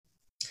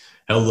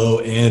Hello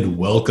and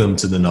welcome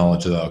to the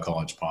Knowledge Without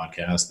College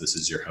podcast. This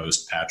is your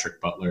host, Patrick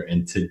Butler.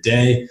 And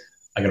today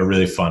I got a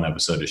really fun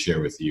episode to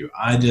share with you.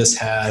 I just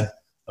had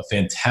a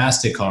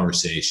fantastic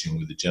conversation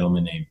with a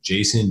gentleman named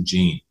Jason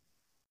Jean.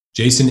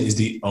 Jason is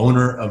the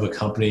owner of a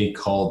company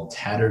called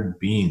Tattered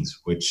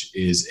Beans, which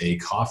is a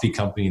coffee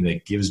company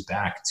that gives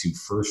back to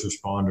first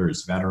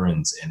responders,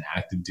 veterans, and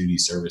active duty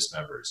service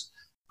members.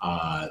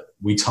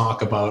 We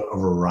talk about a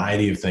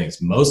variety of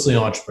things, mostly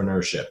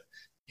entrepreneurship.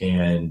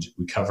 And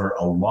we cover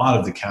a lot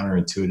of the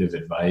counterintuitive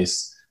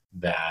advice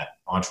that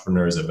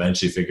entrepreneurs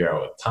eventually figure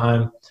out with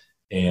time.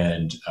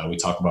 And we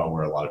talk about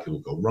where a lot of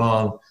people go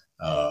wrong,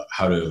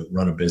 how to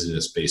run a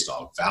business based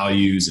on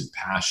values and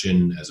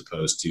passion, as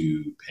opposed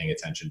to paying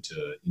attention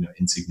to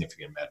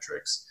insignificant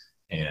metrics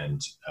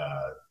and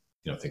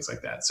things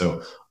like that.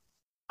 So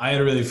I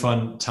had a really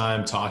fun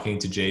time talking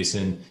to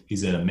Jason.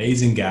 He's an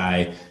amazing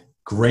guy,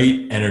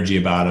 great energy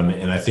about him,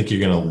 and I think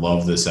you're going to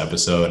love this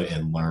episode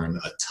and learn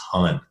a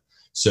ton.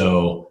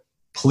 So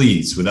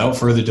please, without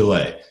further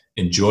delay,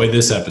 enjoy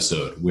this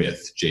episode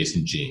with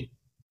Jason Jean.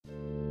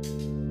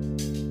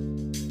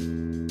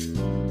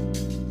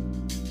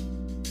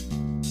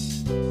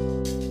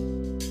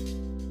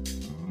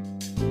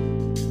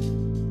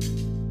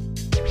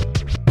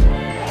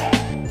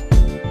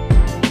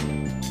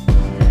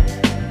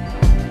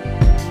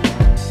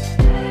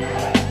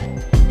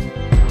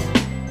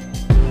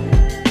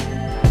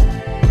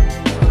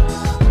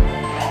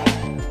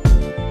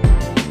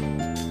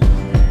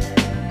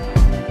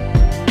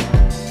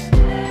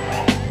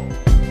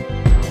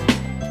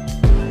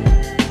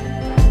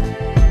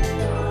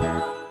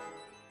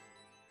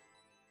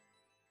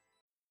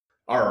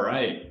 All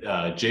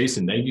right,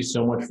 Jason, thank you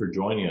so much for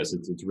joining us.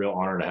 It's a real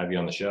honor to have you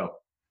on the show.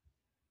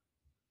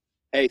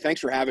 Hey,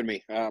 thanks for having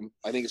me. I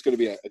think it's going to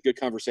be a good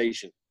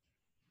conversation.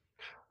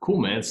 Cool,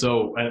 man.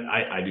 So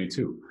I do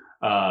too.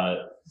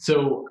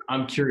 So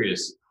I'm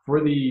curious,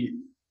 for the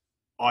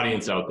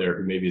audience out there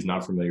who maybe is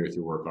not familiar with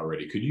your work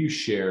already, could you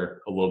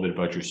share a little bit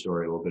about your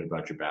story, a little bit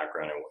about your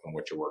background and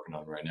what you're working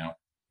on right now?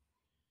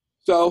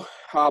 So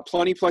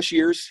 20 plus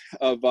years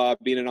of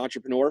being an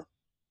entrepreneur.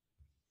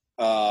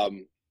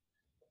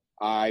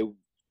 I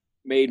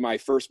made my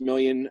first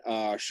million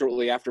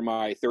shortly after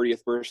my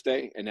 30th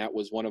birthday, and that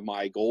was one of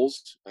my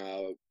goals.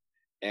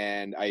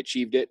 And I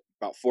achieved it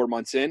about 4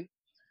 months in.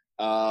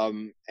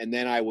 And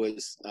then I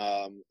was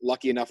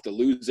lucky enough to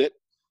lose it,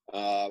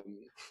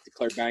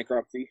 declared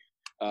bankruptcy.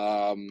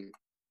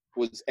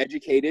 Was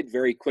educated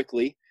very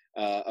quickly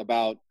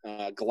about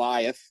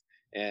Goliath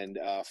and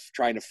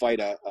trying to fight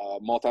a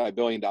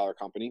multi-billion-dollar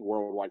company,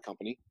 worldwide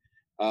company.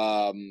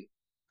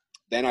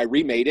 Then I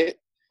remade it.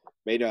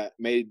 Made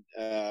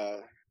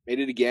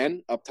it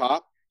again up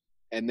top,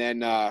 and then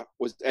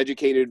was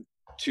educated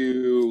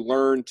to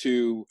learn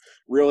to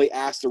really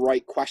ask the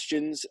right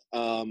questions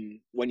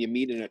when you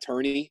meet an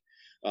attorney.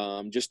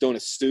 Just don't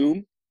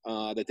assume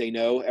that they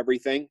know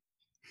everything,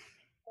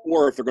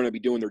 or if they're going to be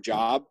doing their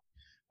job.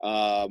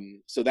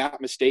 So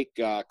that mistake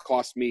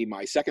cost me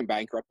my second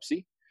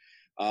bankruptcy,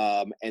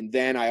 and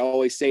then I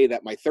always say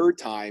that my third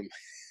time.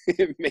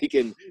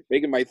 making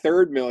my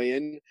third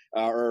million,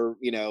 or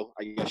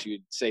I guess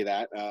you'd say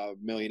that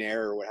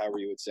millionaire or whatever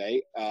you would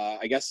say.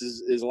 I guess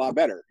is a lot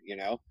better,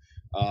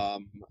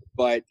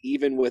 But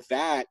even with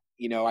that,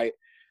 I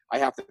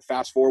have to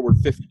fast forward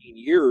 15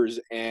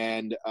 years,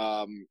 and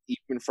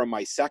even from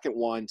my second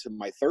one to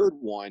my third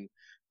one,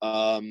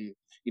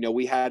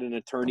 we had an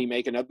attorney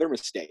make another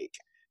mistake,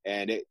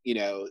 and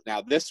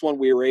now this one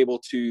we were able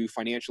to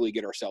financially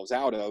get ourselves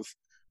out of,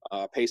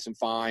 pay some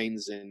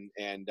fines and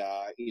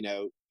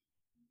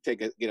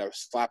get a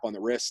slap on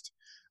the wrist.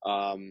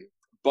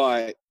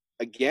 But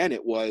again,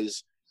 it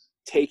was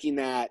taking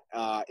that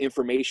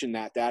information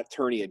that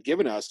attorney had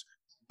given us.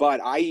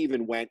 But I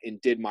even went and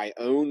did my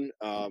own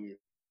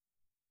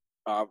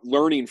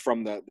learning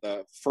from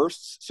the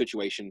first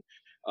situation.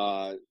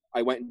 I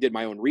went and did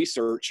my own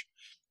research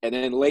and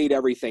then laid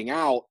everything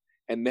out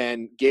and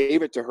then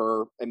gave it to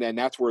her. And then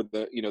that's where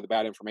the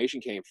bad information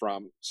came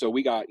from. So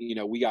we got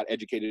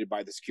educated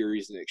by the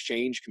Securities and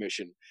Exchange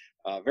Commission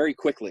very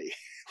quickly.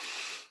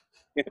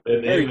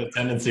 They have a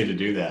tendency to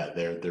do that.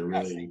 They're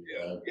really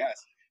yes.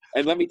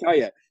 And let me tell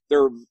you,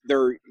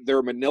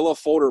 their manila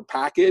folder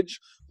package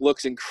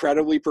looks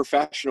incredibly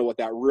professional with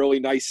that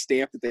really nice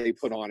stamp that they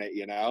put on it.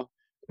 It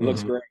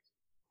looks great.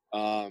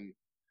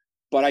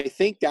 But I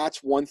think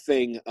that's one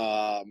thing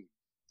that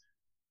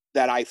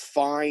I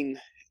find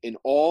in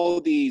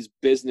all these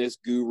business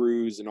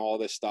gurus and all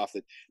this stuff,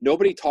 that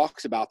nobody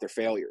talks about their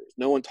failures.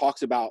 No one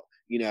talks about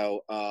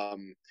I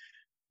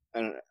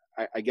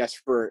guess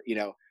for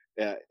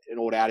an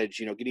old adage,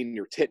 getting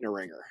your tit in a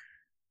ringer.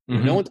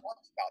 Mm-hmm. No one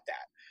talks about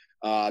that.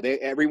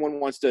 Everyone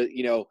wants to,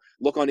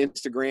 look on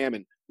Instagram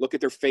and look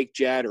at their fake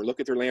jet or look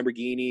at their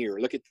Lamborghini or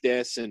look at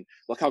this and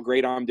look how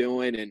great I'm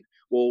doing. And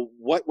well,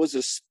 what was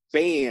the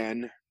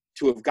span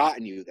to have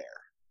gotten you there?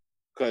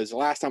 Because the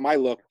last time I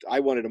looked, I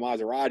wanted a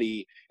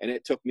Maserati and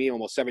it took me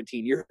almost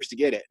 17 years to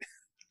get it.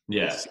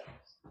 Yes.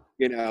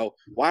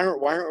 Why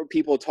aren't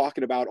people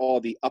talking about all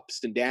the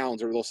ups and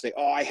downs? Or they'll say,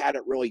 oh, I had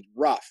it really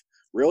rough.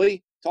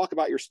 Really? Talk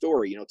about your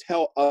story.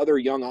 Tell other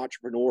young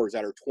entrepreneurs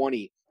that are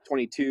 20,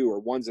 22, or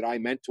ones that I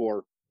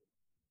mentor.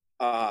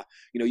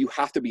 You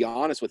have to be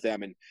honest with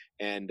them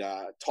and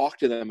talk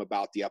to them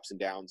about the ups and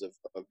downs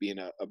of being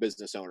a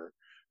business owner.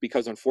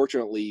 Because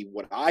unfortunately,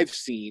 what I've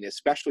seen,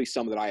 especially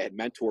some that I had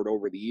mentored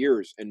over the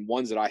years and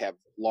ones that I have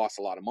lost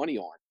a lot of money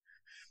on,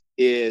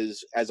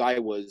 is as I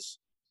was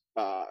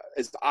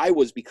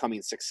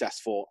becoming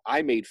successful,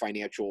 I made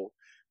financial,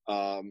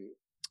 I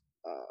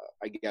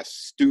guess,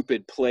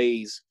 stupid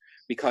plays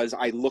because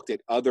I looked at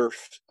other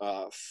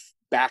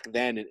back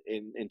then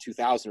in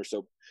 2000 or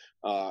so,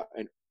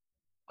 and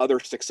other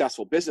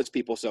successful business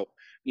people. So,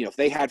 if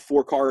they had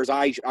 4 cars,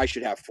 I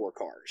should have 4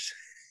 cars.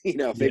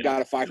 If they've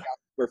got a 5,000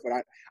 square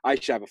foot, I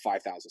should have a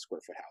 5,000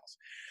 square foot house.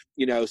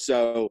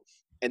 So,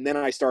 and then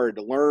I started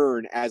to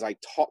learn as I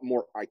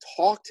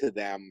talked to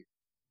them,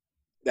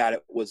 that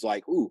it was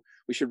like, ooh,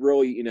 we should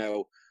really,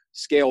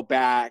 scale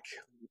back,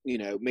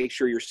 make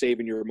sure you're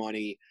saving your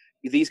money.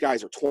 These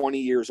guys are 20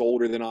 years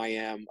older than I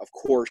am, of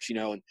course,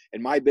 and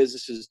my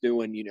business is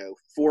doing,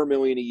 $4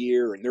 million a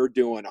year and they're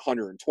doing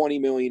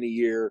 $120 million a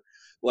year.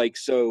 Like,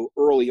 so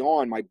early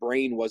on, my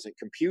brain wasn't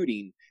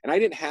computing and I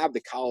didn't have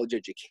the college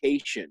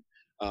education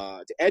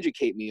to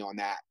educate me on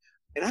that.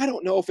 And I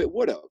don't know if it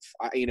would have.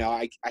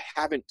 I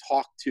haven't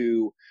talked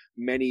to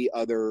many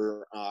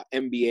other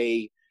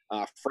MBA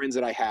friends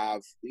that I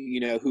have,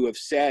 who have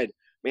said,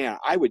 man,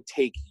 I would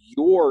take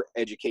your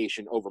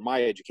education over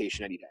my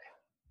education any day.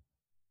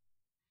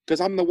 Because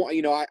I'm the one,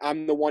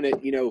 I'm the one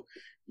that,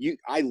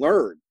 I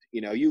learned,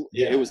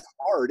 it was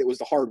hard. It was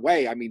the hard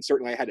way. I mean,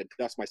 certainly I had to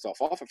dust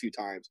myself off a few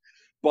times,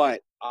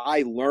 but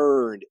I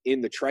learned in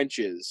the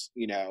trenches,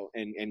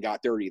 and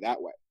got dirty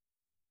that way.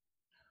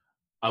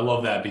 I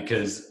love that,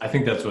 because I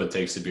think that's what it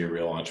takes to be a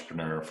real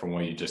entrepreneur. From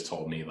what you just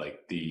told me,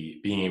 like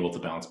being able to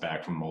bounce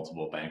back from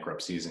multiple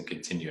bankruptcies and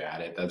continue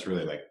at it, that's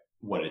really like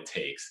what it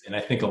takes. And I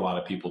think a lot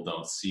of people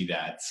don't see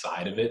that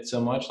side of it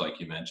so much. Like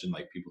you mentioned,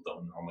 like people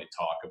don't normally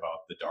talk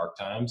about the dark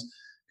times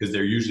because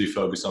they're usually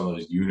focused on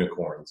those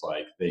unicorns.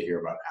 Like they hear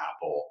about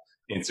Apple,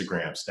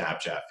 Instagram,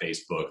 Snapchat,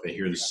 Facebook. They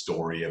hear the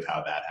story of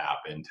how that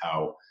happened,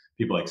 how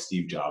people like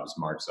Steve Jobs,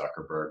 Mark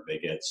Zuckerberg, they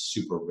get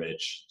super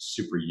rich,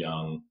 super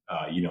young,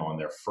 on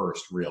their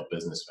first real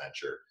business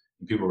venture.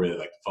 And people really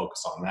like to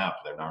focus on that,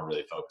 but they're not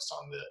really focused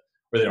on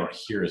or they don't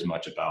hear as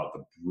much about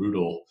the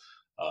brutal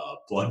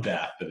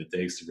bloodbath that it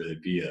takes to really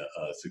be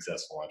a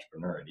successful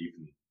entrepreneur, and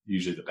even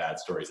usually the bad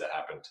stories that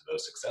happen to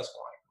those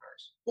successful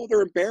entrepreneurs. Well,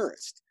 they're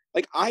embarrassed.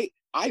 Like I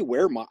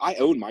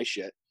own my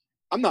shit.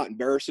 I'm not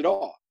embarrassed at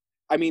all.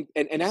 I mean,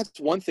 and that's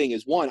one thing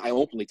is, one, I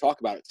openly talk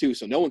about it too,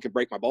 so no one can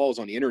break my balls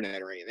on the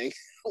internet or anything.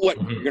 What,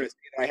 you're going to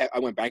say that I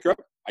went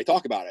bankrupt? I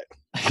talk about it.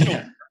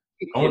 Yeah.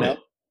 Own it.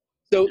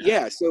 So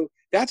so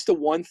that's the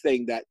one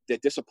thing that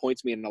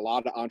disappoints me in a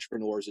lot of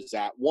entrepreneurs, is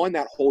that one,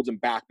 that holds them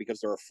back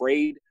because they're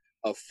afraid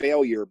of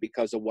failure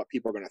because of what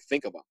people are going to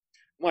think of them.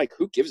 I'm like,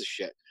 who gives a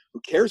shit? Who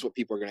cares what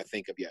people are going to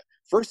think of you?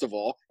 First of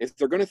all, if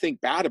they're going to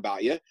think bad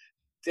about you,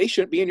 they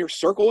shouldn't be in your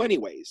circle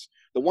anyways.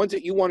 The ones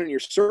that you want in your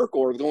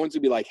circle are the ones who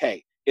be like,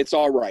 hey, it's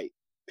all right.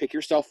 Pick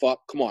yourself up.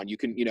 Come on. You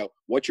can,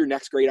 what's your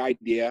next great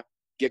idea?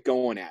 Get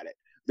going at it.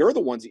 They're the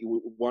ones that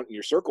you want in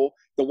your circle.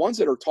 The ones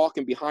that are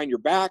talking behind your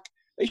back,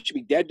 they should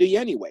be dead to you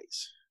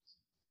anyways.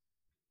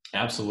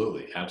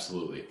 Absolutely.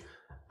 Absolutely.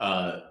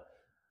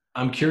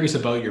 I'm curious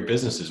about your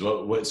businesses.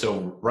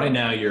 So right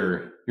now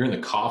you're in the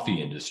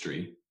coffee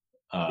industry.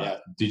 Yeah.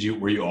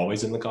 Were you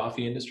always in the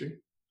coffee industry?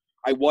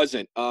 I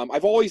wasn't.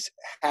 I've always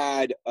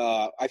had,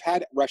 I've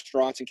had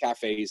restaurants and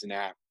cafes and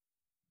that.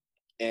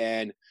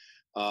 And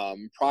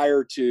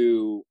prior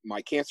to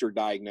my cancer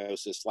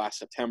diagnosis last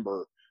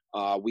September,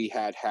 we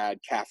had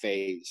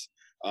cafes,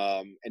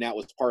 and that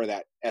was part of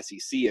that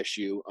SEC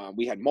issue.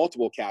 We had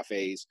multiple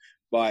cafes,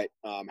 but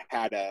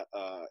had a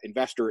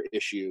investor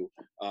issue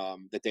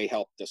that they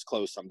helped us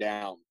close some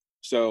down.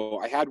 So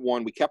I had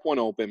one. We kept one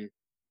open,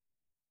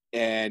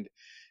 and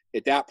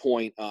at that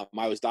point,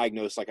 I was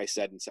diagnosed, like I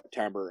said, in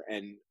September,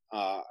 and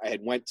I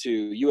had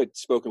you had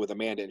spoken with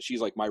Amanda, and she's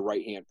like my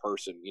right-hand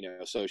person,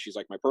 so she's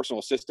like my personal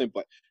assistant,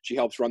 but she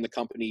helps run the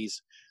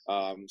companies.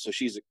 So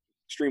she's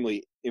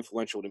extremely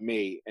influential to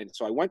me. And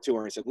so I went to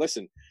her and said,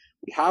 listen,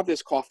 we have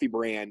this coffee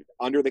brand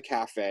under the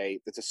cafe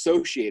that's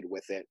associated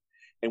with it.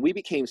 And we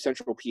became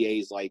Central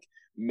PA's like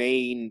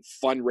main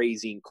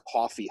fundraising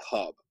coffee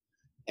hub.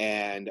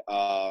 And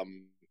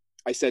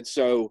I said,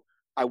 so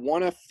I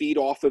want to feed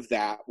off of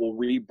that. We'll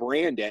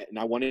rebrand it, and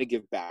I want to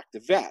give back to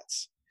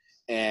vets.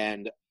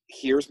 And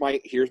here's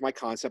my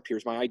concept.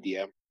 Here's my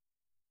idea.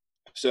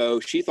 So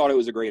she thought it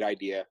was a great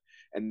idea.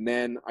 And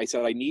then I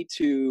said, I need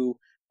to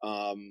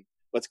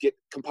let's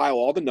compile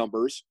all the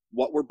numbers,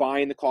 what we're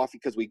buying the coffee,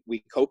 because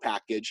we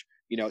co-package.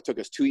 It took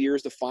us 2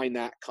 years to find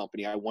that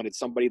company. I wanted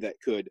somebody that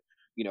could,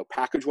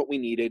 package what we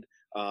needed.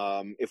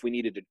 If we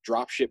needed to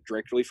drop ship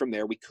directly from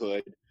there, we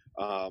could.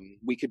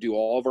 We could do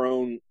all of our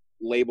own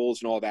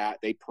labels and all that.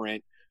 They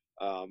print.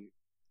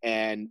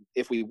 And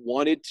if we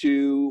wanted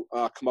to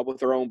come up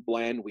with our own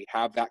blend, we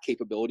have that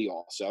capability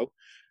also,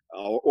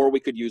 or we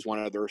could use one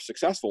of their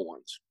successful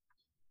ones.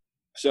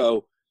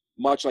 So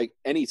much like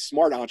any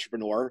smart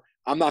entrepreneur,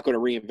 I'm not going to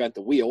reinvent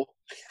the wheel.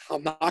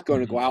 I'm not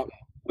going to go out and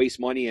waste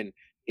money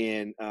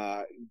and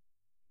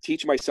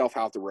teach myself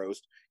how to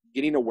roast,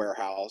 getting a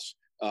warehouse,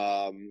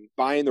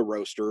 buying the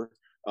roaster,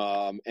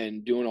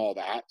 and doing all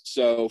that.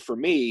 So for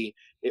me,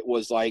 it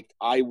was like,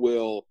 I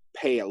will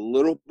pay a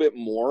little bit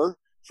more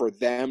for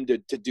them to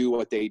do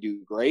what they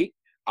do great.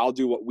 I'll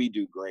do what we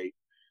do great.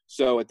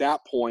 So at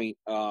that point,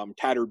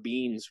 Tattered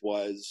Beans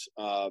was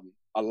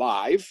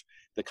alive,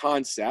 the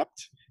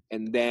concept.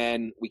 And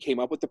then we came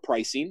up with the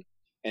pricing.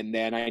 And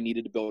then I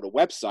needed to build a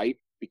website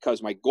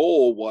because my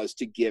goal was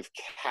to give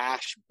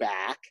cash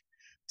back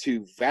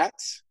to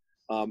vets.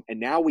 And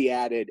now we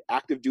added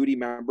active duty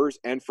members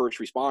and first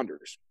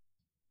responders.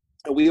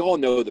 And we all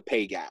know the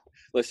pay gap.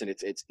 Listen,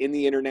 it's in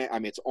the internet. I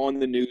mean, it's on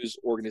the news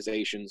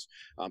organizations.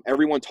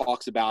 Everyone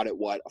talks about it,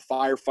 what a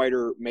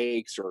firefighter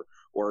makes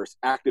or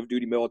active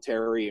duty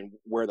military, and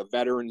where the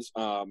veterans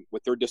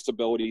with their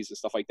disabilities and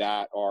stuff like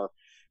that are.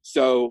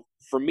 So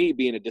for me,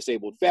 being a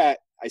disabled vet,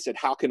 I said,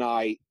 how can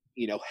I,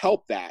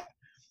 help that?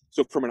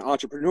 So from an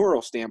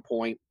entrepreneurial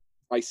standpoint,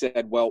 I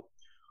said, well,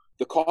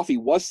 the coffee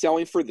was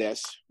selling for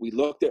this. We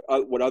looked at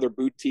what other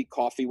boutique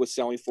coffee was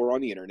selling for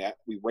on the internet.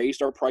 We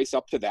raised our price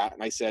up to that.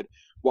 And I said,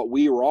 what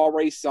we were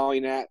already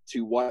selling at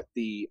to what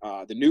the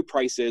new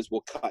price is,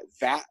 will cut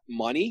that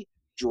money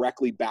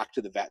directly back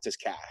to the vets as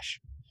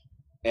cash.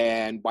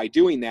 And by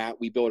doing that,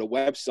 we built a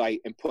website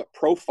and put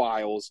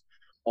profiles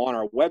on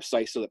our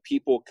website so that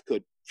people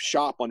could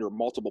shop under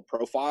multiple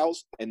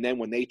profiles. And then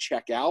when they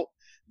check out,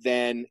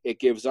 then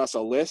it gives us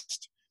a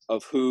list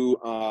of who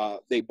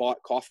they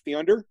bought coffee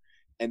under.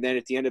 And then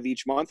at the end of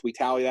each month, we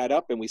tally that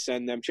up and we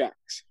send them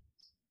checks.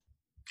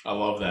 I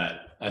love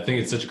that. I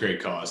think it's such a great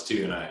cause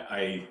too. And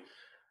I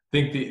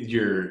think that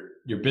your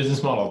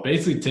business model is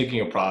basically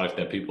taking a product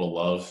that people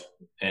love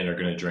and are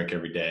going to drink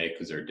every day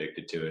because they're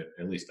addicted to it.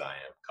 At least I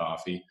am,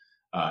 coffee,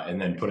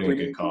 and then putting a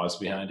good cause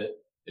behind it.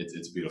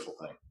 It's a beautiful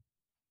thing.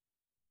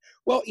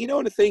 Well,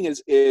 the thing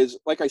is,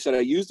 like I said, I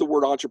use the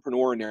word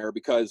entrepreneur in there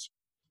because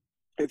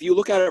if you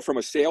look at it from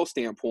a sales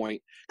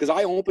standpoint, because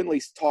I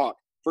openly talk,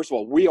 first of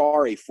all, we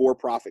are a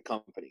for-profit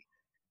company,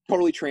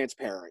 totally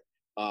transparent.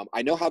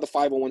 I know how the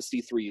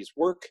 501c3s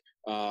work.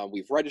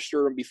 We've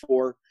registered them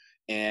before.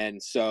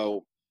 And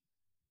so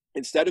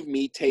instead of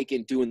me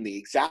doing the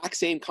exact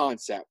same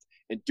concept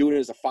and doing it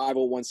as a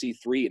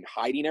 501c3 and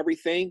hiding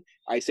everything,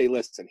 I say,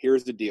 listen,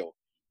 here's the deal.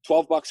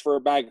 $12 for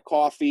a bag of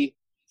coffee,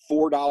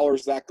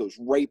 $4, that goes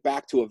right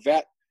back to a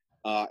vet.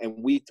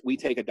 And we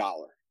take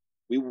 $1.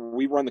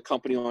 We run the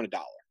company on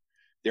 $1.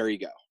 There you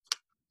go.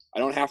 I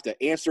don't have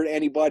to answer to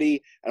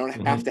anybody. I don't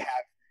have to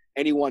have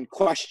anyone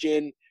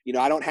question.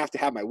 I don't have to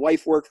have my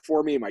wife work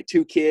for me and my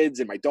 2 kids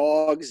and my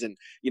dogs and,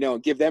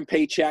 give them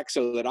paychecks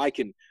so that I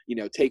can,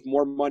 take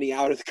more money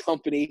out of the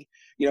company.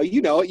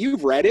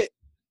 You've read it.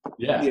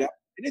 Yeah. And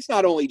it's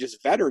not only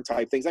just veteran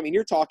type things. I mean,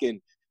 you're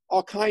talking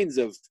all kinds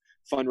of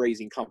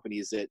fundraising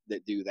companies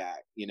that do that,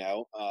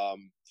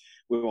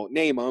 we won't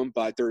name them,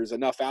 but there's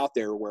enough out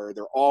there where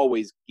they're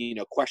always,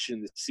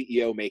 questioning the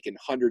CEO making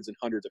hundreds and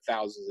hundreds of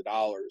thousands of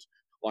dollars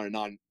on a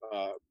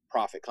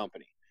non-profit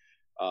company.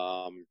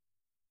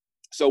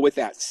 So with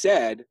that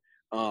said,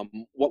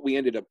 what we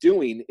ended up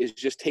doing is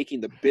just taking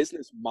the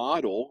business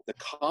model, the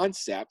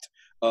concept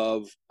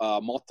of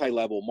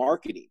multi-level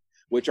marketing,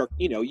 which are,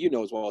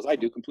 as well as I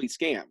do, complete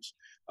scams.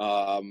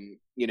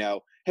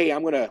 Hey,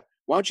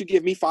 why don't you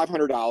give me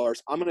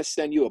 $500? I'm going to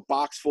send you a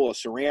box full of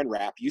saran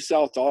wrap. You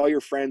sell it to all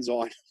your friends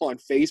on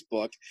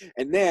Facebook,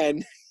 and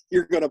then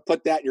you're going to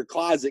put that in your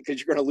closet because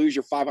you're going to lose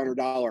your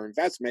 $500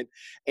 investment.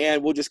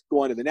 And we'll just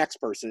go on to the next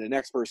person,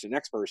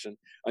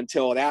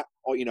 until that,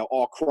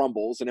 all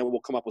crumbles, and then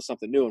we'll come up with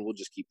something new and we'll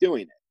just keep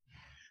doing it.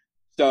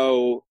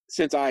 So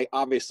since I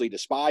obviously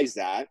despise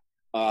that,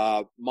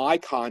 my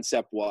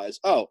concept was,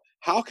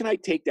 how can I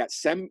take that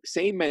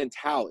same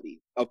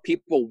mentality of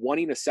people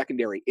wanting a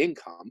secondary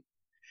income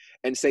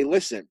and say,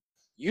 listen,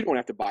 you don't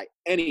have to buy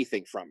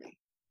anything from me.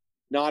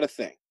 Not a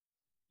thing.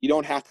 You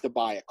don't have to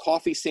buy a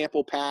coffee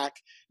sample pack.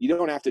 You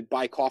don't have to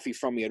buy coffee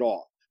from me at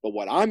all. But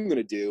what I'm going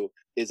to do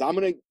is I'm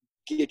going to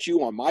get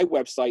you on my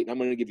website, and I'm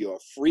going to give you a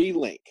free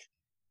link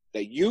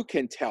that you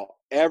can tell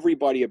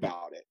everybody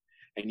about it.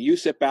 And you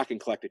sit back and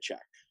collect a check.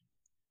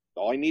 That's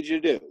all I need you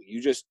to do. You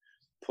just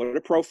put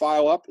a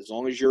profile up. As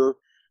long as you're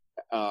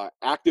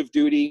active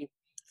duty,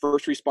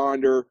 first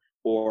responder,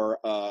 or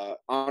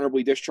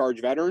honorably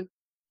discharged veteran,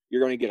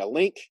 you're going to get a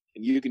link,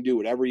 and you can do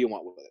whatever you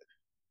want with it.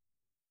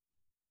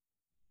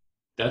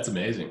 That's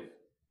amazing.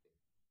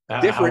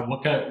 Different.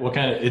 What kind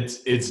of,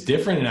 it's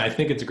different. And I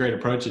think it's a great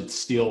approach. It's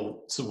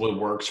still what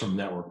works from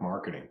network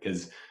marketing.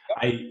 Cause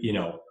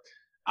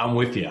I'm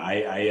with you.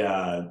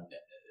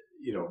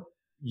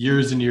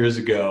 Years and years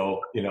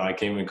ago, I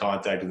came in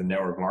contact with a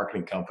network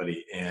marketing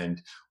company,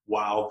 and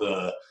while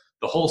the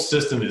whole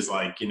system is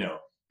like,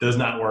 does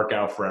not work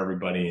out for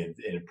everybody, and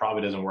it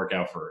probably doesn't work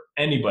out for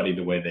anybody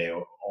the way they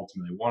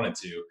ultimately want it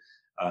to.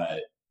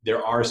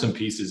 There are some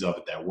pieces of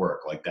it that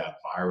work, like that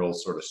viral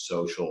sort of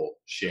social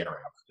sharing,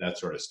 that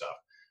sort of stuff.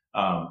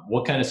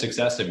 What kind of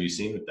success have you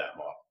seen with that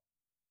model?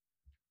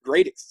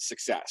 Great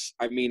success.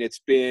 I mean,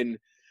 it's been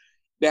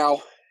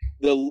now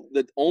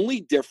the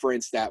only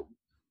difference that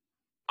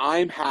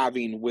I'm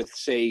having with,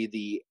 say,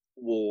 the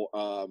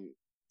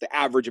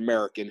average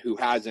American who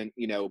hasn't,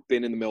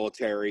 been in the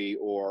military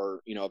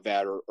or, a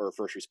vet or a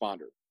first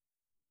responder,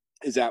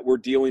 is that we're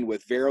dealing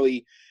with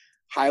very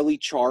highly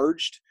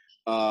charged,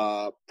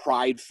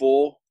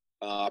 prideful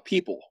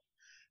people.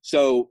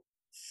 So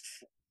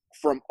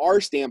from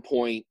our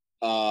standpoint,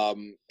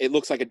 it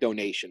looks like a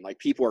donation. Like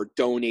people are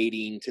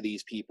donating to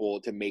these people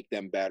to make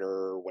them better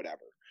or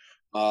whatever.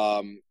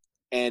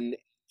 And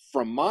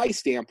from my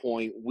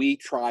standpoint, we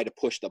try to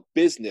push the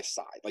business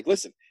side. Like,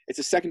 listen, it's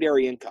a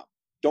secondary income.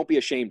 Don't be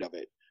ashamed of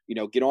it.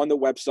 Get on the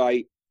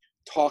website,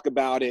 talk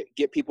about it,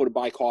 get people to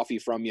buy coffee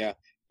from you,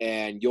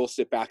 and you'll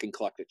sit back and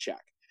collect a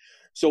check.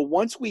 So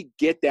once we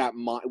get that,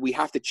 we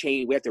have to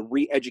change. We have to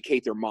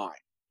re-educate their mind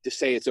to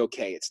say it's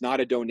okay. It's not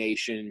a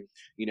donation.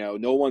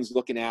 No one's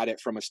looking at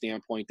it from a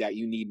standpoint that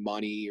you need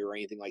money or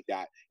anything like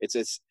that. It's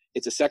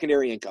a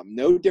secondary income.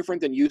 No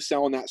different than you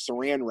selling that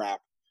saran wrap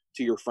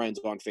to your friends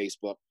on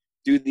Facebook.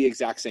 Do the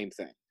exact same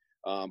thing.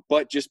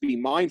 But just be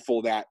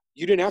mindful that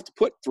you didn't have to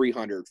put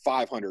 $300,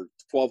 $500,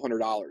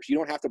 $1,200. You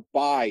don't have to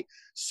buy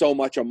so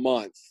much a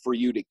month for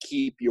you to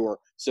keep your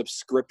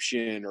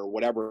subscription or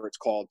whatever it's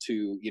called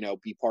to,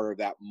 be part of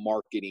that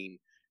marketing,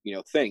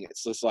 thing.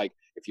 It's just like,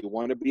 if you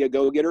want to be a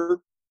go-getter,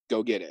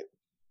 go get it.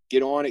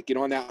 Get on it. Get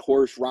on that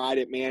horse, ride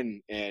it,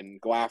 man, and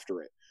go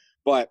after it.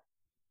 But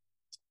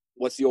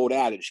what's the old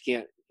adage? You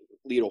can't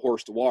lead a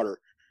horse to water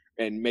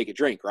and make it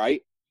drink,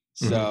 right?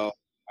 Mm-hmm. So,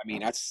 I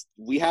mean,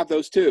 we have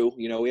those too.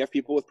 We have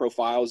people with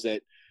profiles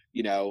that,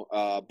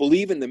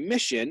 believe in the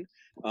mission,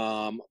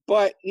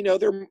 but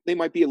they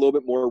might be a little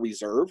bit more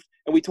reserved,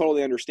 and we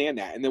totally understand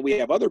that. And then we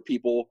have other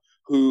people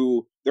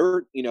who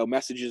their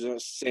messages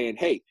us saying,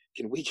 "Hey,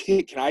 can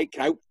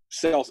I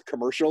sell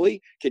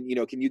commercially? Can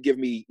you give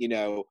me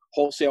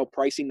wholesale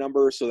pricing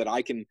numbers so that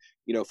I can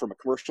from a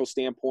commercial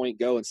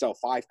standpoint go and sell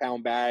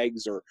 5-pound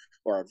bags or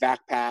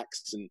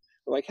backpacks?" And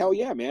we're like, "Hell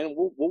yeah, man,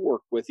 we'll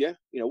work with you.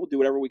 We'll do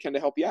whatever we can to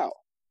help you out."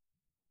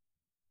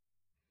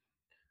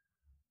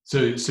 So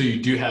you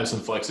do have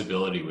some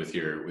flexibility with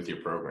your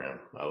program.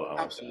 I like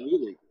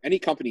Absolutely. That. Any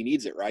company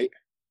needs it, right?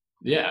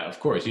 Yeah, of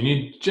course. You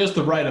need just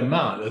the right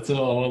amount. That's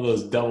one of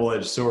those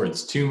double-edged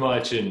swords. Too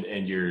much,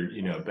 and you're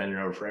bending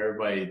over for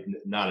everybody.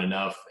 Not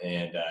enough,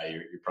 and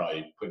you're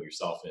probably putting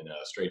yourself in a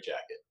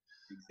straitjacket.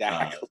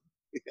 Exactly.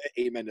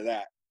 Amen to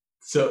that.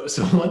 So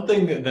one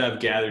thing that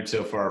I've gathered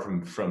so far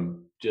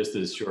from just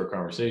this short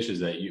conversation is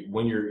that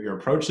when your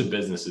approach to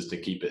business is to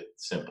keep it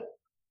simple.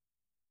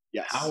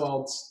 Yes. How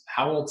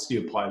else do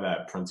you apply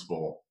that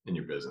principle in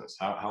your business?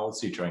 How else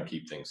do you try and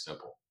keep things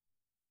simple?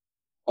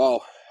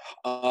 Oh,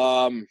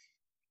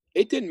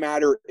 it didn't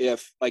matter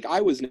if, like, I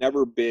was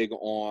never big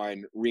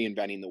on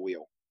reinventing the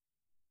wheel.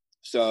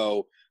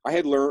 So I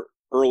had learned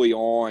early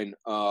on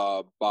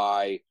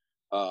by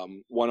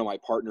one of my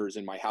partners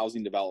in my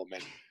housing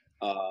development.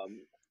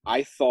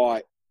 I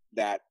thought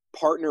that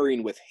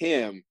partnering with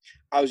him,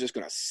 I was just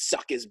going to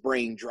suck his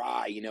brain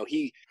dry.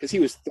 Because he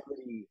was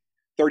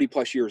 30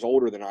 plus years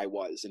older than I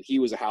was. And he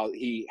was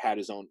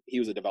he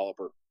was a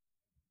developer.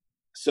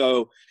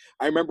 So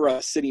I remember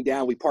us sitting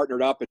down, we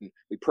partnered up and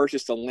we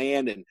purchased the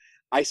land, and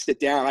I sit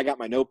down, I got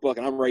my notebook,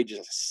 and I'm ready to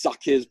just suck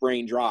his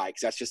brain dry,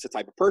 because that's just the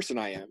type of person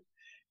I am.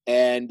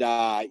 And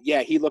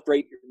he looked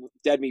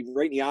dead me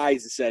right in the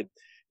eyes and said,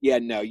 "Yeah,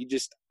 no,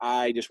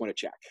 I just want to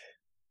check.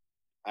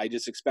 I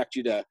just expect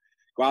you to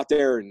go out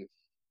there and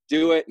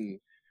do it and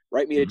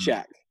write me a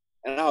check."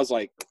 And I was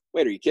like,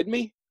 "Wait, are you kidding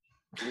me?"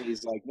 And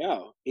he's like,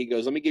 "No." He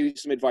goes, "Let me give you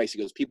some advice." He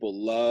goes, "People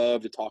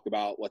love to talk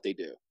about what they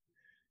do,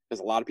 because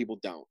a lot of people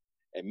don't."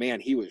 And man,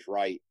 he was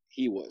right.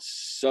 He was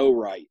so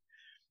right.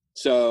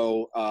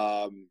 So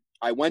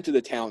I went to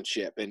the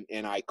township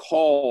and I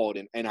called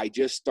and I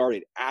just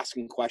started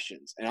asking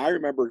questions. And I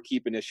remember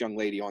keeping this young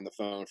lady on the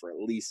phone for at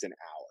least an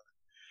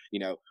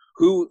hour.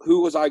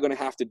 Who was I going to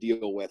have to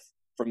deal with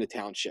from the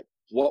township?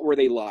 What were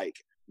they like?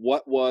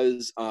 What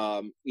was,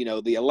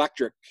 the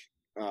electric,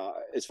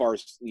 as far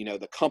as,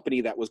 the company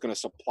that was going to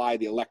supply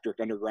the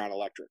underground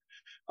electric?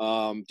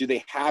 Do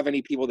they have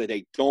any people that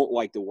they don't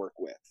like to work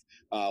with?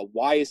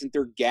 Why isn't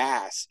there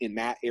gas in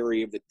that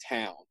area of the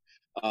town?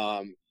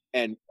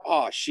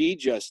 She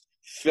just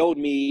filled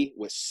me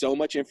with so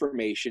much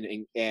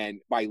information. And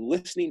by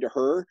listening to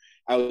her,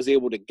 I was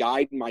able to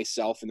guide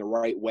myself in the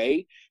right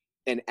way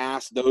and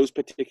ask those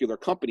particular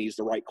companies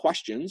the right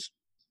questions.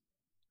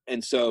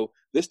 And so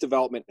this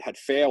development had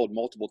failed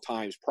multiple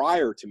times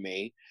prior to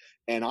me,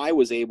 and I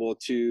was able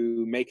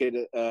to make it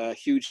a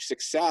huge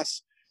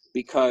success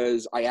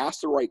because I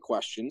asked the right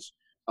questions.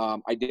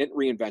 I didn't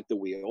reinvent the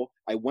wheel.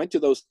 I went to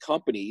those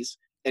companies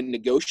and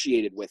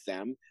negotiated with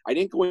them. I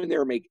didn't go in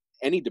there and make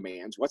any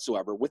demands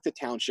whatsoever with the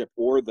township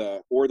or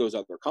those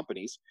other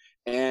companies.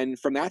 And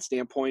from that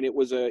standpoint, it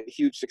was a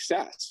huge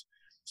success.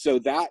 So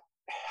that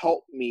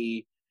helped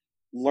me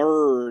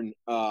learn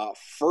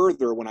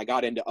further when I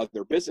got into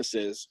other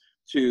businesses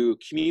to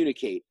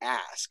communicate,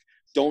 ask,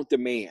 don't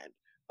demand.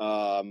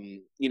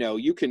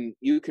 You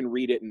can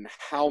read it in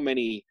how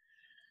many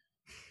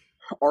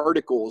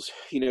articles.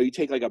 You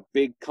take like a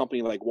big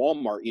company like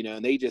Walmart,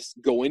 and they just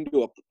go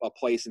into a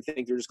place and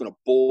think they're just going to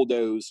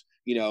bulldoze,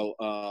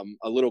 a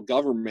little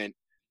government,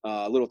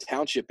 a little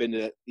township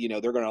into,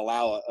 they're going to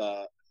allow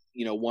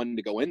one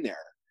to go in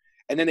there,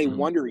 and then they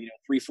wonder,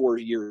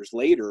 3-4 years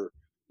later,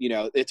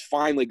 it's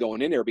finally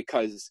going in there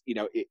because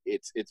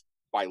it's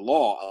by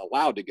law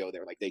allowed to go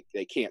there. Like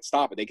they can't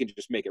stop it. They can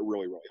just make it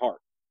really, really hard.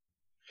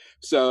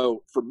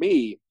 So for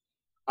me,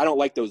 I don't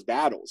like those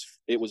battles.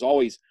 It was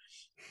always,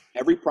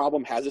 every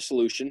problem has a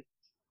solution.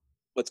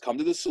 Let's come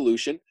to the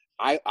solution.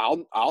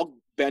 I'll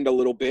bend a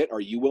little bit.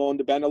 Are you willing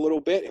to bend a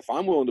little bit? If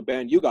I'm willing to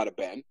bend, you got to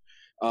bend.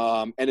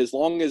 And as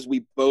long as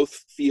we both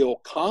feel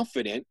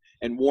confident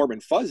and warm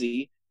and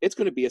fuzzy, it's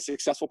going to be a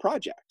successful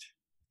project.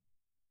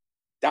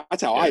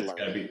 That's how I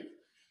learned.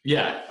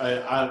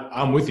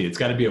 I'm with you. It's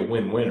got to be a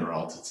win-win, or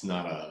else it's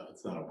not a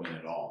win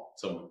at all.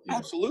 So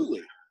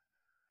Absolutely.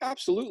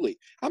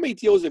 How many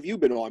deals have you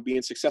been on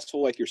being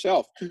successful like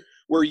yourself,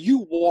 where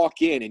you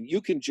walk in and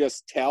you can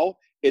just tell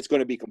it's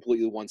going to be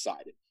completely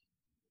one-sided?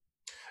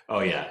 Oh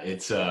yeah,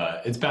 it's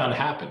bound to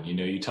happen.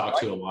 You talk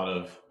to a lot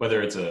of,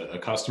 whether it's a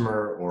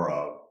customer or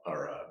a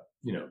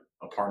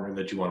partner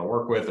that you want to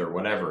work with or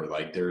whatever.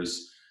 Like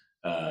there's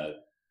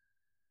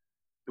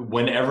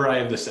whenever I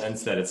have the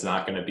sense that it's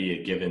not going to be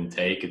a give and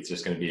take, it's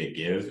just going to be a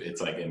give.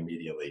 It's like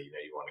immediately,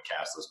 you want to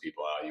cast those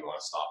people out. You want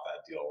to stop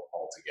that deal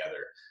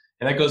altogether.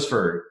 And that goes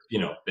for,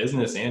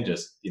 business and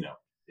just,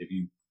 if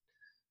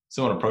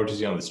someone approaches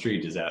you on the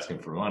street just asking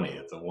for money,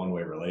 it's a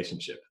one-way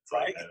relationship. It's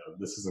like,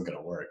 this isn't going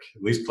to work.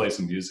 At least play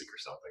some music or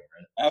something,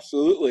 right?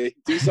 Absolutely.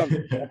 Do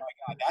something. Oh my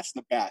God, that's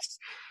the best.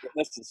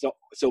 Listen,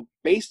 so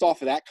based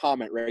off of that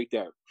comment right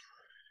there,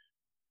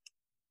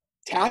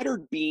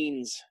 Tattered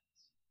Beans,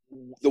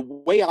 the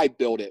way I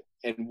built it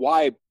and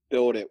why I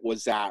built it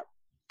was that,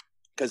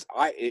 because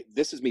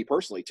this is me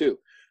personally too.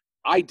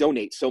 I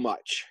donate so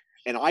much.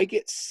 And I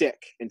get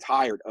sick and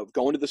tired of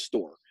going to the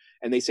store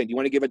and they say, do you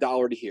want to give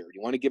 $1 to here? Do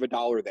you want to give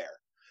 $1 there?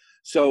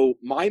 So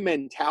my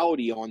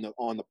mentality on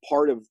the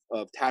part of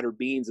Tattered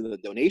Beans and the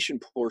donation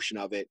portion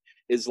of it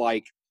is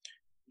like,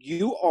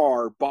 you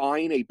are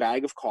buying a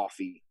bag of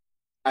coffee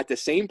at the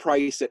same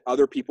price that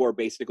other people are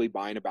basically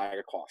buying a bag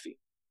of coffee,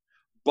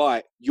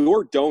 but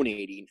you're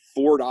donating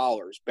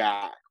 $4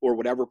 back, or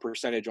whatever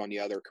percentage on the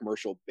other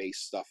commercial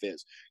based stuff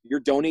is. You're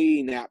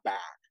donating that back,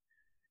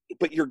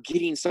 but you're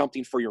getting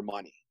something for your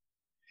money.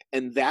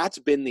 And that's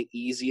been the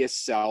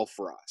easiest sell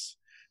for us,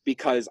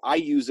 because I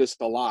use this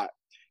a lot.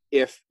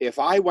 If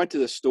I went to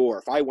the store,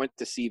 if I went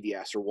to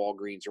CVS or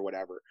Walgreens or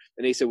whatever,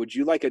 and they said, would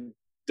you like to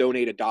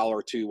donate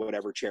 $1 to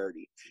whatever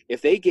charity?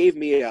 If they gave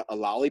me a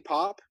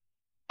lollipop,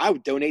 I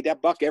would donate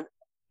that buck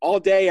all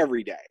day,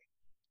 every day.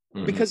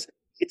 Mm-hmm. Because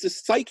it's a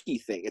psyche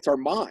thing. It's our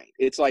mind.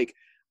 It's like,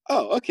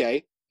 oh,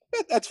 okay,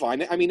 that's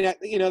fine. I mean,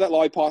 that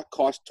lollipop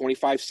costs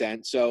 25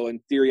 cents. So in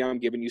theory, I'm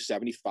giving you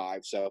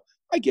 75. So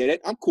I get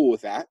it. I'm cool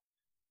with that.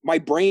 My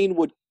brain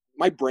would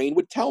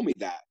tell me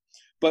that.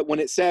 But when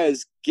it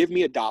says, give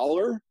me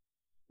 $1,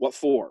 what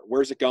for?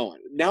 Where's it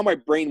going? Now my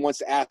brain wants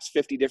to ask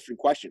 50 different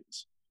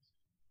questions.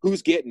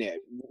 Who's getting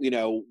it?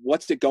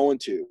 What's it going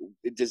to?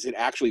 Does it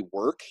actually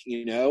work?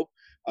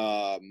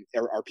 Are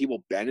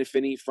people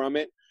benefiting from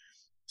it?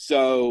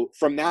 So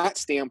from that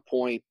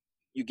standpoint,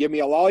 you give me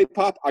a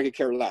lollipop, I could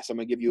care less. I'm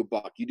going to give you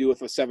 $1. You do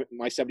with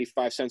my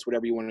 75 cents,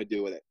 whatever you want to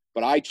do with it.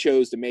 But I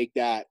chose to make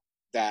that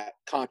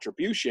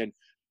contribution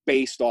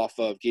based off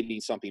of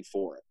getting something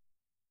for it.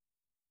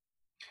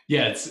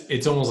 Yeah,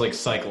 it's almost like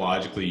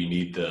psychologically you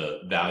need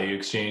the value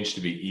exchange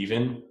to be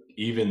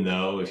even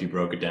though if you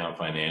broke it down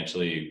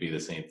financially, it'd be the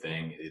same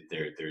thing.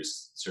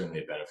 There's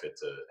certainly a benefit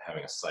to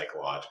having a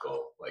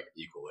psychological like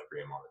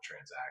equilibrium on the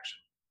transaction.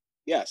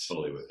 Yes.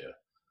 Totally with you.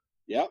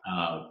 Yeah.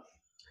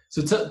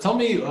 So tell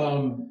me,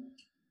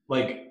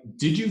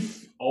 did you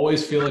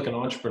always feel like an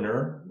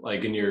entrepreneur?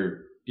 Like in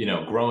your,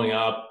 growing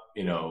up,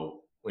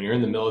 when you're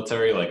in the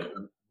military, like,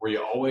 were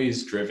you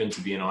always driven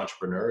to be an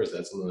entrepreneur? Is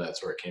that something that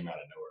sort of came out of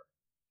nowhere?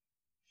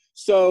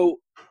 So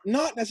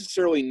not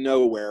necessarily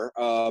nowhere.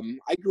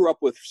 I grew up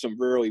with some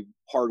really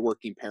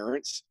hardworking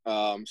parents.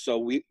 So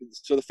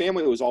the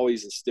family was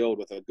always instilled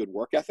with a good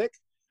work ethic.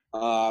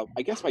 I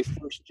guess my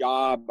first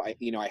job, I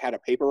had a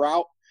paper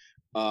route,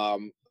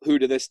 who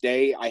to this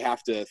day, I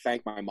have to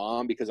thank my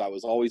mom because I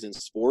was always in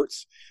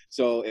sports.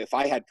 So if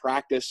I had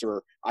practice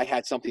or I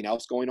had something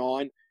else going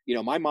on,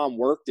 my mom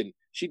worked and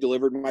she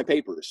delivered my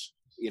papers,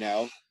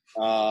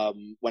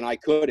 when I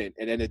couldn't.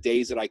 And then the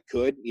days that I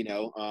could,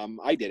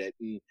 I did it.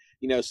 And,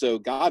 so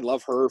God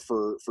love her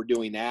for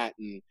doing that.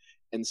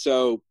 And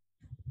so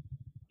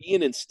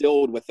being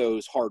instilled with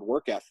those hard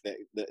work ethic,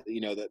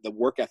 the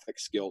work ethic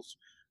skills,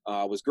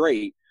 was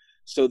great.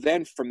 So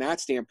then from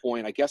that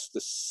standpoint, I guess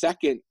the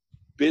second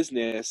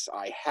business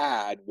I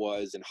had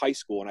was in high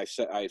school, and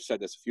I've said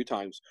this a few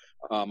times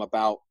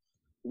about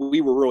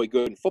we were really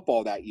good in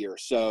football that year.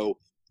 So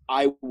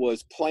I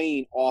was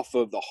playing off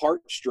of the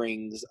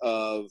heartstrings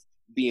of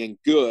being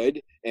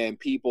good and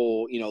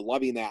people,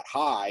 loving that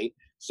high.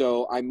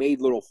 So I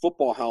made little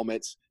football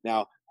helmets.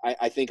 Now,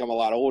 I think I'm a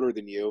lot older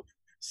than you.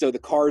 So the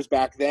cars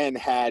back then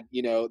had,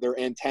 their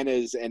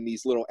antennas and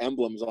these little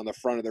emblems on the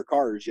front of their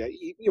cars. Yeah,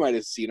 you might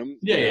have seen them.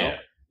 Yeah.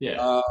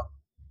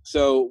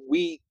 So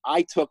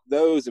I took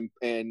those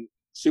and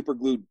super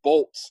glued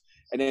bolts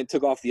and then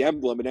took off the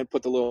emblem and then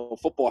put the little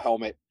football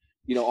helmet,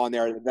 on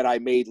there that I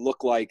made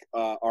look like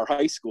our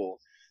high school.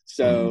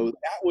 So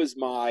that was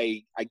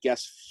my, I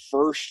guess,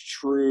 first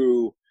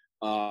true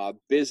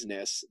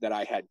business that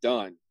I had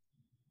done.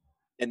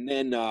 And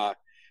then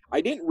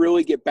I didn't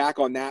really get back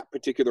on that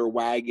particular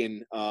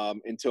wagon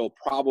until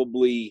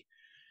probably,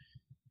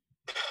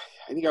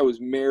 I think I was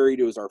married.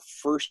 It was our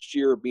first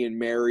year of being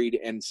married,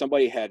 and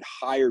somebody had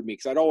hired me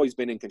because I'd always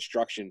been in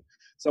construction.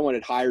 Someone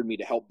had hired me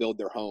to help build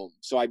their home.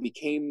 So I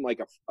became like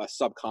a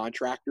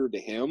subcontractor to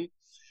him.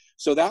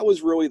 So that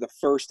was really the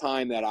first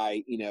time that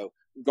I,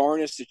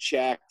 garnished a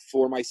check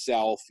for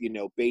myself,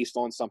 based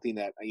on something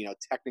that,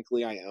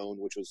 technically I owned,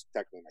 which was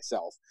technically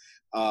myself,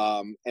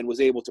 and was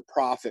able to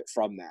profit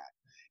from that.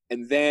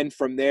 And then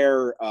from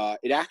there,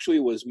 it actually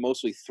was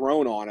mostly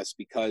thrown on us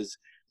because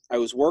I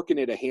was working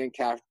at a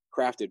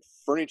handcrafted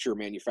furniture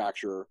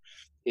manufacturer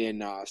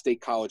in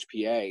State College,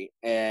 PA,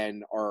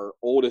 and our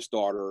oldest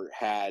daughter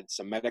had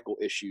some medical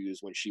issues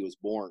when she was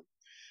born.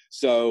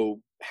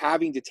 So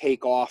having to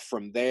take off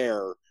from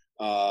there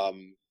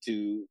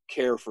to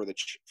care for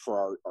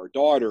our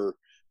daughter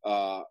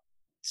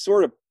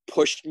sort of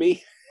pushed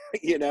me,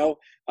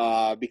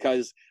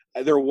 because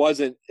there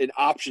wasn't an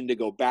option to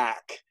go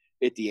back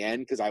at the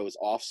end because I was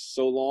off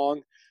so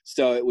long.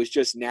 So it was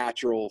just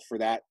natural for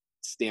that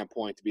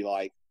standpoint to be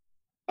like,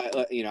 I'm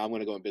going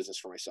to go in business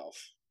for myself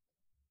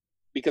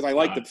because I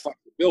like the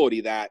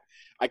flexibility that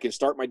I can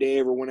start my day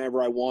over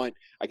whenever I want.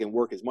 I can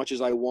work as much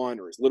as I want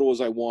or as little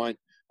as I want.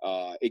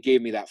 It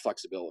gave me that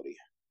flexibility.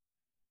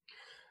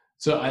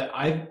 So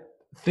I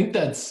think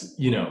that's,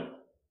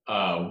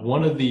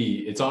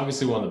 it's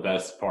obviously one of the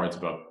best parts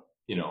about,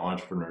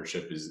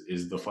 entrepreneurship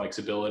is the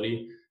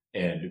flexibility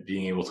and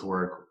being able to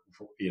work,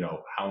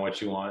 how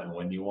much you want and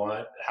when you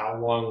want. How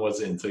long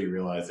was it until you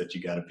realized that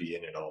you got to be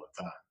in it all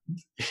the time?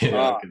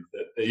 'Cause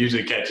it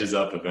usually catches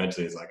up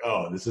eventually. It's like,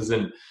 oh, this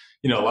isn't,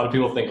 a lot of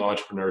people think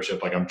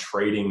entrepreneurship, like I'm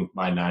trading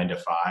my 9 to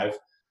 5.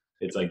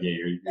 It's like, yeah,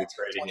 you're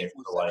trading it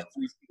for like,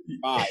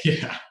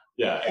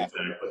 yeah,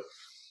 exactly.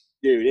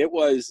 Dude, it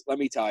was, let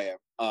me tell you,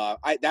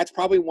 that's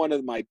probably one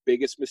of my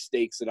biggest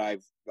mistakes that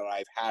I've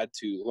had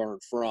to learn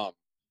from,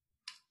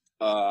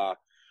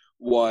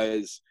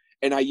 was,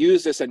 and I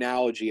use this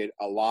analogy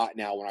a lot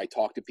now when I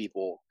talk to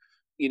people,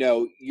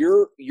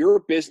 your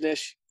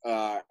business,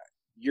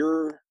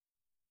 you're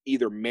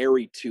either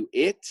married to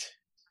it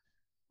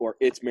or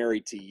it's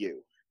married to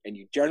you. And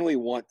you generally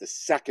want the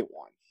second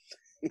one.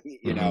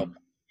 You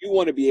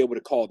want to be able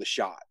to call the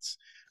shots.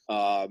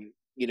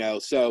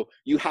 So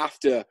you have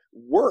to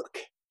work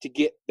to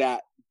get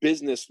that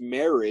business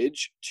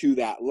marriage to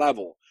that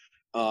level.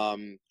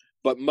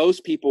 But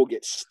most people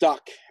get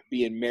stuck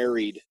being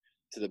married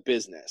to the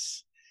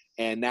business.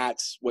 And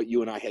that's what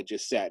you and I had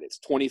just said. It's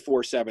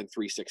 24/7,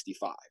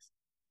 365.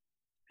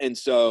 And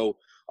so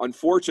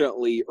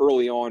unfortunately,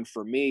 early on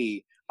for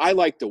me, I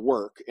liked to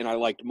work and I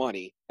liked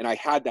money. And I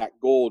had that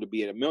goal to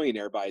be a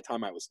millionaire by the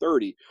time I was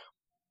 30.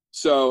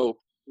 So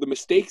the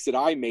mistakes that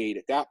I made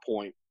at that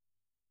point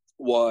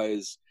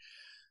was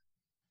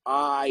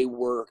I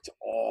worked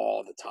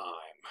all the time.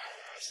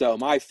 So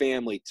my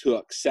family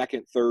took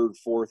second, third,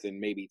 fourth, and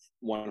maybe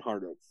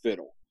 100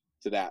 fiddle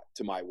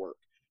to my work.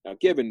 Now,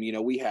 given,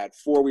 we had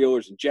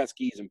 4-wheelers and jet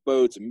skis and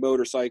boats and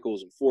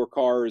motorcycles and 4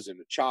 cars and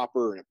a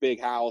chopper and a big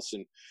house.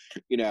 And,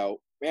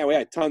 man, we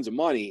had tons of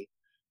money,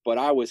 but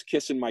I was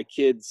kissing my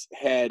kids'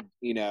 head,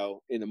 in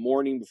the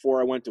morning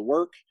before I went to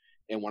work.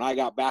 And when I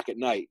got back at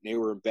night, they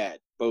were in bed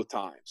both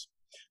times.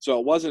 So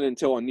it wasn't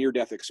until a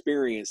near-death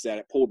experience that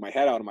it pulled my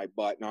head out of my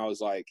butt. And I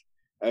was like,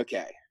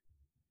 okay,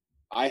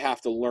 I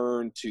have to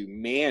learn to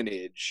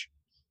manage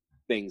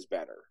things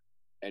better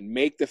and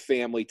make the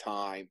family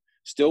time,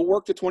 still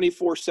work the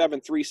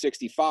 24/7,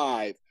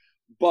 365,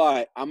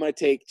 but I'm going to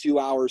take 2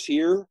 hours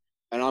here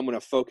and I'm going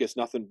to focus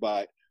nothing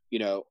but,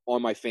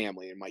 on my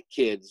family and my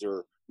kids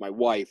or my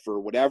wife or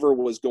whatever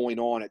was going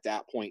on at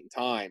that point in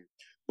time.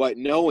 But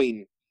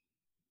knowing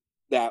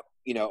that,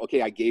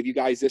 okay, I gave you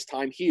guys this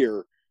time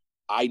here.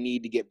 I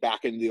need to get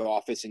back into the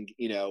office and,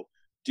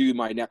 do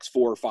my next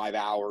 4 or 5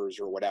 hours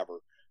or whatever.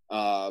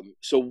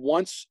 So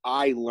once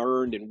I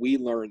learned and we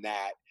learned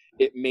that,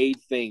 it made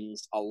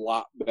things a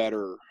lot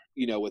better,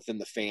 within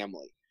the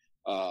family.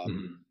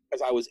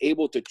 Because I was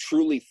able to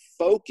truly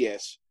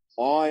focus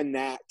on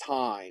that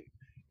time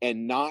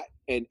and not,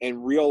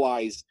 and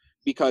realize,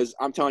 because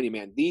I'm telling you,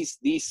 man, these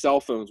cell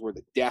phones were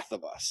the death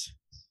of us.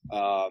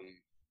 I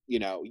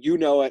know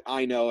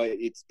it.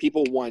 It's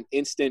people want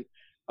instant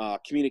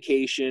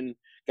communication.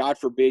 God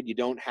forbid you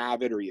don't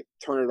have it, or you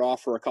turn it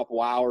off for a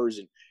couple hours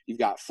and you've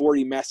got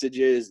 40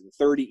 messages and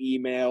 30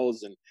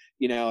 emails, and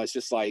it's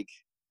just like,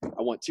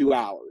 I want 2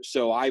 hours.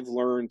 So I've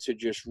learned to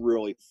just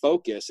really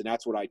focus, and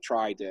that's what I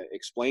try to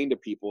explain to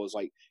people is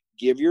like,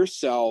 give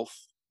yourself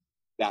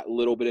that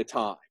little bit of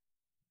time.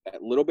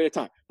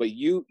 But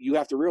you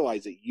have to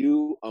realize that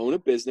you own a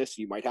business.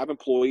 You might have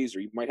employees,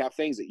 or you might have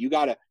things that you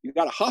gotta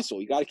hustle.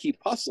 You gotta keep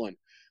hustling,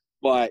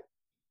 but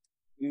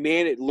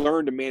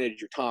learn to manage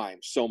your time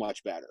so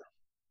much better.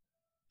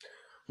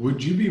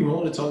 Would you be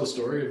willing to tell the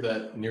story of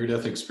that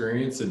near-death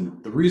experience?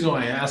 And the reason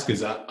why I ask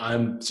is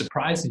I'm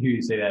surprised to hear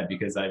you say that,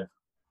 because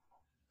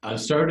I've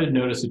started to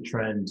notice a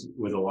trend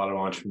with a lot of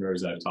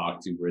entrepreneurs I've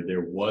talked to where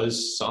there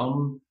was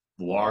some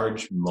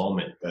large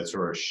moment that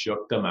sort of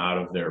shook them out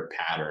of their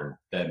pattern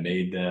that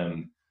made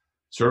them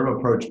sort of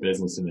approach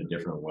business in a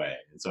different way.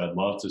 And so I'd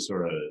love to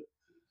sort of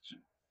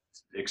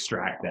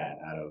extract that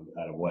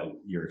out of what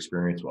your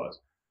experience was.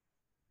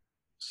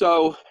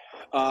 So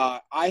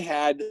I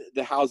had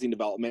the housing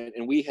development,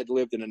 and we had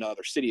lived in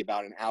another city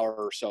about an hour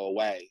or so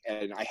away.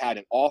 And I had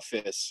an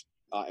office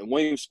in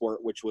Williamsport,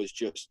 which was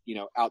just,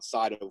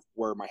 outside of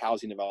where my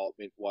housing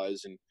development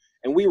was.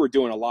 And we were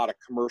doing a lot of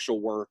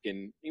commercial work,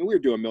 and we were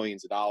doing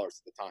millions of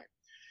dollars at the time.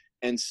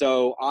 And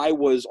so I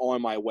was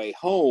on my way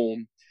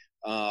home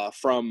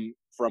from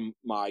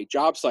my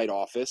job site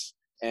office,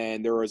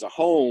 and there was a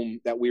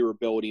home that we were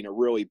building, a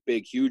really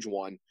big, huge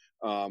one,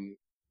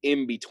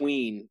 in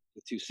between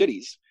the two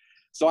cities.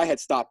 So I had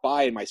stopped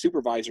by, and my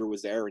supervisor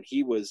was there, and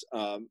he was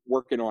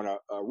working on a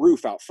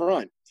roof out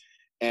front.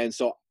 And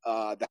so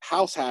the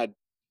house had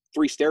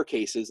 3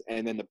 staircases,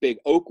 and then the big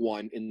oak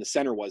one in the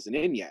center wasn't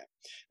in yet.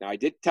 Now I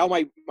did tell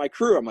my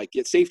crew, I'm like,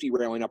 get safety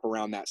railing up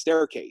around that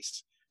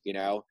staircase,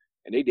 and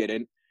they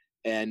didn't.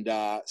 And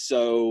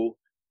so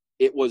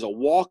it was a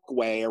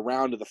walkway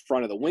around to the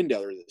front of the window.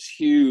 There was this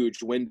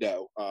huge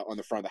window on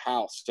the front of the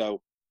house.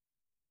 So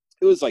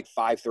it was like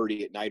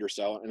 5:30 at night or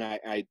so. And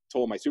I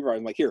told my supervisor,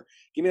 I'm like, here,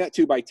 give me that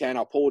 2x10.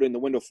 I'll pull it in the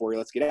window for you.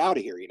 Let's get out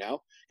of here,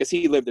 because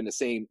he lived in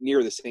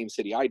near the same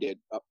city I did.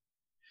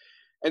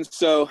 And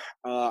so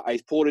I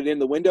pulled it in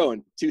the window,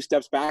 and 2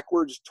 steps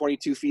backwards,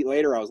 22 feet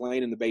later, I was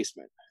laying in the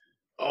basement.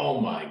 Oh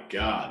my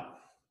God.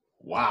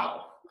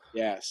 Wow.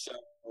 Yeah. So,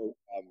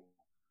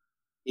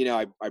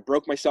 I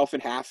broke myself in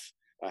half.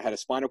 I had a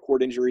spinal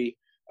cord injury.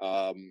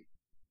 The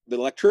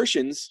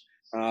electricians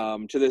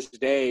to this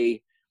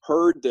day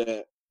heard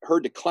the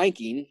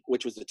clanking,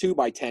 which was the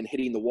 2x10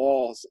 hitting the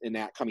walls and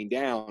that coming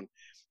down.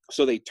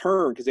 So they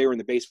turned, because they were in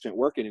the basement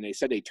working, and they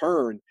said they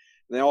turned,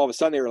 and then all of a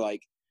sudden they were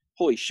like,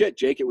 holy shit,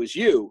 Jake, it was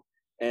you.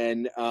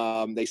 And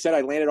they said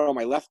I landed on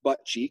my left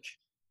butt cheek,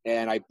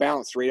 and I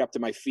bounced right up to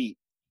my feet.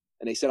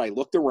 And they said I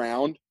looked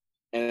around,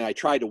 and I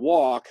tried to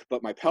walk,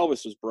 but my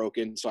pelvis was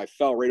broken, so I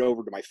fell right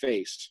over to my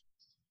face.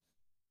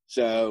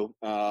 So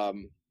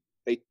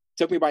they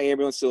took me by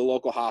ambulance to the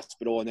local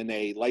hospital, and then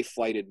they life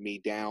flighted me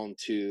down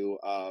to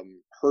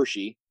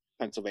Hershey,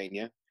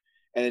 Pennsylvania.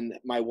 And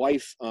my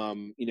wife,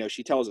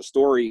 she tells a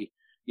story,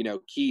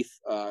 Keith,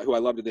 who I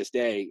love to this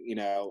day,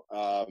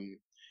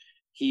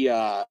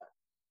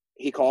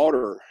 he called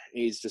her.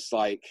 He's just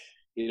like,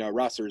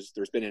 Russ,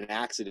 there's been an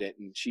accident.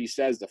 And she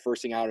says the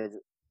first thing out of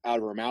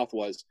her mouth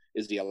was,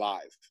 is he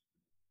alive?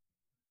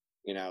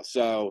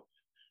 So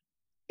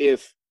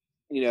if,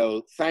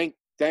 thank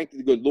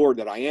the good Lord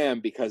that I am,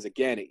 because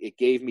again, it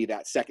gave me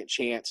that second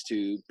chance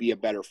to be a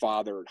better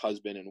father and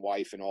husband and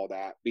wife and all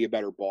that, be a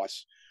better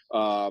boss.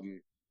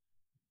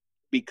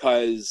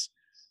 Because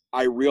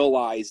I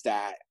realized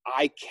that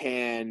I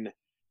can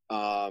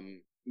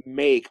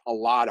make a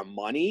lot of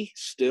money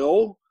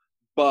still,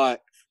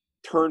 but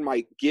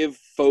give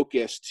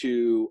focus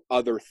to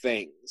other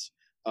things,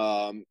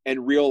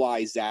 and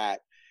realize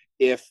that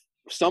if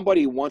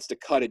somebody wants to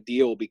cut a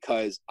deal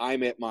because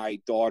I'm at my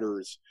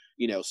daughter's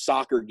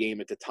soccer game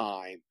at the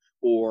time,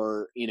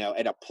 or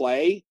at a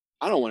play,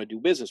 I don't want to do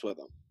business with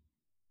them.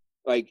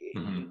 Like,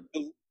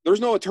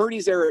 there's no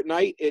attorneys there at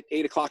night at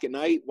 8 o'clock at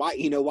night. Why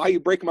are you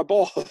breaking my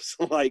balls?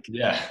 Like,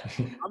 yeah.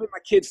 I'm in my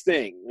kid's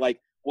thing.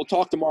 Like, we'll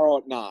talk tomorrow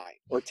at 9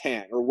 or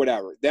 10 or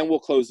whatever. Then we'll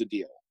close the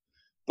deal.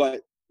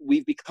 But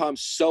we've become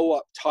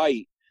so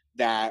uptight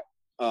that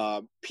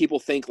people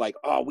think like,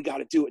 oh, we got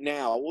to do it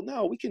now. Well,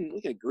 no, we can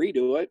agree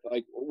to it.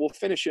 Like, we'll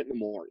finish it in the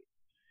morning.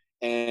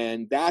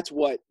 And that's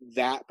what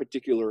that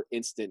particular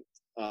instant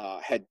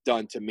had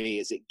done to me,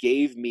 is it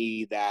gave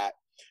me that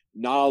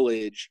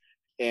knowledge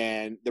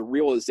and the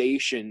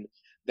realization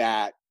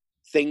that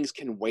things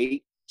can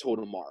wait till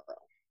tomorrow.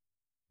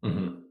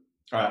 Mm-hmm.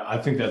 I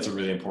think that's a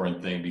really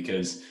important thing,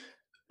 because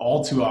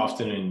all too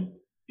often,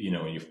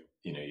 when you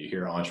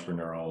hear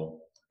entrepreneurial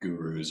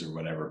gurus or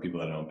whatever, people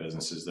that own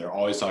businesses, they're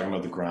always talking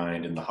about the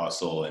grind and the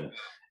hustle, and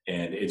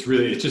it's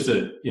just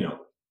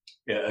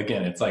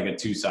again, it's like a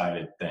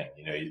two-sided thing.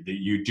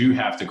 You do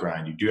have to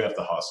grind, you do have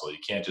to hustle. You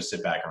can't just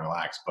sit back and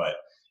relax. But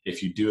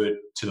if you do it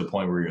to the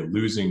point where you're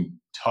losing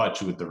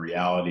touch with the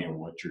reality and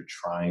what you're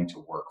trying to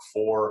work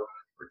for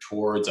or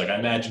towards, like, I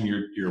imagine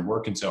you're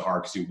working so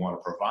hard because you want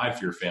to provide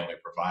for your family,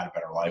 provide a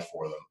better life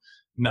for them.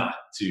 not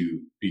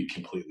to be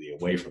completely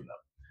away from them.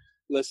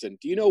 Listen,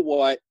 do you know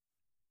what?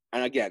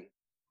 And again,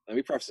 let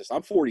me preface this.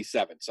 I'm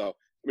 47, so I've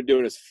been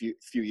doing this a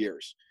few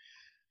years.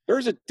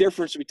 There's a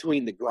difference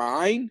between the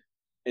grind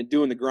and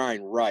doing the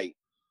grind right.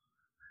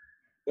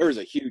 There's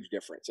a huge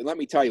difference. And let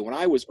me tell you, when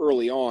I was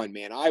early on,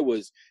 man, I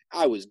was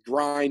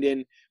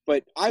grinding,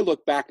 but I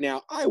look back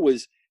now, I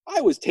was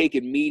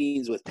taking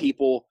meetings with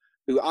people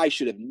who I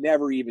should have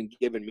never even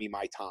given me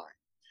my time.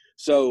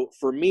 So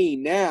for me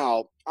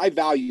now, I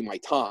value my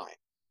time.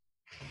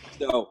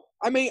 So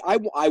I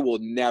will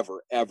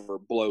never ever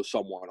blow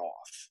someone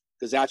off,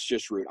 because that's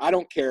just rude. I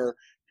don't care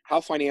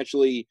how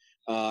financially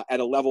at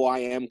a level I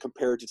am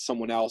compared to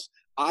someone else.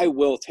 I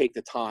will take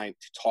the time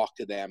to talk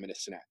to them and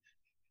this and that.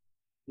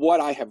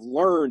 What I have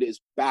learned is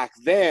back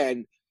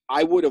then,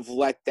 I would have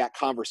let that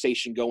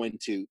conversation go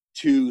into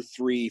 2,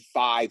 3,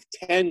 5,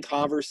 10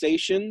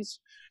 conversations,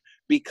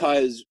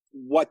 because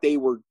what they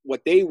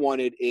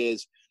wanted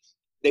is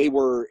they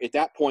were at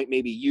that point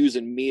maybe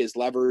using me as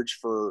leverage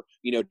for,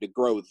 to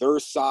grow their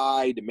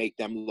side, to make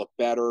them look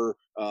better.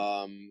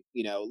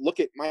 Look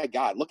at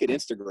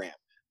Instagram.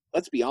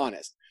 Let's be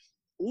honest.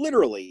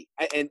 Literally,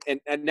 and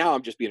now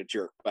I'm just being a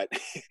jerk, but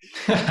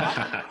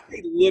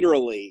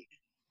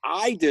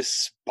I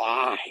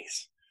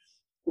despise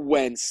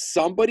when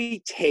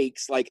somebody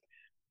takes, like,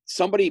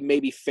 somebody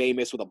maybe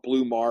famous with a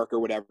blue mark or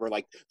whatever,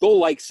 like they'll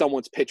like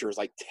someone's pictures,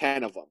 like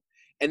 10 of them.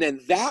 And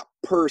then that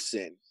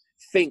person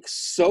thinks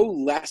so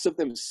less of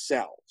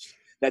themselves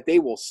that they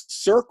will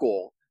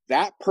circle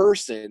that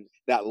person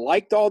that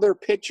liked all their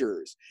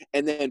pictures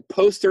and then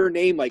post their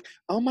name like,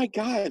 oh my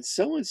God,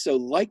 so-and-so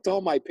liked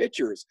all my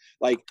pictures.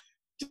 Like,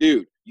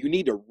 dude, you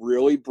need to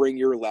really bring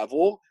your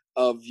level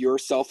of your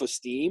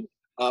self-esteem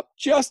up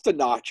just a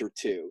notch or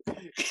two.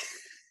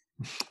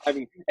 I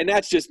mean, and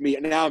that's just me.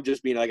 Now I'm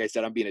just being, like I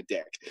said, I'm being a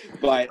dick.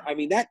 But I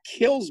mean, that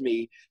kills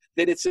me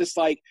that it's just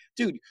like,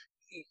 dude,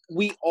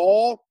 we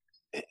all,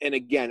 and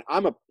again,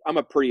 I'm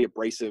a pretty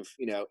abrasive,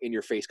 in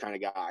your face kind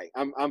of guy.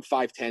 I'm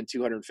 5'10",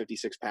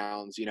 256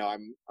 pounds.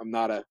 I'm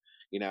not a,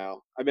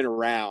 I've been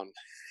around.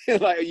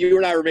 Like you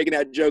and I were making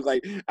that joke,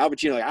 like Al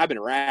Pacino, like I've been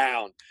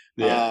around.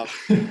 Yeah.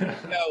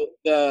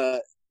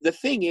 The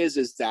thing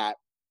is that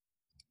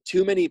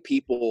too many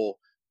people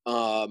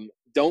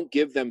don't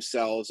give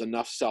themselves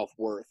enough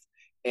self-worth.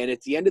 And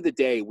at the end of the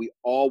day, we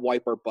all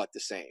wipe our butt the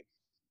same.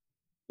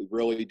 We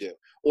really do.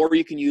 Or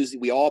you can use,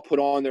 we all put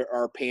on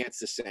our pants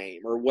the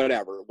same, or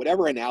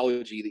whatever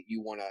analogy that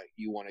you want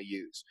to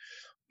use.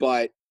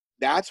 But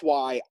that's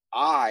why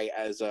I,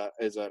 as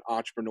an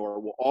entrepreneur,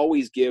 will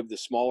always give the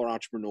smaller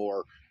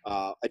entrepreneur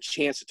a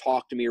chance to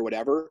talk to me or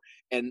whatever.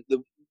 And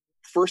the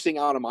first thing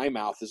out of my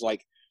mouth is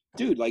like,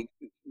 dude, like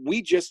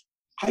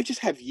I just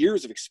have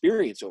years of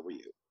experience over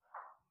you.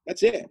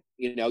 That's it.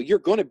 You're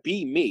going to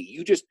be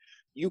me.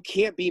 You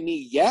can't be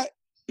me yet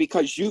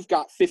because you've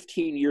got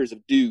 15 years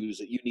of dues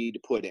that you need to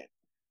put in,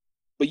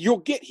 but you'll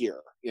get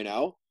here,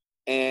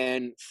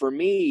 And for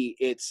me,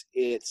 it's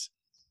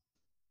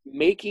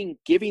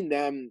giving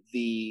them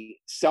the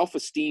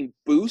self-esteem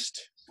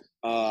boost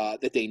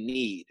that they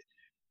need.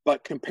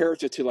 But compared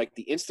to like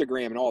the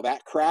Instagram and all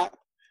that crap,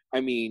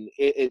 I mean,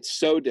 it's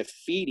so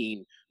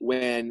defeating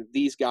when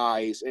these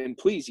guys, and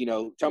please,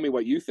 tell me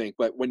what you think,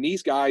 but when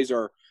these guys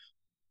are,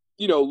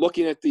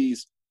 looking at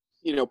these,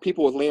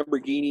 people with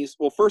Lamborghinis,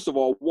 well, first of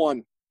all,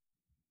 one,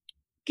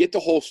 get the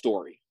whole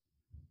story.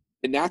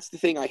 And that's the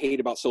thing I hate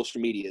about social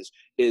media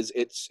is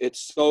it's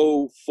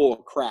so full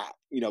of crap.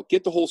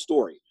 Get the whole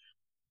story.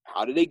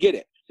 How did they get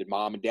it? Did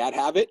mom and dad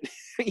have it?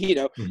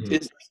 Mm-hmm.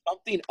 Is there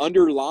something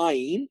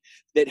underlying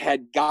that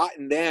had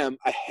gotten them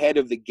ahead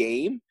of the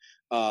game?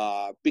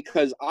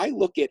 Because I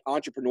look at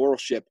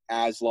entrepreneurship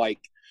as like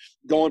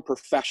going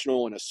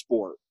professional in a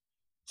sport.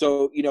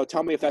 So,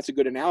 tell me if that's a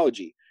good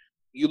analogy.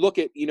 You look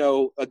at,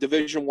 a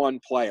Division I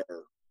player,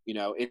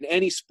 in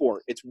any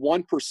sport, it's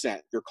 1%.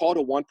 They're called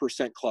a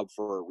 1% club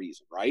for a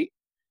reason, right?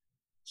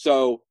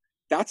 So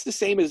that's the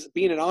same as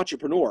being an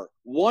entrepreneur.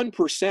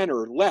 1%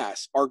 or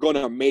less are going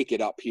to make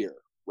it up here,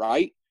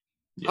 right?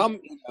 Yeah.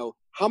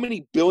 How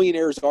many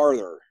billionaires are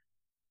there?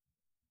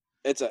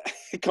 It's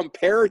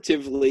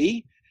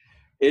comparatively,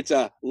 it's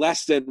a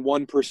less than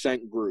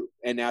 1% group,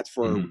 and that's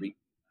for a reason.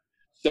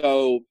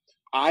 So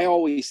I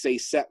always say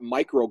set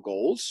micro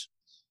goals.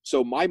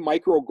 So my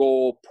micro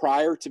goal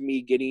prior to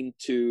me getting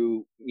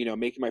to,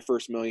 making my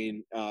first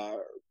million,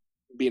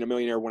 being a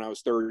millionaire when I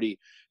was 30,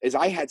 is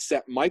I had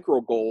set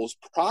micro goals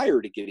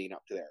prior to getting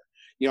up to there.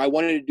 I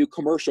wanted to do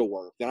commercial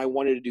work. Then I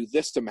wanted to do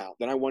this amount.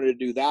 Then I wanted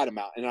to do that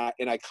amount. And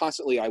I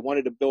constantly, I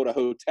wanted to build a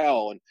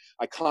hotel, and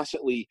I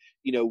constantly,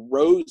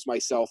 rose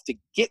myself to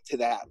get to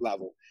that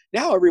level.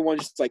 Now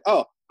everyone's just like,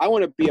 oh, I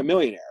want to be a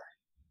millionaire.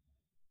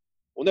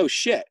 Well, no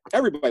shit.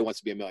 Everybody wants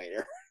to be a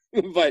millionaire.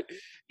 But,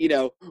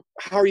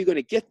 how are you going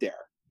to get there?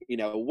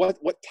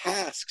 What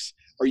tasks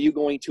are you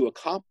going to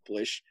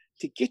accomplish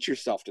to get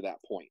yourself to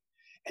that point?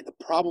 And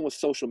the problem with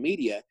social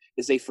media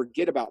is they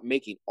forget about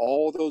making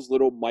all those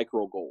little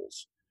micro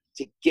goals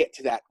to get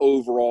to that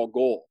overall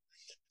goal.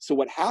 So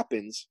what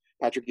happens,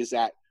 Patrick, is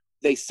that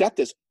they set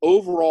this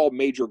overall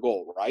major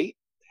goal, right?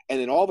 And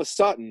then all of a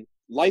sudden,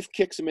 life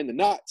kicks them in the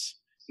nuts,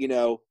 you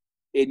know,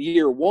 in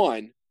year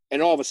one,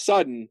 and all of a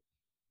sudden,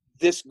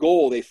 this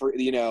goal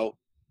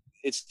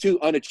it's too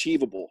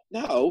unachievable.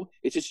 No,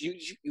 it's just you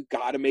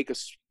got to make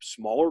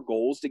smaller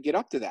goals to get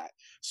up to that.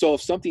 So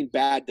if something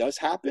bad does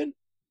happen,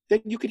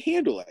 then you can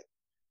handle it,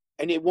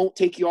 and it won't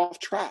take you off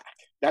track.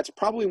 That's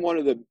probably one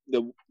of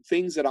the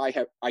things that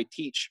I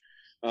teach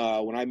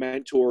when I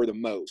mentor the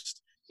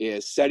most,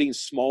 is setting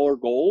smaller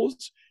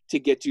goals to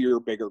get to your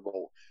bigger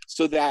goal,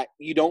 so that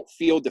you don't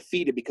feel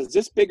defeated, because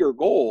this bigger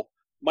goal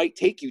might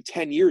take you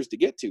 10 years to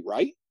get to,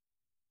 right?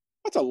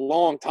 That's a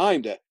long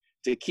time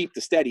to keep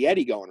the steady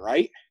Eddie going,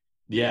 right?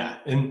 Yeah,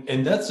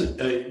 and that's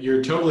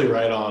you're totally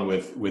right on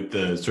with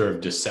the sort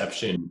of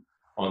deception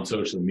on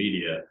social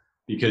media,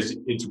 because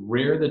it's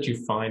rare that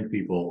you find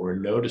people or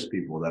notice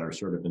people that are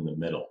sort of in the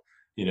middle.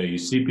 You know, you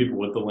see people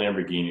with the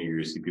Lamborghini, or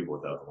you see people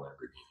without the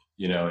Lamborghini.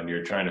 You know, and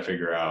you're trying to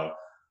figure out.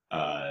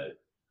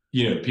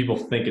 You know, people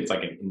think it's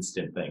like an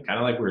instant thing, kind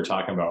of like we were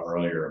talking about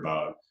earlier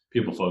about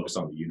people focus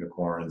on the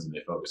unicorns and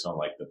they focus on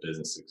like the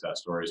business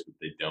success stories, but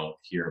they don't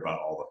hear about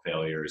all the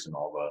failures and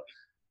all the,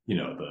 you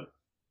know,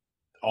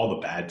 all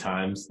the bad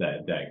times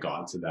that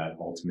got to that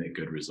ultimate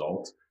good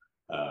result.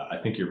 I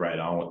think you're right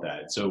on with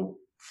that. So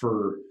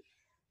for,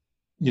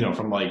 you know,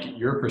 from like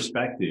your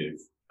perspective,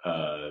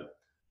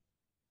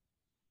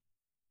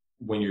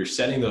 when you're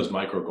setting those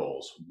micro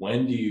goals,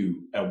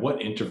 at what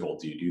interval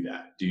do you do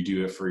that? Do you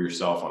do it for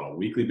yourself on a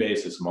weekly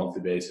basis, monthly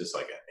basis,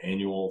 like an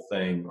annual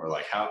thing, or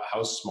like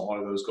how small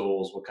are those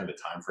goals? What kind of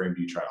time frame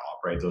do you try to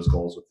operate those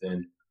goals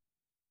within?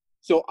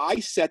 So I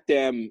set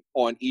them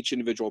on each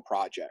individual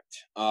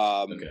project.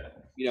 Okay.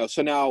 You know,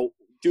 so now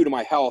due to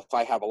my health,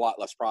 I have a lot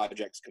less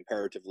projects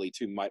comparatively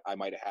to I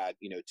might have had,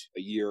 you know,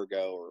 a year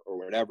ago or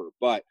whatever.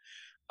 But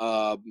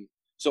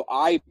so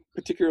I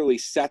particularly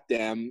set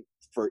them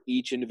for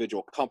each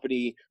individual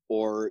company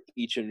or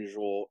each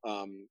individual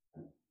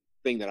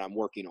thing that I'm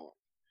working on.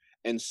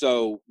 And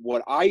so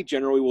what I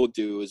generally will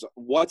do is,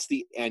 what's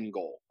the end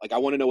goal? Like, I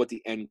want to know what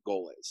the end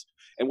goal is.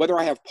 And whether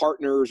I have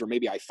partners, or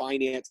maybe I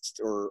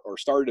financed or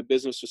started a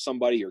business with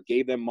somebody or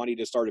gave them money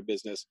to start a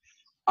business,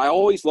 I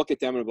always look at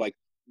them and be like,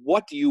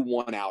 what do you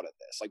want out of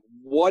this? Like,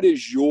 what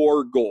is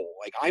your goal?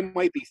 Like, I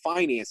might be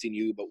financing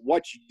you, but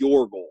what's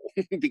your goal?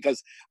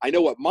 Because I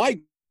know what my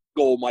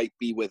goal might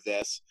be with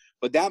this,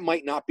 but that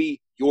might not be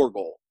your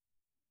goal.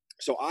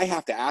 So I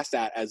have to ask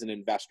that as an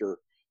investor,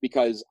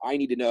 because I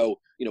need to know,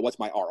 you know, what's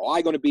my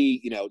ROI going to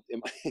be, you know,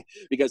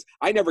 because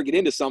I never get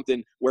into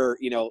something where,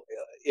 you know,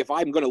 if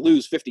I'm going to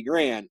lose 50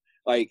 grand,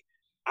 like,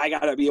 I got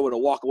to be able to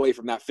walk away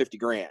from that 50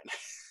 grand,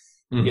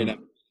 Mm-hmm. you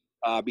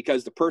know,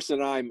 because the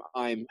person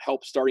I'm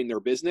help starting their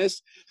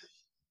business,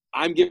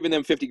 I'm giving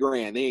them 50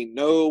 grand. They ain't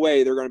no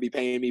way they're going to be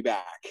paying me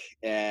back.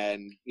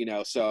 And, you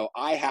know, so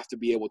I have to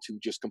be able to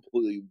just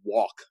completely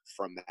walk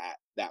from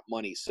that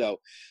money.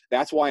 So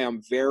that's why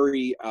I'm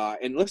very,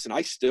 and listen,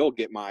 I still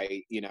get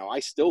I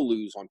still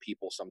lose on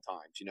people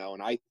sometimes, you know,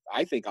 and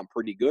I think I'm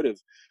pretty good of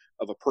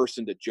a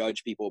person to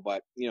judge people,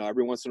 but, you know,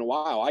 every once in a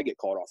while I get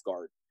caught off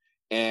guard.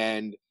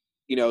 And,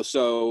 you know,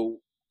 so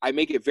I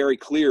make it very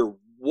clear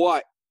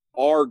what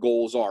our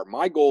goals are.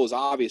 My goal is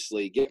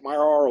obviously get my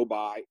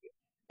ROI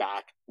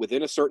back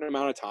within a certain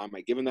amount of time.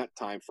 I give them that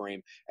time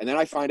frame, and then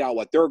I find out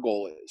what their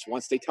goal is.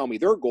 Once they tell me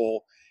their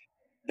goal,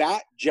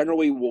 that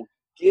generally will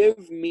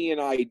give me an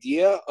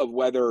idea of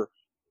whether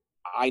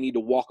I need to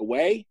walk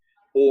away,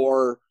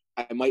 or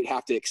I might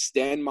have to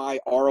extend my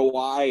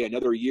ROI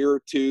another year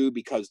or two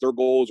because their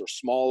goals are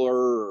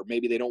smaller, or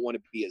maybe they don't want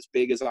to be as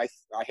big as I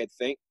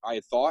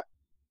had thought.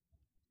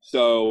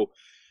 So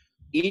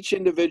each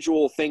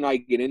individual thing I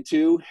get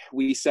into,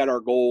 we set our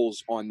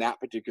goals on that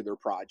particular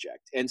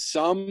project. And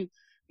some,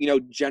 you know,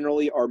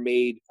 generally are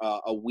made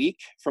a week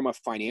from a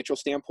financial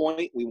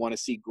standpoint. We want to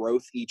see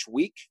growth each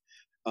week.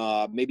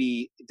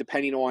 Maybe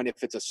depending on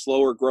if it's a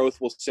slower growth,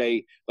 we'll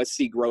say, let's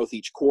see growth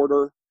each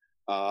quarter.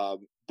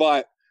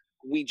 But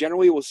we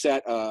generally will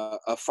set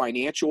a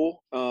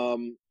financial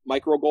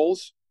micro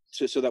goals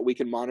so that we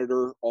can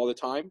monitor all the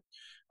time.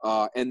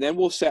 And then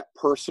we'll set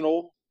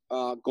personal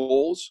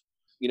goals.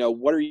 You know,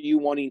 what are you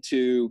wanting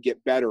to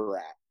get better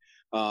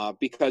at?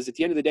 Because at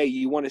the end of the day,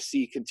 you want to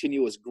see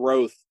continuous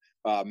growth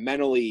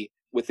mentally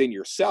within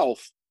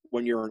yourself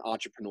when you're an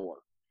entrepreneur.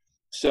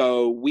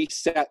 So we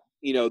set,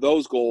 you know,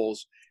 those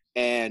goals.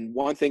 And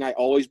one thing I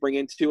always bring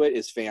into it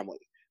is family.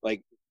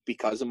 Like,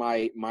 because of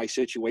my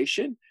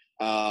situation,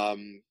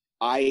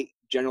 I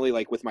generally,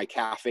 like with my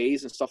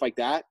cafes and stuff like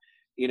that,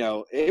 you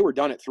know, they were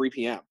done at 3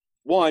 p.m.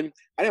 One,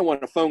 I didn't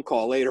want a phone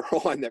call later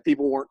on that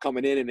people weren't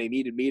coming in and they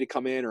needed me to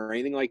come in or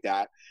anything like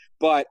that.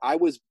 But I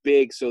was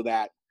big so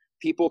that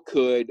people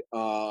could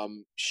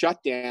shut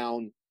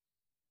down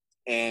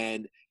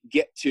and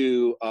get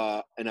to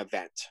an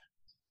event.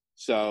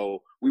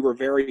 So we were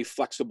very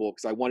flexible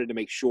because I wanted to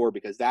make sure,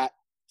 because that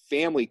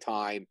family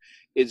time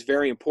is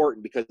very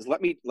important. Because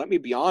let me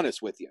be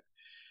honest with you.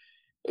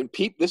 And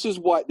this is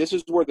where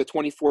the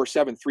 24/7,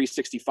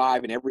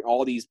 365 and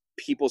all these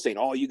people saying,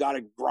 oh, you got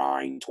to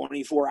grind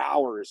 24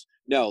 hours.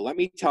 No, let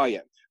me tell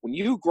you, when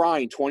you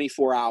grind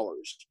 24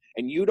 hours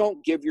and you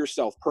don't give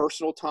yourself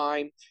personal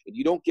time and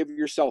you don't give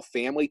yourself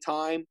family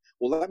time,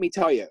 well, let me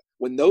tell you,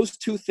 when those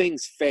two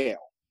things fail,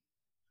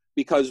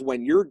 because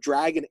when you're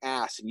dragging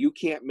ass and you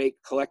can't make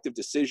collective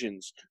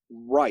decisions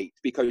right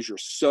because you're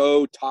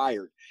so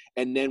tired,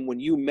 and then when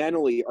you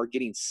mentally are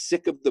getting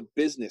sick of the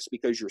business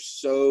because you're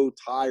so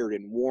tired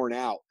and worn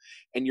out,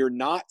 and you're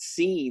not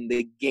seeing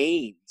the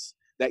gains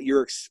that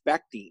you're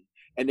expecting,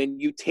 and then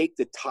you take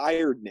the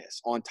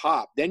tiredness on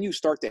top, then you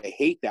start to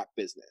hate that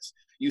business.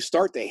 You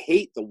start to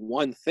hate the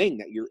one thing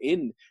that you're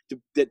in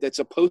that's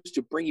supposed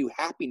to bring you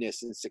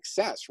happiness and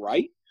success,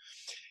 right?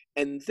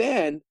 And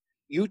then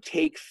you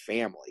take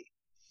family,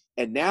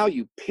 and now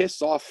you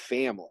piss off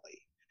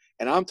family.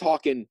 And I'm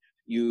talking,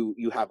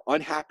 you have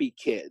unhappy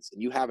kids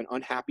and you have an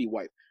unhappy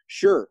wife.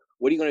 Sure,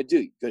 what are you going to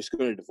do? You're just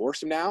going to divorce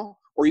them now?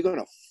 Or are you going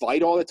to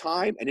fight all the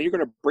time? And then you're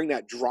going to bring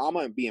that drama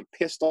and being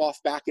pissed off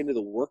back into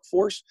the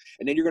workforce.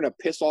 And then you're going to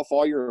piss off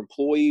all your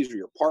employees or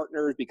your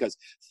partners because,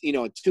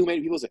 too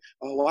many people say,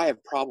 oh, well, I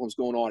have problems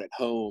going on at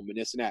home and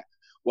this and that.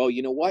 Well,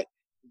 you know what?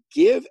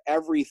 Give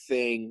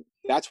everything.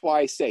 That's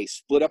why I say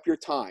split up your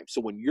time. So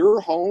when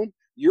you're home,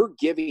 you're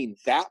giving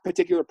that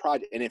particular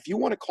project. And if you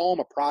want to call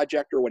them a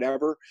project or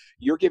whatever,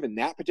 you're giving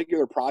that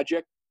particular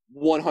project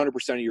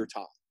 100% of your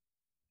time.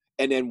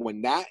 And then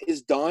when that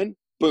is done,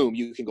 boom,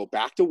 you can go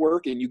back to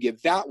work and you give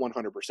that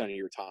 100% of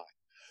your time.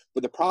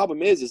 But the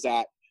problem is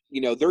that,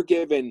 they're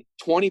giving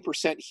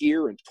 20%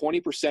 here and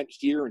 20%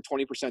 here and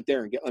 20%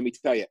 there. And let me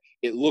tell you,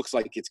 it looks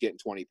like it's getting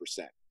 20%.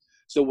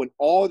 So when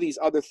all these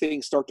other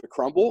things start to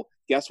crumble,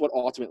 guess what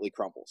ultimately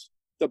crumbles?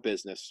 The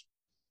business.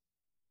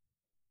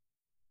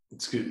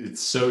 It's good.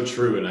 It's so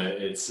true. And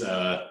it's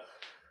a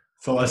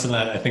lesson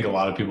that I think a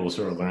lot of people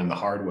sort of learn the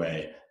hard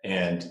way.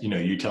 And,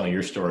 you telling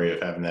your story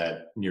of having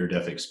that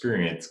near-death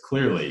experience,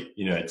 clearly,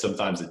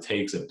 sometimes it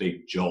takes a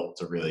big jolt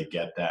to really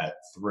get that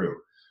through.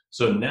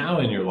 So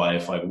now in your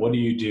life, like, what do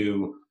you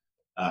do?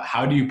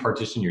 How do you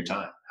partition your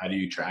time? How do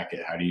you track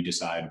it? How do you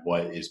decide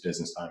what is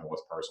business time and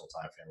what's personal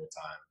time, family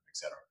time, et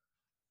cetera?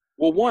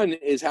 Well, one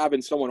is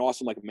having someone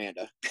awesome like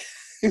Amanda.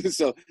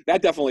 So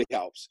that definitely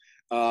helps.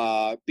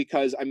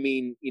 Because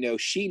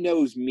she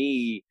knows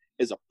me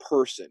as a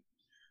person.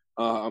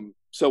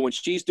 So when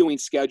she's doing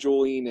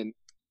scheduling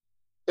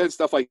and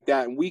stuff like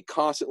that, and we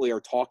constantly are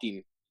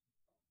talking,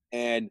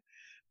 and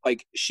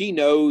like she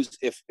knows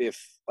if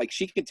like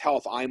she can tell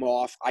if I'm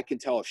off, I can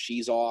tell if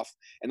she's off.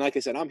 And like I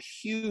said, I'm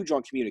huge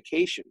on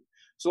communication.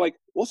 So like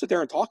we'll sit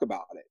there and talk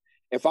about it.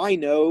 If I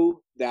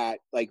know that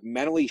like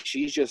mentally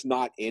she's just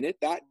not in it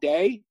that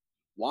day,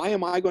 why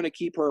am I going to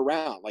keep her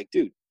around? Like,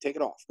 dude, take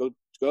it off.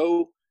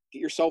 Go get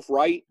yourself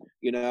right,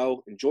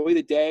 enjoy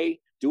the day,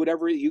 do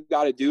whatever you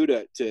got to do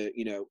to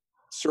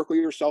circle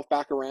yourself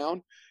back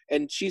around.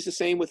 And she's the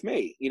same with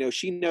me.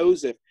 She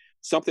knows if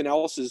something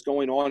else is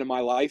going on in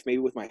my life, maybe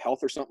with my health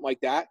or something like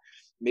that,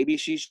 maybe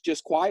she's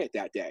just quiet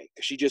that day.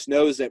 She just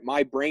knows that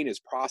my brain is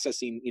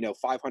processing,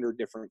 500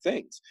 different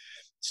things.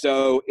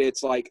 So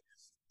it's like,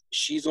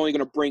 she's only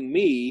going to bring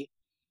me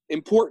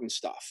important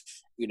stuff,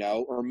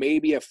 or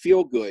maybe a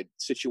feel good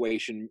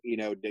situation,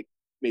 to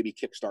maybe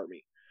kickstart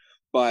me.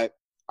 But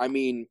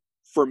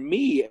for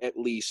me, at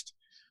least,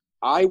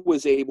 I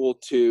was able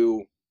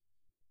to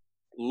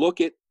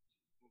look at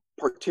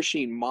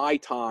partitioning my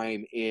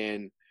time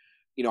in,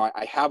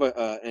 I have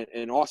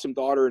an awesome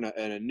daughter and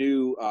a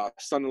new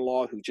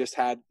son-in-law who just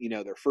had,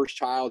 their first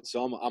child.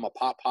 So I'm a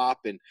pop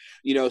and,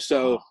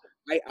 so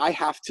I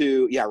have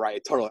to, yeah,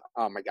 right. Totally.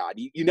 Oh my God.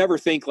 You never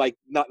think like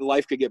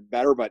life could get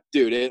better, but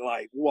dude, it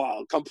like,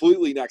 wow,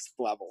 completely next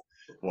level.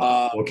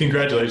 Wow. Well,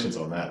 congratulations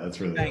on that. That's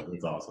really,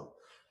 that's awesome.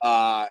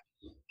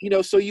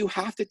 So you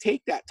have to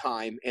take that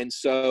time. And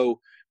so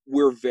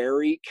we're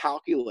very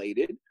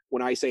calculated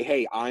when I say,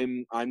 hey,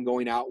 I'm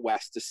going out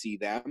west to see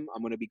them.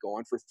 I'm going to be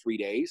gone for 3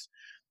 days.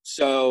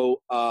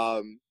 So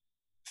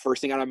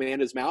first thing out of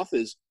Amanda's mouth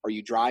is, are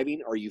you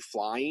driving? Are you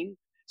flying?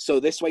 So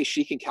this way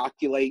she can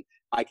calculate.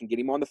 I can get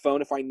him on the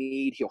phone if I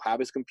need. He'll have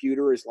his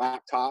computer, his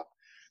laptop.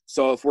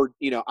 So if we're,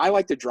 I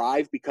like to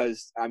drive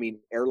because,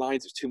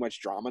 airlines is too much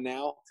drama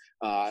now.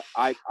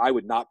 I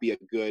would not be a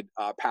good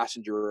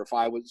passenger if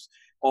I was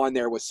on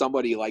there with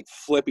somebody like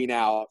flipping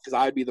out, because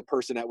I'd be the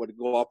person that would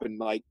go up and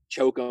like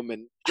choke them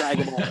and drag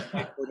them off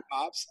for the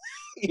cops,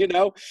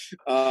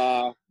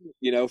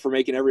 for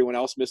making everyone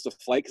else miss the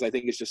flight, because I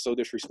think it's just so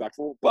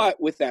disrespectful.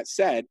 But with that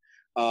said,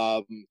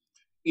 so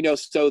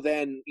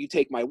then you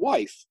take my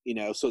wife,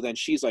 so then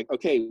she's like,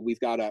 okay, we've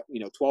got a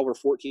 12 or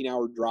 14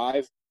 hour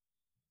drive.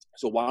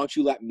 So why don't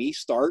you let me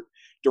start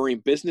during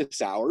business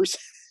hours,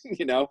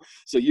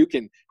 so you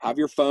can have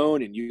your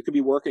phone and you can be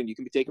working, you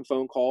can be taking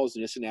phone calls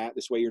and this and that.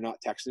 This way you're not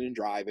texting and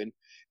driving.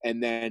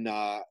 And then,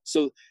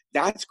 so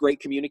that's great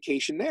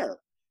communication there.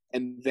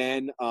 And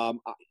then,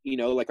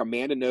 like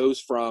Amanda knows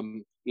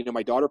from,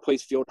 my daughter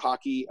plays field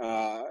hockey,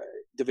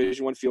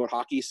 Division I field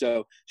hockey.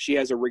 So she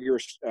has a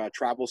rigorous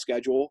travel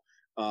schedule.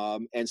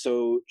 And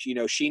so,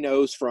 she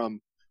knows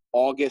from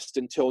August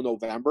until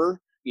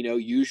November,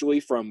 usually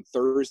from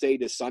Thursday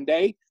to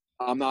Sunday,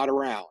 I'm not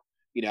around,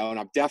 and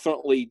I'm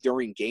definitely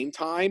during game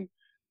time,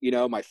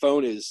 my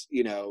phone is,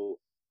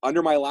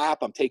 under my lap.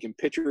 I'm taking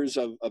pictures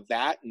of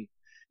that. And,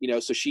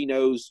 so she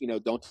knows,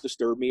 don't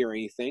disturb me or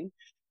anything.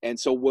 And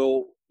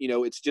so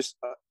it's just,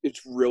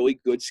 it's really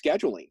good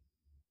scheduling.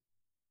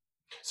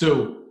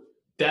 So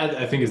that,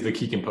 I think, is the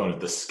key component,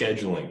 the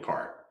scheduling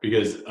part,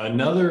 because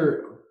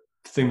another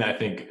thing that I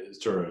think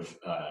is sort of,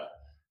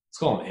 let's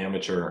call them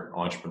amateur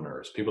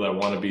entrepreneurs, people that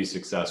want to be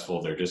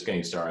successful. They're just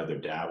getting started. They're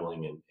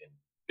dabbling in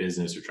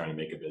business or trying to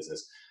make a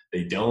business.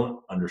 They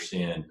don't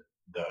understand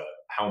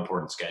how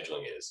important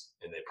scheduling is,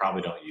 and they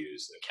probably don't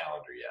use a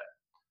calendar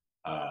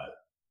yet.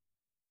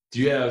 Do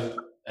you have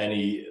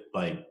any,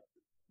 like,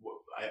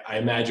 I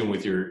imagine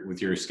with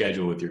your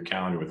schedule, with your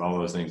calendar, with all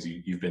those things,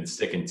 you've been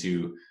sticking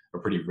to a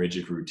pretty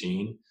rigid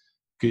routine.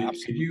 Could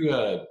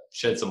you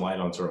shed some light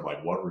on sort of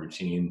like what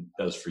routine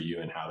does for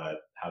you and how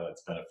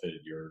that's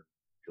benefited your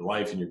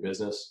life and your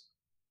business?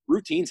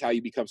 Routine's how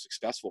you become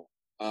successful.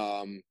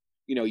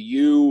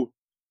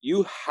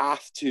 You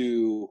have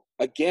to,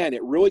 again,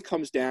 it really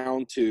comes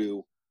down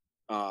to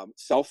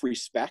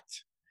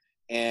self-respect.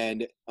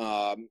 And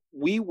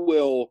we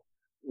will,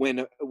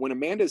 when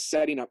Amanda's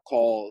setting up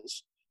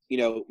calls,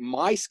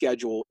 my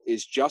schedule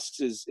is just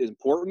as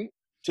important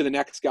to the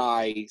next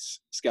guy's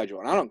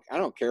schedule. And I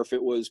don't care if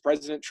it was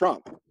President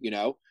Trump,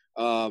 now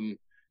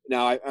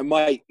I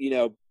might,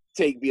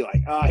 be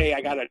like, oh, hey,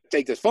 I got to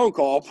take this phone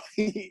call,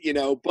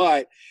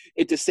 but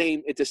at the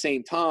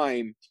same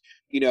time,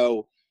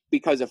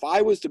 because if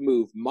I was to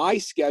move my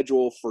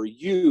schedule for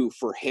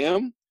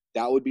him,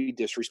 that would be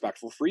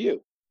disrespectful for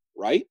you.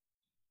 Right.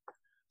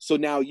 So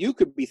now you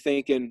could be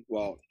thinking,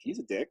 well, he's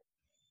a dick.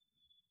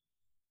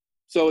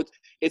 So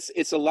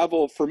it's a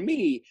level, for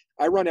me,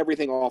 I run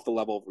everything off the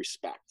level of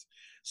respect.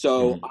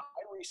 So I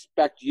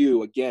respect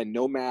you, again,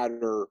 no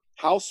matter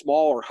how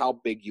small or how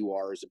big you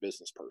are as a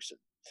business person.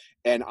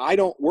 And I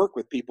don't work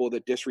with people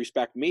that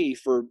disrespect me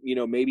for,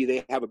 maybe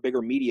they have a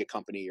bigger media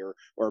company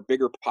or a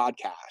bigger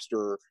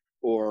podcast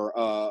or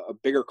a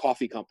bigger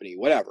coffee company,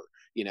 whatever,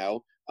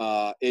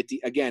 at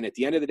the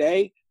end of the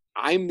day,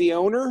 I'm the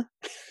owner,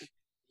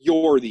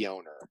 you're the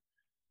owner.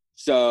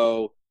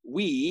 So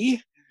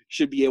we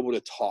should be able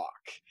to talk.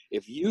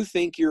 If you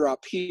think you're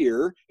up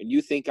here and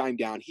you think I'm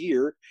down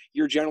here,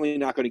 you're generally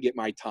not going to get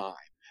my time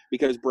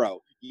because,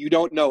 bro, you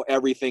don't know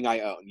everything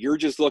I own. You're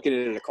just looking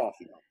at a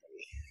coffee company.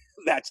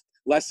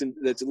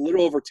 That's a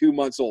little over 2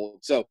 months old.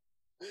 So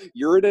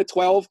you're at a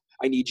 12.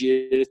 I need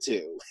you at a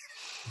 2,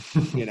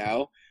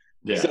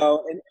 Yeah.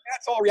 So, and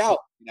that's all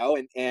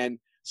reality, and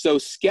so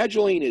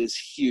scheduling is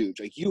huge.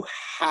 Like, you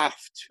have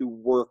to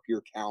work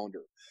your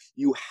calendar.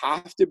 You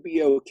have to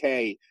be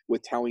okay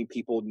with telling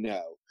people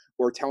no,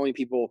 or telling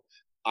people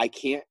I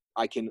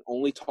can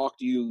only talk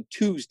to you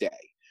Tuesday.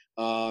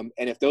 And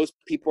if those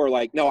people are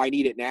like, no, I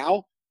need it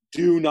now,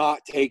 do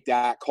not take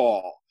that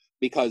call,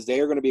 because they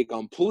are going to be a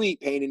complete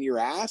pain in your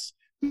ass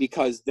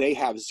because they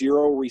have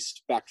zero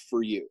respect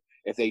for you.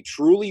 If they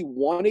truly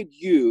wanted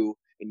you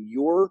and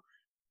your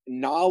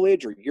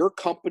knowledge or your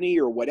company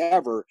or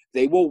whatever,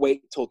 they will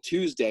wait till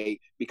Tuesday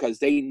because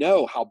they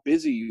know how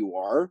busy you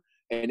are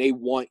and they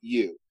want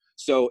you.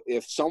 So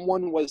if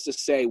someone was to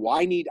say, well,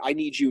 I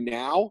need you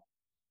now,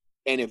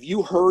 and if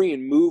you hurry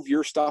and move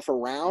your stuff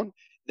around,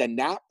 then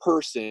that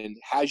person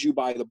has you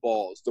by the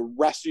balls the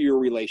rest of your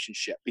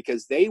relationship,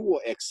 because they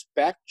will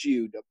expect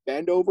you to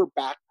bend over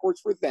backwards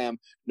for them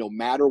no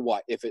matter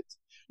what.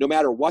 No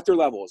matter what their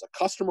level is, a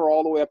customer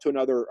all the way up to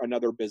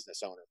another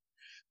business owner.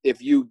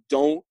 If you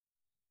don't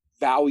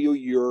value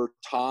your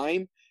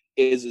time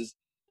is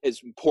as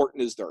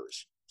important as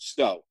theirs.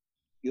 So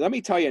let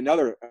me tell you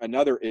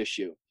another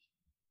issue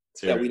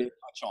that we didn't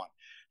touch on.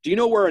 Do you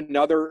know where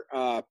another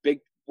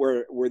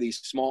where these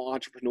small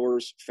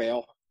entrepreneurs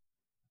fail?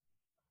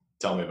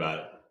 Tell me about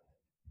it.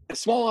 A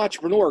small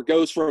entrepreneur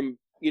goes from,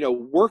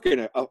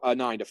 working a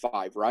 9 to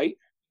 5, right?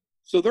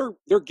 So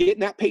they're getting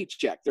that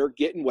paycheck. They're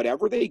getting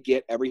whatever they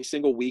get every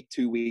single week,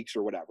 2 weeks,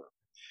 or whatever.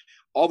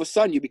 All of a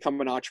sudden, you become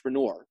an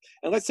entrepreneur.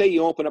 And let's say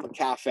you open up a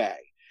cafe.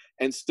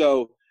 And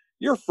so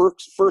your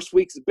first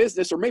week's of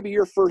business, or maybe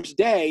your first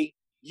day,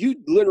 you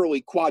literally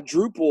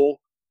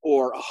quadruple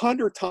or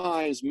 100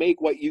 times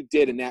make what you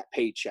did in that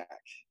paycheck.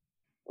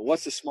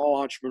 What's the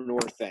small entrepreneur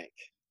think?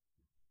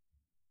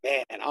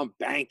 Man, I'm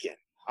banking.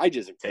 I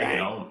just take it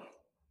home.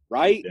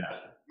 Right? Yeah.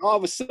 All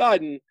of a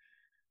sudden,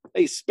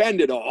 they spend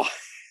it all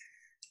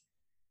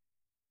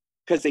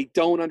because they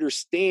don't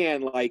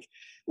understand. Like,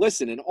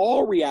 listen, in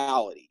all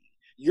reality,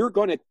 you're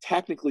going to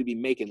technically be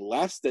making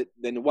less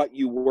than what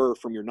you were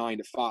from your 9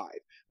 to 5.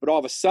 But all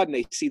of a sudden,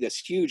 they see this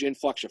huge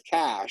influx of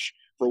cash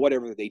for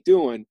whatever they're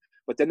doing.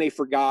 But then they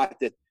forgot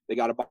that they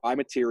got to buy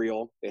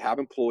material. They have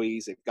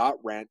employees. They've got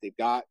rent. They've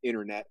got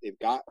internet. They've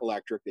got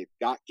electric. They've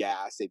got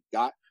gas. They've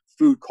got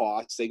food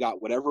costs. They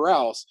got whatever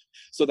else.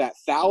 So that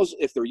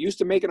if they're used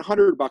to making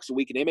 $100 a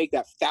week and they make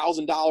that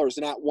 $1,000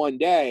 in that one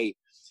day,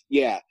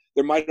 yeah,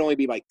 there might only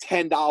be like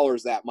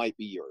 $10 that might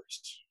be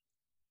yours.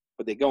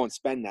 but they go and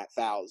spend that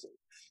 1,000.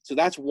 So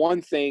that's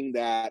one thing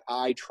that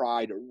I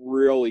try to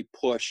really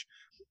push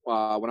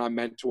when I'm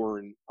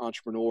mentoring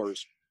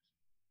entrepreneurs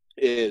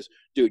is,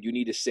 dude, you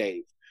need to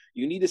save.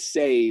 You need to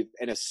save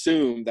and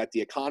assume that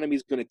the economy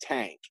is going to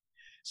tank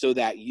so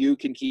that you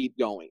can keep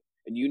going.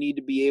 And you need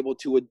to be able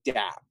to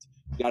adapt.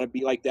 You got to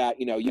be like that.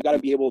 You got to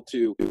be able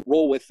to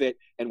roll with it.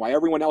 And while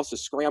everyone else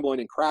is scrambling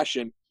and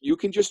crashing, you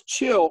can just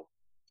chill,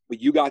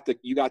 but you got the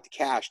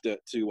cash to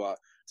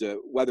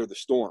weather the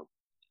storm.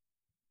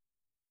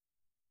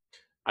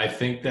 I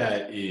think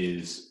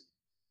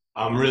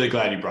I'm really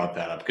glad you brought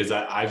that up, because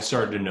I've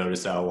started to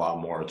notice that a lot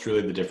more. It's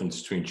really the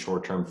difference between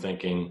short-term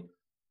thinking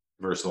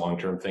versus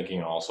long-term thinking,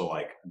 and also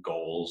like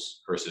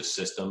goals versus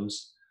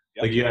systems.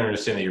 Yep. Like, you gotta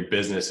understand that your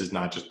business is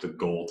not just the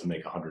goal to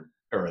make $100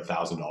 or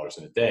 $1,000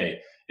 in a day.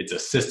 It's a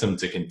system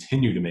to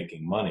continue to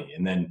making money.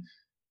 And then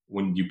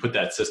when you put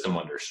that system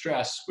under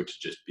stress, which is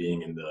just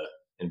being in the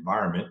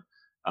environment,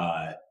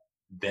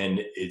 then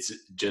it's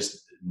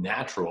just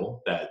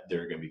natural that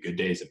there are going to be good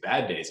days and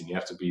bad days, and you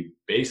have to be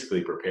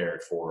basically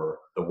prepared for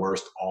the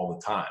worst all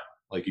the time,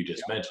 like you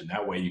just mentioned.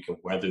 That way you can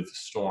weather the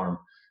storm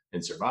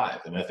and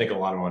survive. And I think a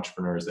lot of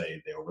entrepreneurs,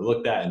 they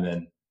overlook that, and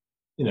then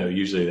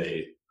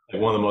usually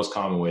one of the most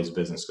common ways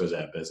business goes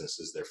out of business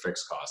is their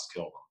fixed costs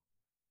kill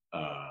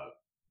them,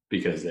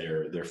 because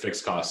their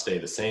fixed costs stay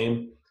the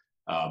same,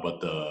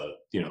 but the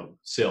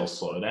sales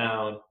slow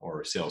down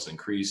or sales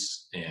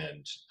increase,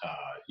 and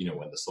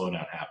when the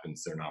slowdown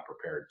happens, they're not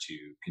prepared to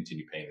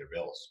continue paying their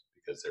bills,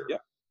 because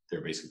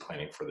they're basically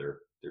planning for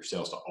their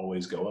sales to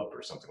always go up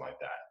or something like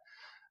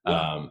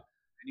that.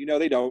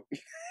 They don't.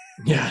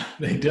 Yeah,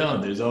 they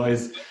don't. There's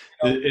always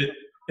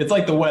it's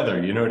like the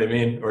weather, you know what I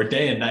mean? Or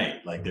day and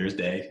night. Like, there's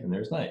day and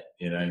there's night.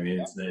 You know what I mean?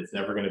 Yeah. It's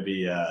never going to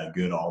be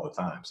good all the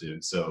time.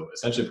 So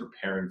essentially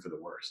preparing for the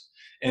worst.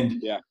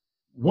 And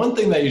one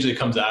thing that usually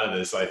comes out of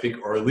this, I think,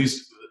 or at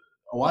least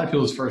a lot of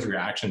people's first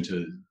reaction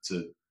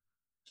to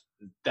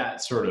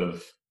that sort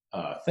of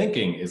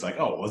thinking is like,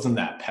 oh, wasn't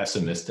that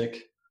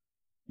pessimistic?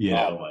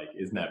 Like,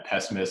 isn't that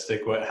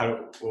pessimistic? What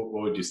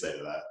would you say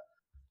to that?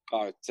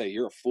 I'd say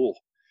you're a fool.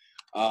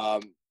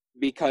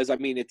 Because at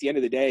the end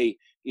of the day,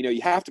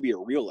 you have to be a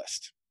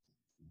realist.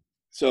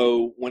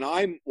 So when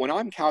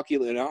I'm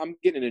calculating, I'm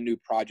getting a new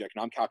project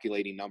and I'm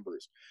calculating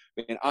numbers,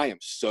 and I am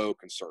so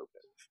conservative.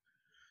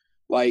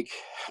 Like,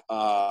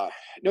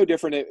 no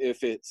different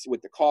if it's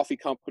with the coffee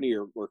company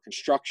or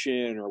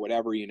construction or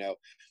whatever,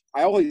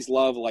 I always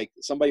love, like,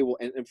 somebody will,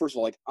 and first of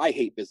all, like, I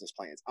hate business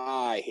plans.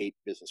 I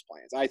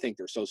I think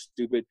they're so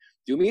stupid.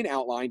 Do me an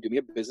outline, do me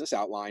a business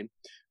outline,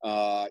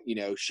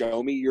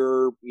 show me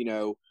your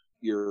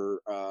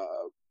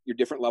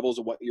different levels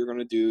of what you're going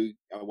to do.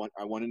 I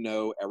want to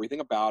know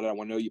everything about it. I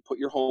want to know you put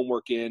your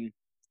homework in.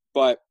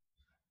 But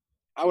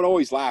I would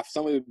always laugh.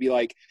 Somebody would be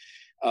like,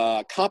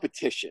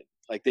 competition.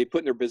 Like, they put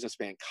in their business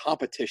plan,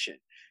 competition.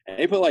 And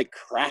they put like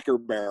Cracker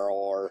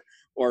Barrel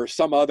or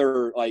some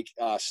other, like,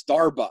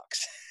 Starbucks.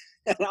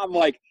 And I'm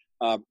like,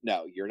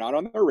 no, you're not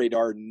on their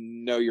radar.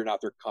 No, you're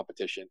not their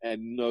competition.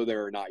 And no,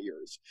 they're not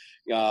yours.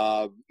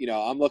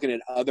 I'm looking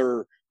at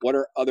what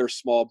are other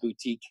small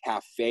boutique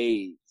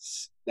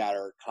cafes that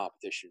are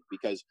competition,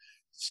 because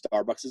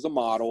Starbucks is a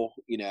model,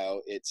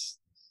 it's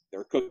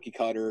their cookie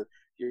cutter.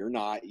 You're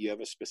not. You have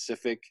a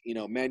specific,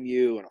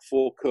 menu and a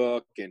full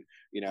cook, and,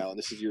 and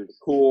this is your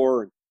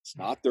decor, and it's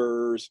not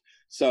theirs.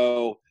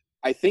 So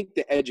I think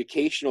the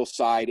educational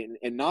side,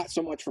 and not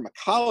so much from a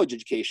college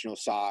educational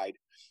side,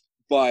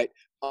 but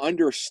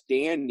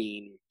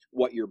understanding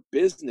what your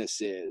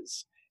business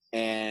is,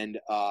 and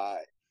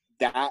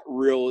that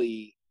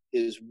really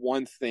is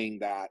one thing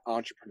that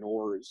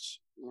entrepreneurs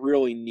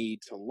really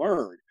need to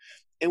learn.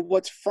 And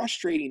what's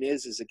frustrating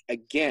is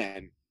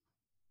again,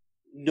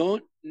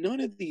 none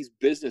of these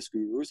business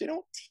gurus, they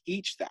don't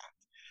teach that.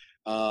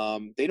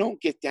 They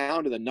don't get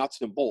down to the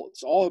nuts and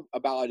bolts. All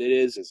about it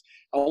is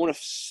I want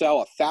to sell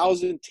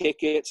 1,000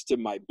 tickets to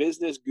my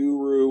business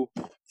guru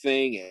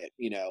thing at,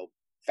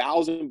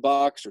 $1,000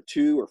 or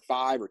 $2 or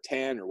 $5 or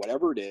 $10 or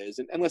whatever it is.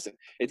 And listen,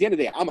 at the end of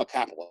the day, I'm a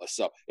capitalist.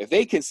 So if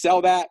they can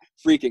sell that,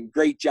 freaking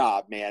great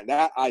job, man.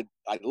 That I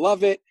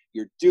love it.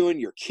 You're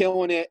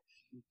killing it.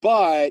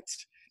 But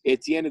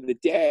at the end of the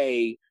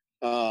day,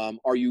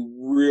 are you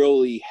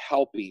really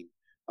helping?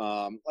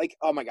 Like,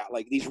 oh my God,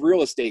 like these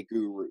real estate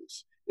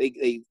gurus,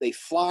 they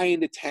fly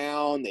into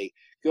town, they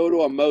go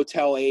to a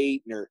Motel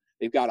 8, and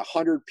they've got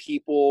 100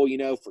 people,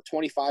 for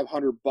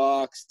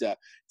 $2,500 to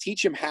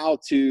teach them how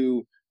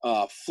to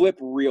flip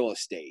real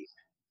estate.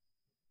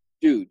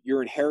 Dude,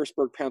 you're in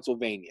Harrisburg,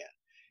 Pennsylvania.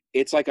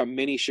 It's like a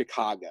mini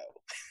Chicago.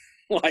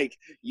 Like,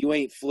 you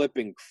ain't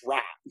flipping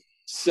crap.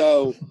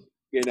 So,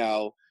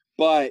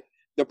 but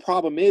the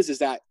problem is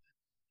that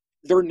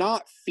they're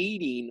not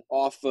feeding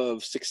off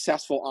of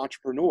successful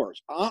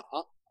entrepreneurs.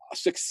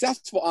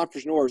 Successful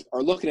entrepreneurs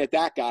are looking at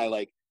that guy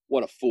like,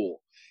 what a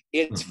fool.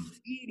 It's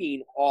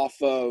feeding off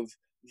of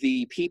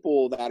the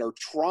people that are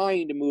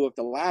trying to move up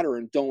the ladder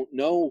and don't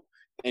know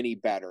any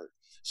better.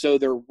 So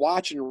they're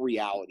watching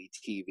reality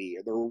TV,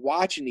 or they're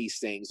watching these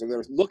things, or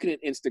they're looking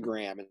at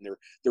Instagram, and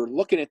they're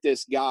looking at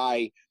this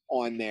guy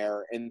on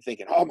there and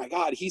thinking, oh my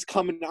God, he's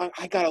coming.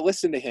 I got to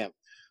listen to him.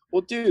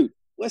 Well, dude,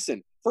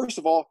 listen, first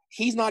of all,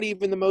 he's not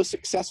even the most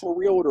successful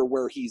realtor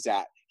where he's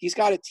at. He's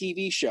got a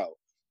TV show.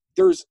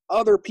 There's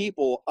other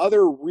people,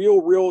 other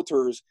real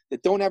realtors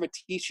that don't have a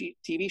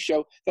TV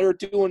show that are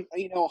doing,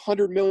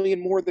 100 million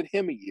more than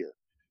him a year.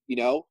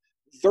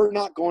 They're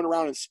not going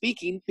around and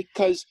speaking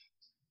because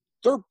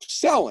they're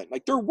selling,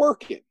 like they're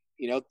working.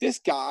 This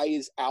guy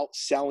is out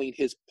selling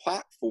his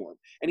platform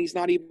and he's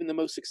not even the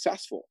most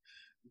successful.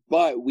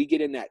 But we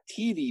get in that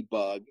TV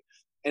bug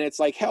and it's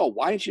like, hell,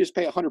 why don't you just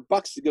pay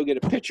 $100 to go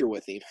get a picture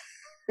with him?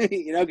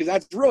 Because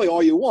that's really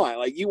all you want.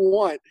 Like you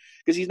want,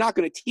 because he's not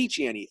going to teach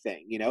you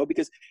anything,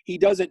 because he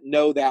doesn't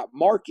know that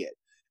market.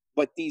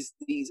 But these,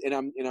 and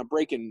I'm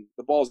breaking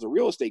the balls of the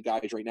real estate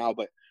guys right now,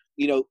 but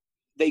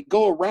they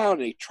go around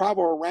and they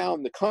travel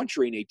around the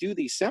country and they do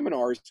these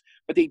seminars,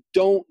 but they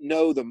don't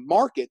know the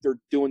market they're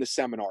doing the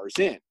seminars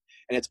in.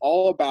 And it's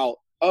all about,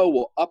 oh,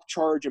 well,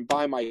 upcharge and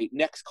buy my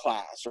next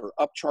class, or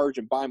upcharge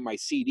and buy my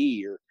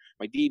CD or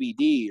my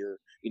DVD or,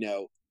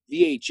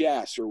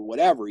 VHS or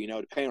whatever,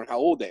 depending on how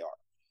old they are.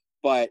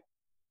 But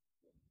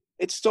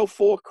it's so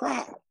full of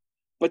crap.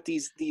 But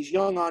these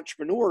young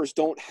entrepreneurs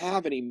don't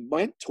have any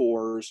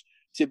mentors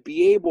to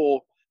be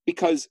able,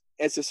 because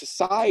as a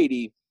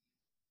society,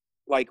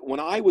 like when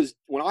I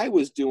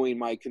was doing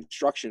my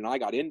construction and I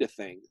got into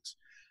things,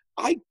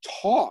 I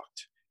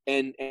talked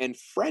and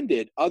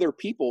friended other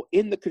people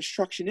in the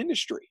construction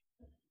industry.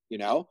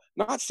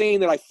 Not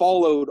saying that I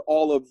followed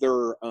all of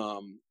their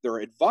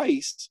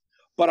advice,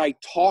 but I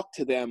talked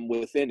to them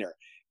within there.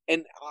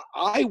 And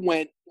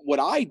what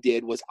I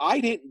did was I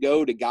didn't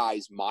go to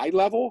guys my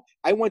level.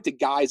 I went to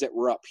guys that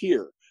were up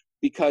here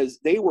because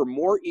they were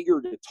more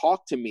eager to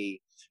talk to me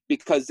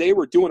because they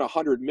were doing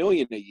 100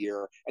 million a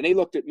year and they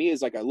looked at me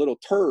as like a little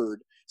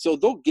turd. So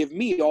they'll give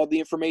me all the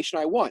information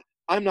I want.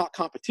 I'm not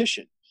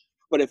competition.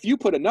 But if you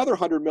put another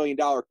 $100 million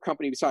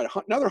company beside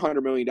another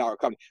 $100 million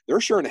company,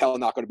 they're sure in hell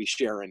not going to be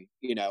sharing,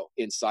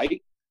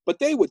 insight. But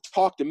they would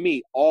talk to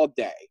me all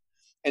day.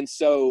 And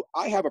so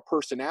I have a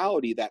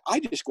personality that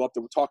I just go up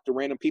to talk to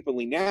random people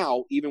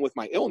now, even with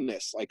my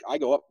illness. Like I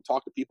go up and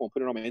talk to people and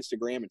put it on my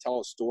Instagram and tell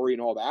a story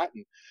and all that.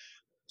 And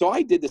so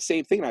I did the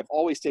same thing. And I've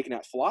always taken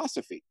that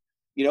philosophy.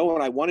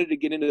 When I wanted to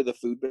get into the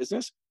food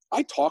business,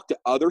 I talked to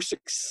other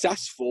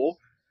successful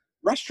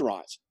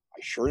restaurants. I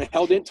sure in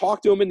hell didn't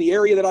talk to them in the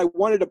area that I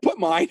wanted to put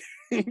mine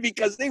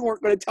because they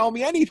weren't going to tell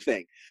me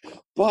anything.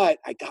 But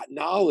I got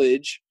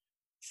knowledge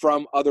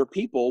from other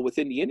people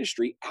within the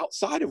industry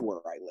outside of where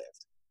I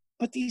lived.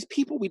 But these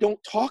people, we don't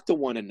talk to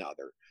one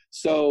another.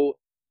 So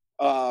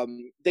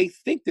they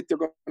think that they're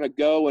going to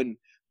go and,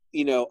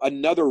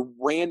 another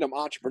random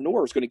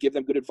entrepreneur is going to give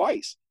them good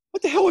advice.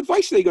 What the hell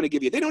advice are they going to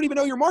give you? They don't even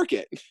know your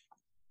market.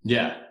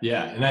 Yeah.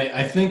 And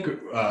I think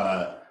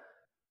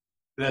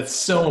that's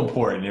so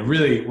important. And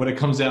really what it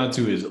comes down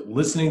to is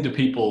listening to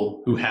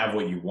people who have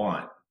what you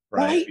want,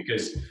 right?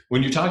 Because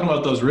when you're talking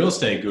about those real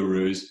estate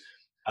gurus,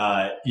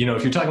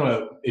 if you're talking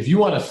about, if you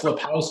want to flip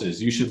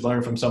houses, you should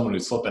learn from someone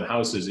who's flipping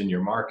houses in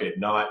your market,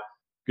 not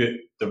the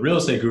real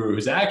estate guru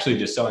who's actually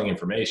just selling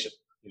information.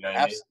 You know what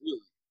Absolutely. I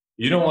mean?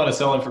 You don't want to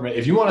sell information.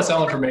 If you want to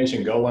sell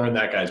information, go learn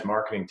that guy's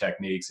marketing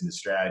techniques and his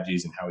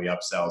strategies and how he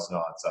upsells and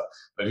all that stuff.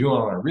 But if you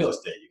want to learn real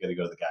estate, you got to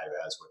go to the guy who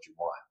has what you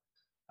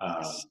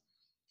want.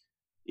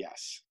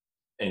 Yes.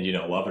 And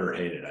love it or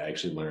hate it, I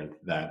actually learned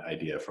that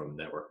idea from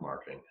network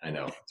marketing. I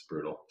know it's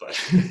brutal, but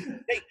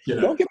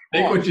Don't get me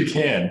take wrong. what you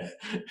can.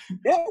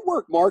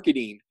 Network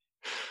marketing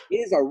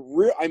is a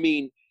real. I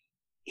mean,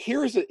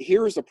 here's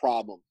a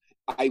problem.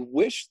 I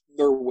wish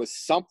there was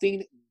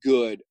something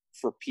good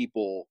for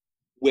people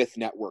with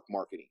network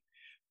marketing,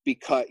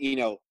 because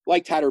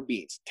like Tattered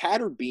Beans.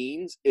 Tattered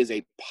Beans is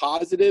a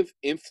positive,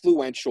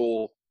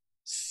 influential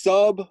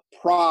sub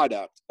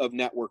product of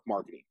network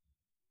marketing.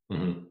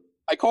 Mm-hmm.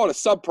 I call it a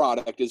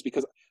sub-product is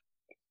because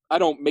I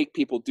don't make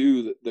people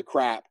do the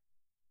crap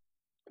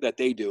that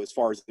they do as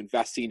far as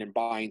investing and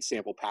buying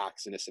sample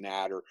packs and this and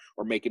that, or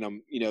making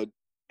them,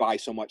 buy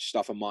so much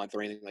stuff a month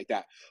or anything like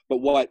that. But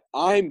what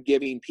I'm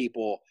giving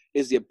people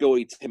is the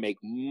ability to make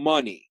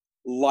money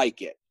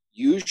like it.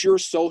 Use your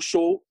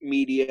social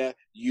media,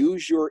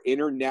 use your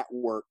inner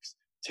networks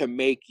to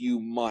make you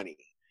money.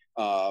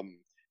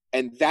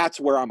 And that's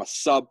where I'm a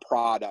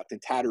sub-product,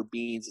 and Tattered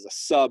Beans is a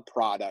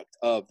sub-product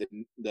of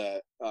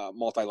the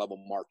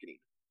multi-level marketing.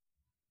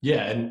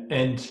 Yeah,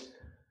 and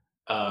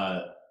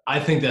I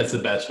think that's the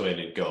best way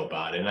to go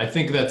about it. And I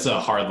think that's a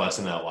hard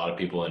lesson that a lot of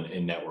people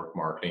in network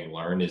marketing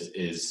learn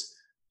is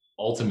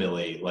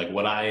ultimately like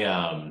what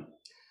I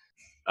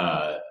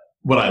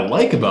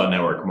like about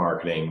network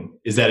marketing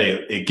is that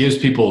it gives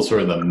people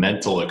sort of the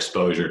mental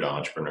exposure to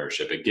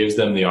entrepreneurship. It gives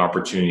them the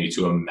opportunity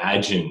to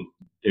imagine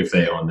if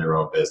they own their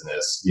own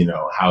business,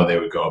 how they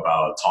would go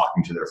about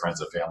talking to their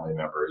friends and family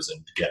members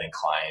and getting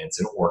clients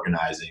and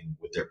organizing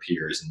with their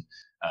peers. And,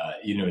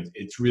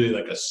 it's really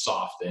like a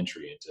soft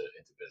entry into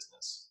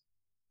business.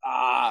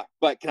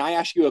 But can I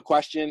ask you a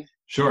question?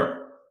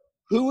 Sure.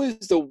 Who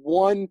is the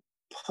one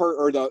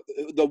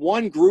the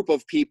one group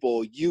of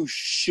people you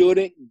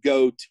shouldn't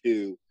go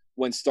to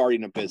when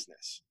starting a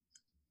business.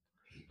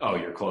 Oh,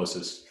 your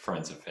closest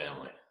friends and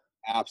family.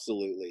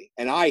 Absolutely.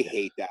 And I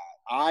hate that.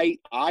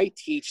 I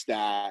teach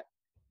that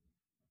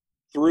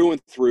through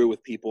and through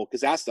with people,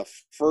 because that's the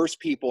first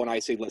people. And I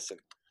say, listen,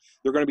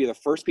 they're going to be the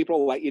first people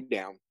to let you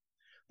down.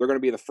 They're going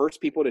to be the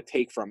first people to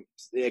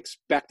they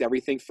expect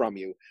everything from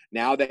you.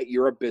 Now that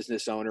you're a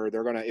business owner,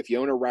 if you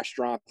own a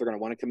restaurant, they're going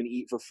to want to come and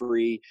eat for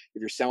free. If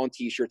you're selling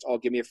t-shirts, oh,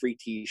 give me a free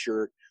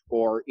t-shirt,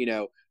 or,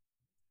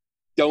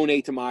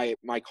 donate to my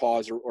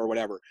cause or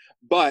whatever.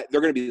 But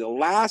they're going to be the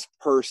last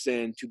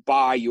person to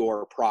buy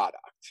your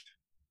product.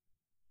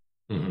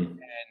 Mm-hmm.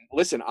 And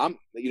listen, I'm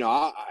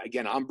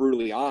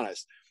brutally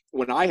honest.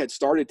 When I had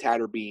started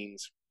Tatter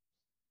Beans,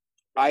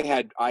 I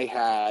had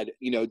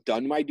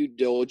done my due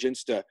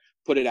diligence to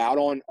put it out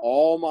on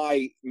all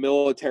my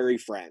military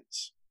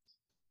friends.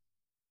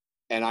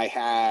 And I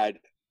had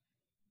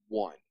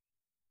one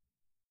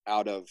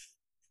out of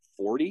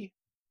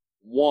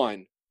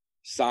 41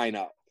 sign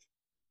up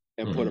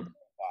and put a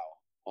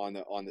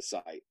profile on the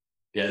site.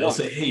 Yeah, they'll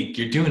say, hey,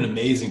 you're doing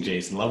amazing,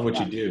 Jason. Love what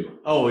you do.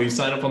 Oh, will you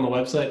sign up on the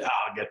website?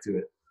 I'll get to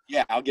it.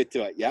 Yeah, I'll get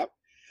to it. Yep.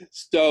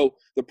 So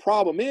the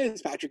problem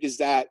is, Patrick, is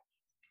that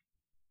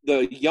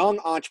the young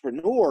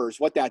entrepreneurs,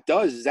 what that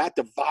does is that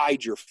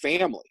divides your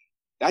family.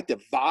 That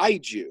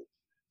divides you.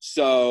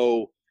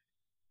 So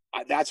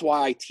that's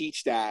why I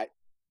teach that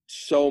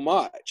so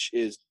much,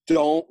 is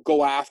don't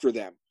go after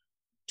them.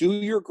 Do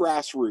your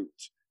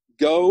grassroots.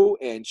 Go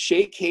and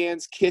shake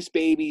hands, kiss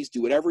babies,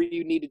 do whatever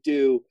you need to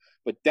do.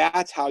 But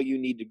that's how you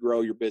need to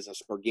grow your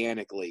business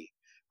organically.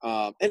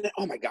 And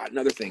oh my God,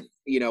 another thing,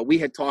 we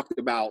had talked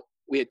about,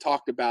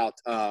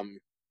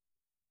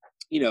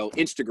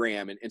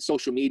 Instagram and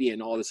social media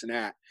and all this and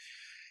that.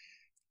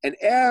 And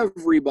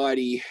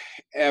everybody,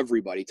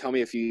 tell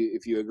me if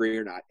you agree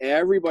or not.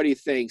 Everybody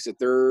thinks that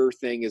their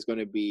thing is going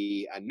to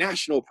be a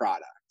national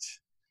product.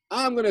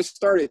 I'm going to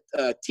start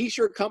a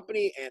t-shirt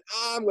company and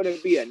I'm going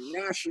to be a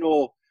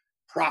national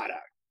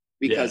product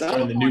because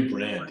I'm the new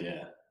brand.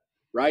 Yeah.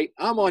 Right.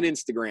 I'm on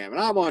Instagram and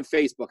I'm on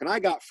Facebook and I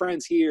got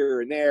friends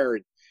here and there,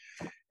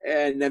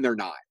 and then they're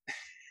not,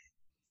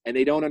 and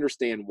they don't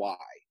understand why.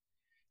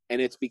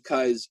 And it's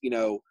because,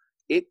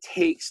 it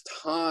takes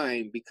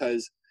time,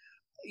 because,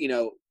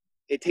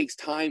 it takes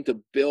time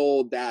to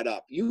build that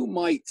up. You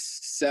might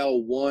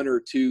sell one or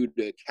two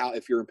to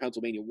if you're in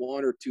Pennsylvania,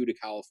 one or two to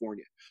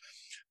California,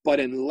 but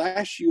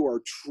unless you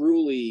are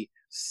truly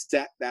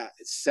set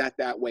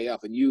that way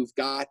up and you've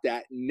got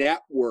that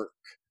network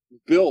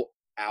built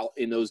out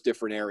in those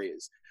different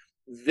areas,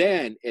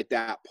 then at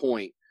that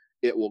point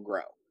it will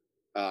grow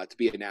to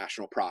be a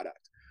national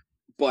product.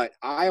 But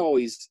I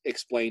always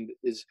explained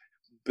is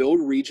build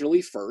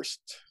regionally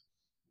first,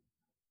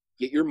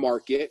 get your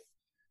market,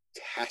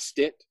 test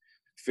it,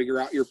 figure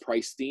out your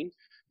pricing,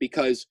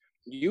 because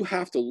you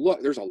have to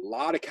look, there's a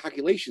lot of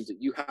calculations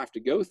that you have to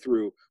go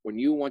through when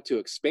you want to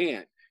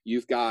expand.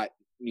 You've got,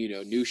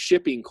 new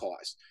shipping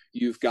costs.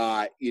 You've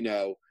got,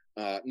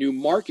 new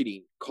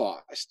marketing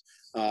cost.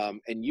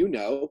 And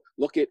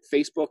look at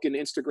Facebook and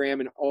Instagram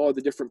and all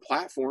the different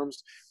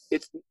platforms.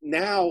 It's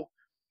now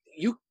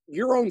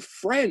your own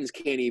friends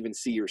can't even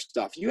see your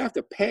stuff. You have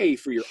to pay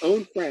for your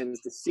own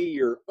friends to see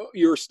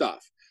your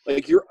stuff.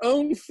 Like your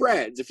own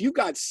friends. If you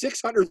got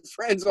 600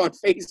 friends on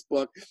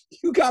Facebook,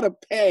 you got to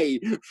pay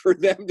for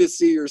them to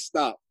see your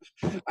stuff.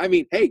 I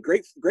mean, hey,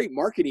 great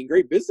marketing,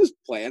 great business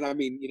plan. I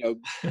mean,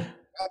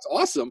 that's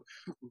awesome.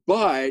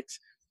 But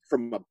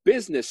from a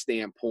business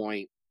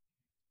standpoint,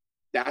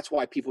 that's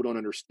why people don't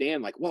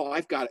understand. Like, well,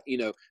 I've got,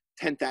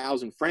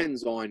 10,000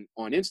 friends on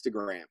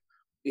Instagram.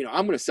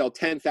 I'm going to sell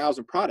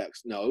 10,000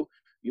 products. No,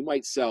 you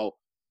might sell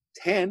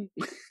 10.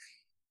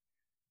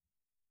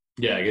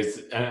 Yeah, I guess,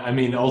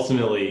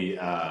 ultimately,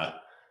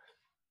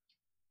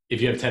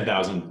 if you have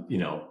 10,000,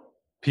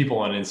 people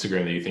on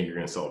Instagram that you think you're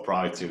going to sell a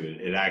product to,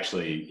 it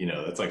actually,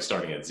 that's like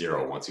starting at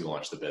zero once you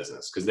launch the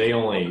business. Because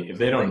if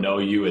they don't know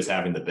you as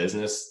having the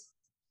business,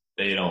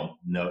 they don't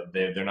know,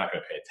 they're not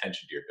going to pay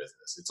attention to your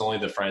business. It's only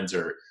the friends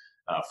or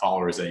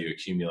followers that you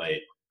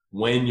accumulate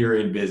when you're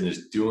in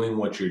business, doing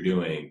what you're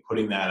doing,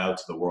 putting that out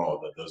to the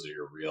world, that those are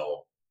your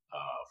real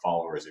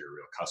followers, or your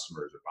real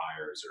customers or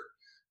buyers or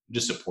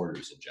just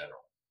supporters in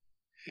general.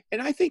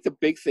 And I think the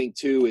big thing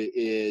too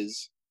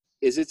is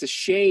it's a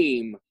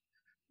shame,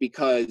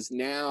 because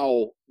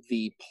now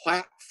the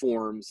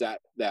platforms that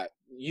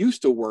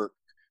used to work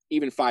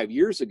even 5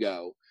 years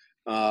ago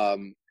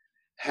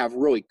have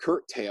really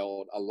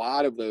curtailed a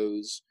lot of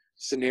those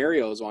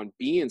scenarios on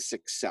being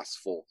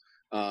successful,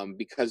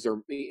 because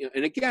they're,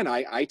 and again,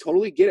 I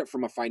totally get it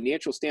from a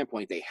financial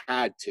standpoint. They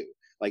had to,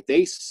 like,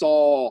 they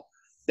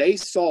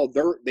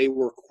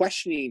were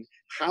questioning,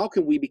 how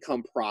can we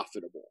become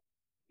profitable?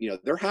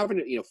 They're having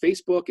to,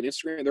 Facebook and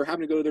Instagram, they're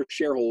having to go to their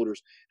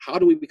shareholders. How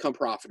do we become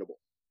profitable?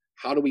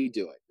 How do we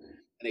do it?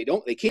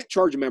 And they can't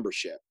charge a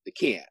membership. They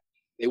can't.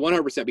 They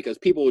 100%, because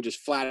people will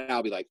just flat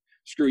out be like,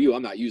 screw you,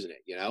 I'm not using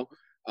it,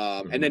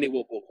 and then they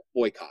will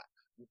boycott.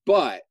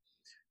 But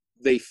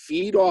they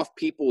feed off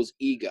people's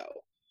ego.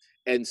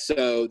 And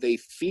so they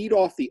feed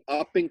off the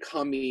up and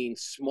coming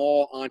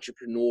small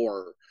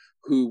entrepreneur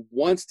who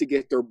wants to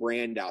get their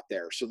brand out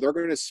there. So they're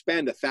going to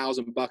spend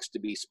 $1,000 to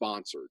be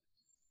sponsored.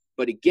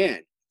 But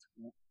again,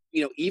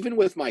 even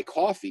with my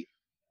coffee,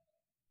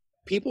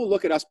 people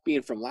look at us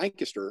being from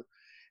Lancaster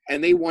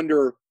and they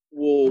wonder,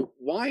 well,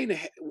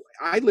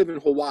 I live in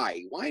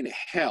Hawaii. Why in the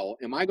hell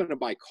am I going to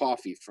buy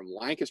coffee from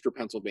Lancaster,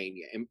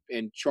 Pennsylvania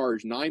and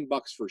charge $9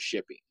 for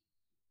shipping?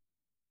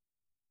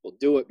 We'll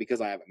do it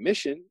because I have a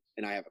mission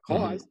and I have a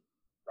cause,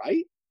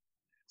 right?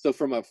 So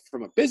from a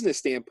business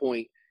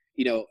standpoint,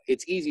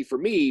 it's easy for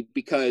me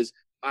because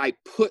I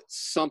put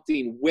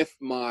something with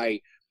my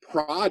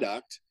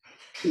product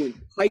to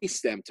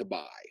entice them to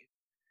buy.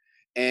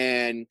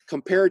 And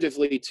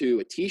comparatively to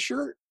a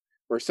t-shirt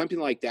or something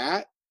like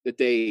that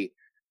they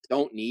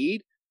don't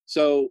need,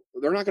 so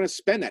they're not going to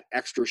spend that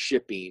extra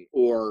shipping,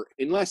 or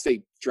unless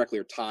they directly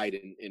are tied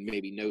and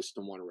maybe know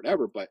someone or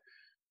whatever, but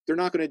they're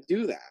not going to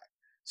do that.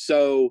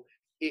 So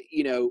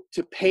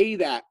to pay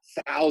that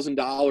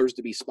 $1,000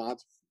 to be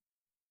sponsored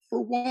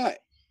for what?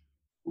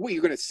 What,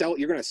 you're going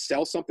to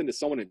sell something to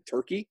someone in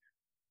Turkey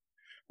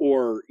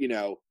or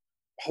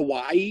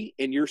Hawaii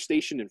and you're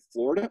stationed in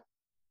Florida?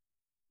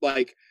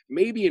 Like,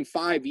 maybe in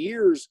 5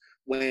 years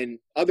when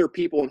other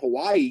people in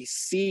Hawaii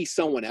see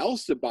someone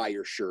else to buy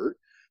your shirt,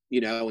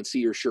 and see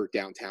your shirt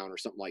downtown or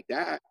something like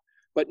that,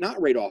 but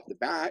not right off the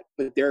bat.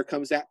 But there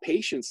comes that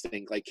patience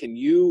thing. Like, can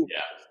you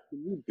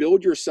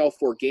build yourself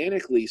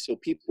organically so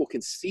people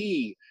can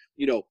see,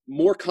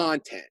 more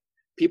content?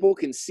 People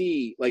can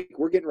see, like,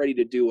 we're getting ready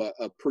to do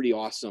a pretty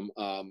awesome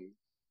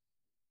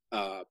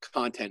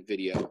content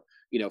video,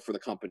 for the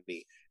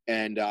company.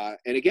 And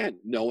again,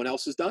 no one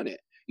else has done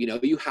it.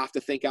 You have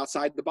to think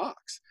outside the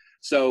box.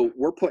 So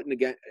we're putting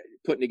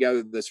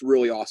together this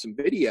really awesome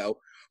video,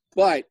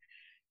 but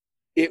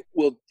it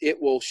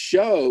will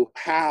show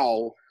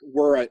how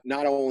we're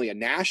not only a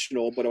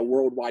national, but a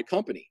worldwide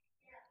company.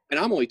 And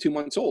I'm only 2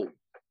 months old.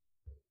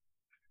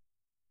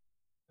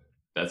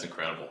 That's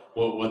incredible.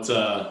 Well,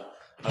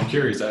 I'm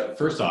curious.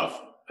 First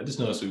off, I just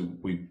noticed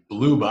we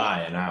blew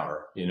by an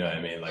hour. You know what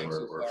I mean? Like,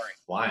 we're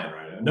flying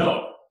right now.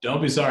 No,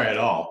 don't be sorry at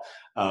all.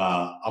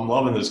 I'm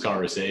loving this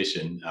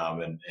conversation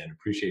and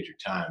appreciate your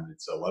time. And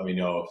so let me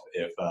know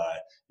if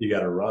you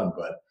got to run.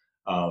 But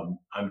I'm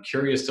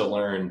curious to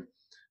learn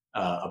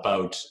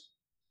about,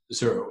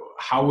 so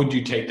how would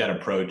you take that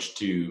approach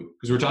to,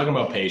 because we're talking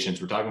about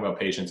patience. We're talking about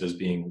patience as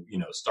being,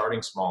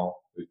 starting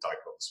small. We've talked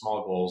about the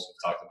small goals.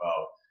 We've talked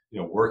about,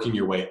 working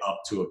your way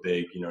up to a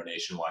big,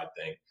 nationwide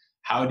thing.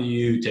 How do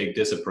you take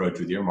this approach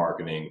with your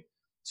marketing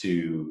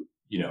to,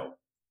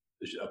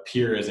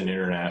 appear as an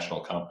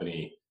international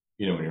company,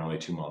 when you're only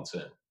 2 months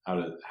in?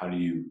 How do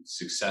you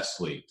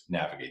successfully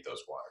navigate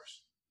those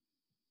waters?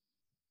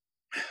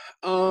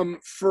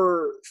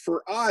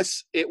 For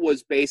us, it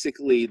was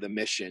basically the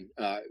mission.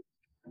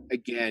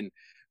 Again,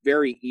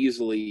 very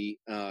easily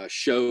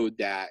showed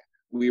that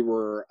we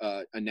were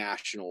a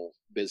national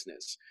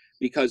business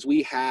because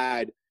we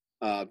had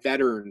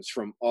veterans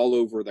from all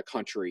over the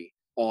country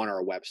on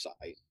our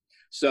website.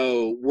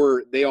 So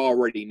they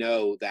already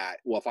know that,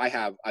 well,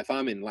 if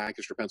I'm in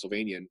Lancaster,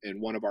 Pennsylvania,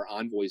 and one of our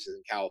envoys is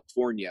in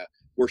California,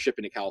 we're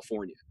shipping to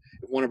California.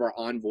 If one of our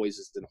envoys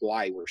is in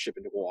Hawaii, we're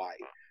shipping to Hawaii,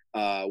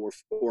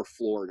 or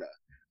Florida.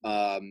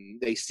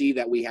 They see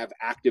that we have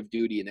active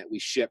duty and that we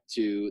ship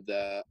to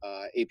the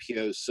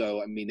APOs.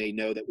 So, they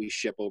know that we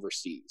ship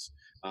overseas,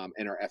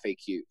 and our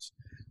FAQs.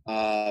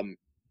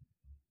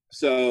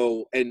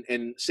 So,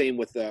 and same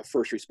with the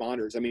first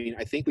responders.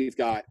 I think we've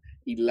got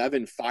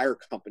 11 fire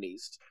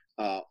companies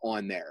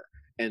on there,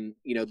 and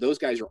those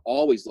guys are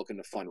always looking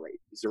to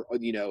fundraise.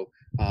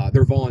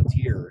 They're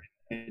volunteer,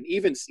 and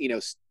even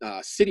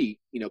city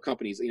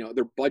companies.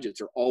 Their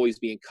budgets are always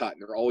being cut,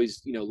 and they're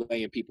always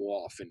laying people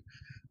off, and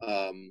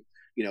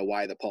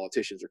why the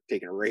politicians are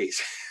taking a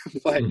raise.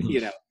 But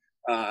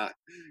I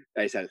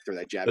just had to throw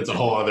that jab. That's a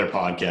whole other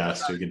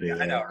podcast we could do.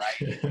 I know,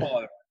 right?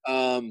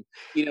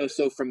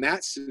 So from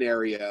that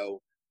scenario,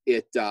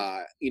 it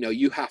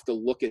you have to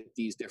look at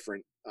these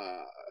different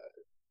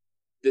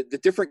the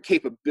different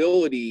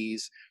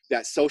capabilities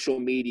that social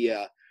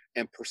media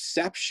and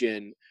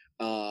perception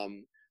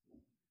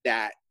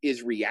that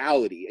is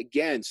reality.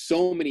 Again,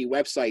 so many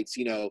websites,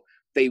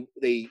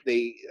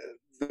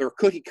 they're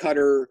cookie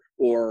cutter,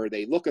 or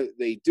they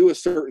do a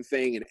certain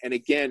thing, and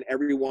again,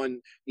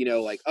 everyone,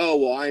 like, oh,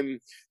 well, I'm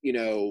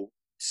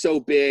so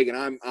big,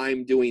 and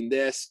I'm doing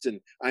this, and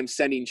I'm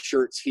sending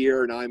shirts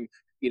here, and I'm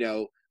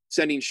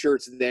sending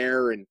shirts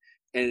there, and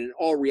in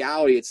all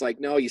reality, it's like,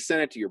 no, you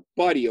send it to your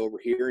buddy over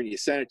here, and you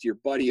send it to your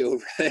buddy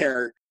over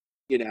there.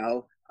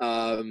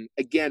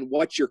 Again,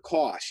 what's your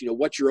cost?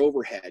 What's your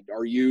overhead?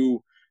 Are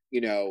you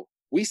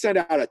we send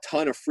out a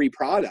ton of free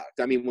product.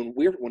 When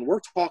we're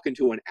talking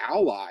to an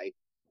ally,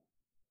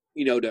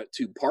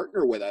 to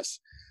partner with us,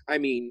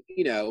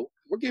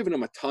 we're giving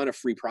them a ton of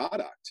free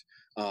product.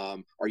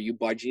 Are you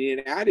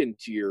budgeting that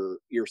into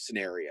your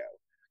scenario?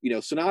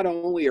 So not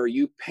only are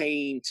you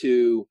paying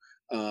to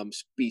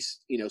be,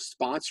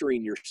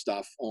 sponsoring your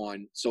stuff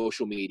on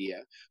social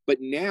media. But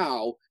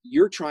now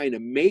you're trying to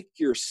make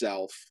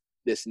yourself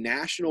this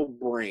national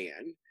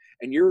brand,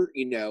 and you're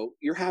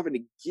having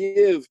to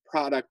give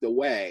product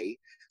away.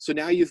 So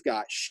now you've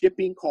got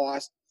shipping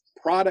costs,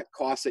 product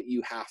costs that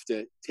you have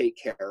to take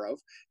care of.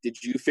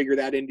 Did you figure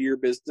that into your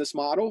business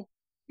model?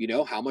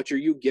 How much are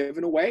you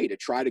giving away to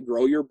try to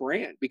grow your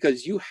brand?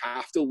 Because you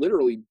have to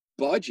literally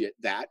budget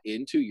that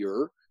into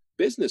your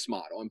business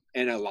model.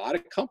 And a lot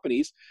of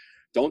companies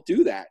don't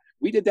do that.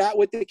 We did that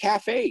with the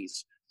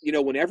cafes.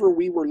 Whenever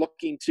we were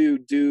looking to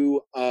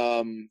do,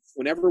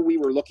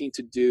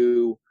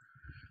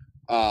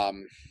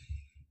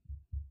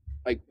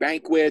 like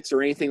banquets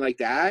or anything like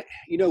that,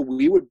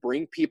 we would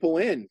bring people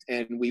in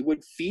and we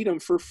would feed them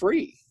for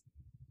free.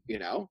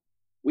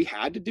 We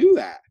had to do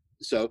that.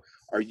 So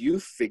are you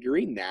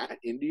figuring that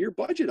into your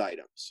budget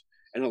items?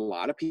 And a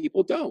lot of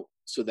people don't.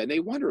 So then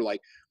they wonder,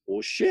 like,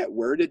 well, shit,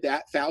 where did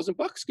that $1,000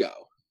 go?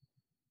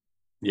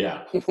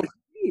 Yeah. What do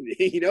you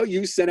mean?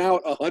 You sent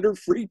out 100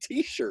 free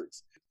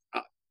t-shirts,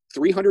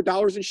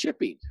 $300 in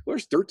shipping. Well,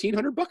 there's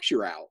 $1,300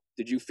 you're out.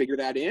 Did you figure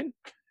that in?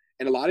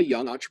 And a lot of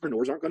young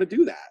entrepreneurs aren't going to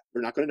do that.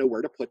 They're not going to know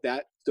where to put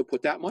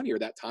that money or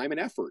that time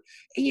and effort.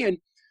 And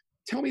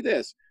tell me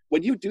this,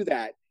 when you do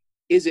that,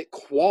 is it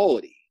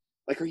quality?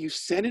 Like, are you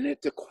sending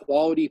it to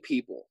quality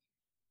people?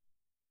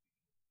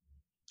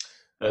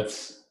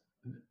 That's,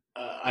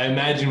 I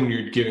imagine when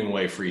you're giving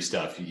away free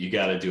stuff, you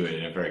got to do it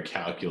in a very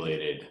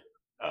calculated,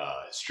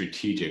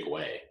 strategic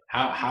way.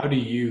 How do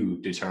you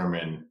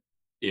determine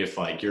if,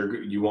 like,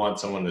 you want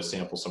someone to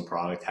sample some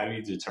product? How do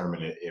you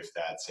determine if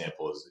that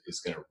sample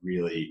is going to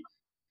really,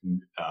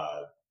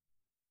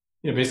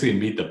 basically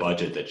meet the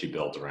budget that you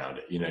built around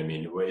it? You know what I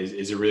mean?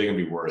 Is it really going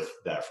to be worth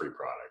that free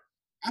product?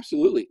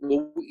 Absolutely.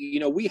 Well,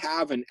 we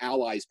have an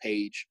allies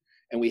page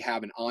and we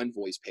have an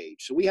envoys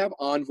page. So we have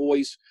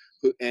envoys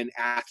and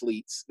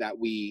athletes that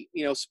we,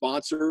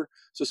 sponsor.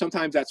 So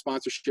sometimes that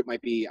sponsorship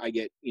might be, I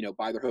get,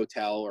 buy their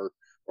hotel or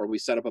we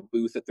set up a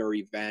booth at their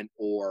event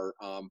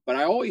but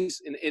I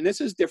always, and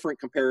this is different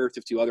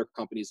comparative to other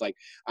companies. Like,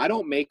 I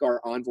don't make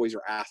our envoys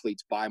or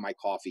athletes buy my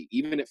coffee,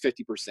 even at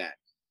 50%.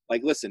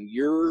 Like, listen,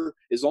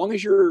 as long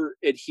as you're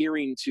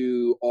adhering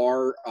to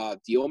our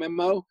deal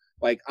memo,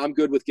 like, I'm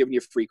good with giving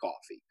you free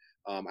coffee.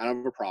 I don't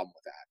have a problem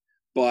with that.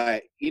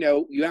 But,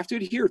 you have to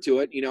adhere to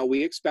it.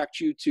 We expect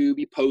you to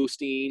be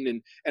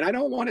posting and I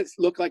don't want it to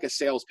look like a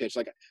sales pitch.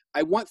 Like,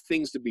 I want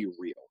things to be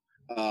real.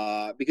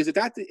 Because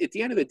at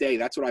the end of the day,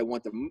 that's what I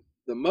want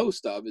the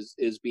most of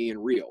is being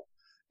real.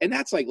 And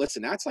that's like,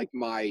 listen, that's like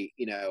my,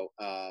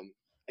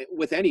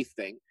 with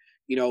anything,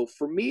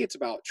 for me, it's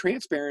about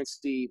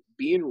transparency,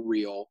 being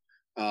real.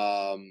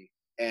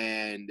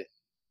 And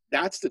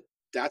that's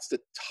the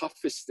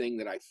toughest thing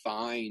that I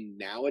find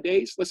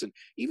nowadays. Listen,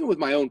 even with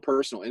my own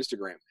personal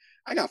Instagram,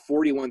 I got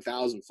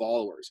 41,000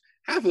 followers.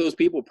 Half of those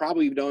people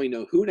probably don't even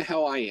know who the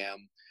hell I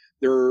am.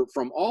 They're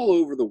from all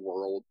over the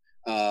world.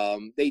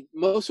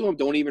 Most of them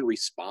don't even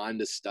respond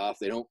to stuff.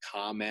 They don't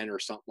comment or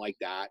something like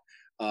that.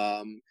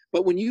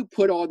 But when you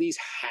put all these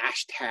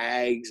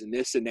hashtags and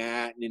this and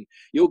that, and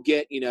you'll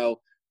get,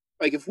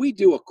 like, if we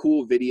do a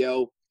cool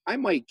video, I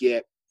might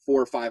get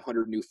 400 or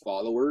 500 new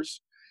followers,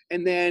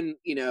 and then,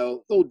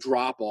 they'll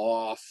drop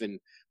off.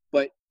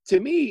 But to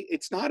me,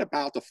 it's not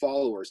about the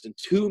followers and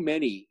too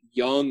many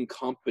young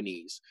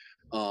companies.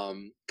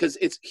 Because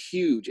it's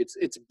huge.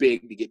 It's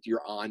big to get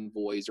your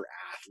envoys or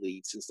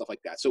athletes and stuff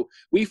like that. So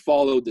we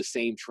followed the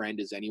same trend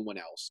as anyone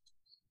else.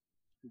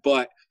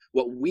 But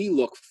what we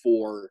look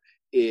for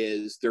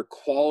is their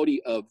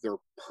quality of their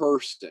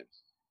person,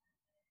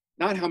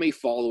 not how many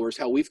followers.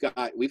 Hell, we've got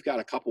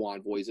a couple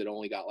envoys that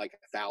only got like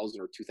 1,000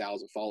 or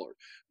 2,000 followers.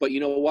 But you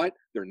know what?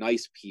 They're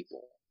nice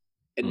people,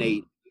 and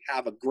they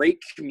have a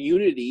great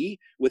community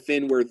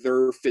within where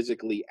they're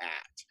physically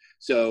at.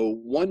 So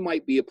one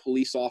might be a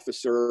police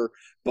officer,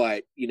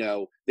 but,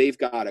 they've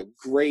got a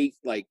great,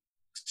 like,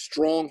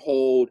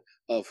 stronghold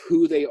of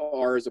who they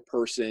are as a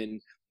person.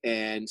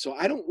 And so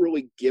I don't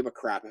really give a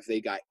crap if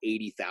they got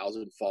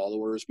 80,000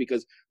 followers,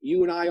 because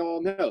you and I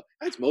all know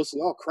that's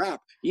mostly all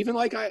crap. Even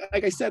like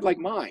I said, like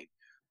mine,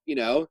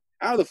 out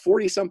of the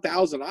 40 some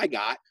thousand I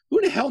got, who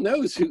the hell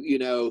knows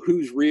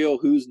who's real,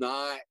 who's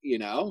not,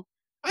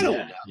 I don't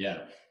know. Yeah.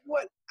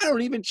 What? I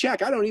don't even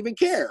check. I don't even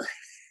care.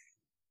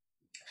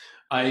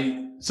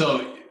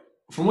 So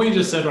from what you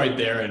just said right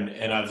there,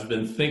 and I've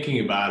been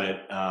thinking about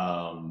it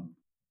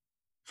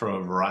from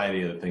a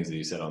variety of the things that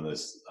you said on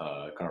this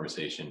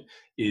conversation,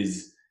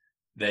 is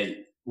that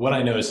what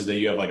I noticed is that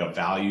you have like a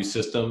value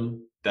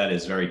system that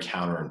is very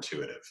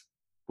counterintuitive,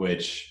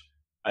 which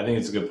I think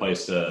it's a good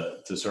place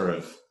to sort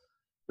of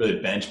really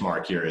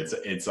benchmark here.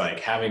 It's like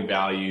having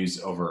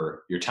values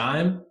over your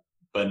time,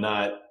 but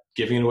not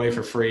giving it away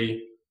for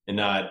free, and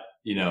not,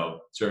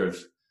 sort of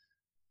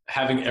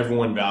having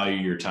everyone value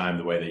your time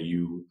the way that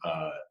you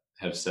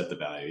have set the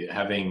value.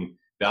 Having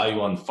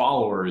value on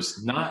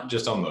followers, not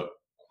just on the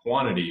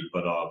quantity,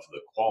 but of the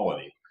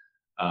quality.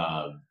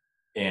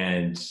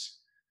 And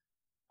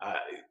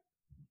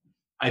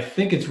I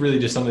think it's really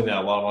just something that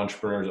a lot of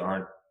entrepreneurs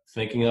aren't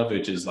thinking of,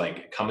 which is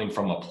like coming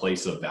from a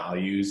place of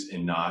values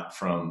and not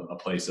from a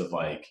place of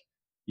like,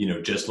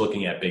 just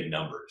looking at big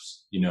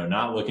numbers,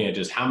 not looking at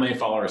just how many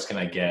followers can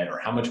I get or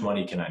how much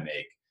money can I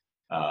make.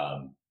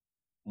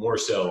 More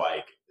so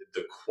like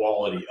the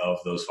quality of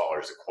those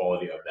followers, the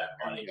quality of that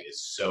money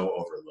is so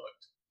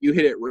overlooked. You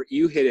hit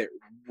it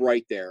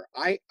right there.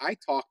 I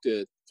talked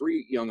to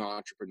 3 young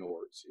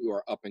entrepreneurs who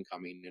are up and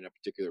coming in a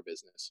particular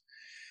business.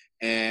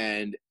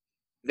 And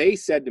they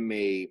said to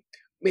me,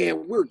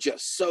 man, we're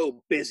just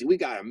so busy. We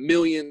got a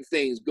million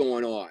things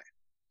going on.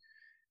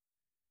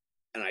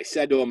 And I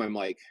said to them, I'm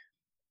like,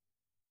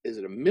 is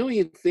it a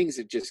million things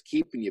that just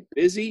keeping you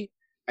busy?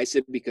 I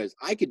said, because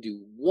I could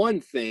do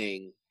one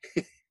thing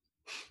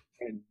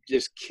and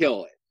just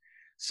kill it.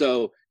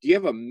 So do you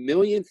have a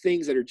million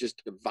things that are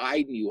just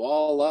dividing you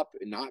all up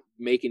and not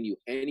making you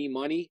any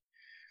money?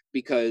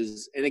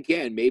 Because, and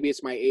again, maybe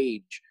it's my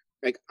age.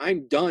 Like,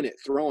 I'm done at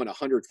throwing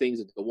 100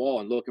 things at the wall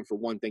and looking for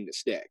one thing to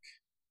stick.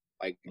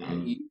 Like,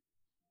 you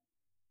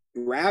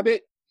grab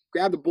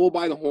the bull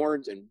by the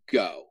horns and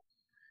go.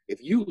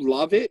 If you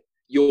love it,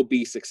 you'll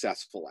be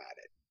successful at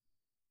it,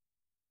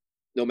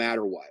 no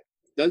matter what.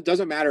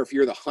 Doesn't matter if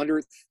you're the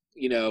 100th,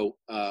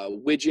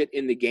 widget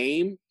in the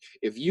game.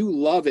 If you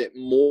love it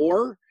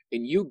more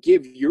and you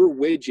give your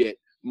widget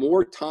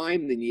more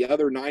time than the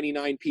other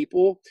 99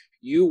 people,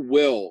 you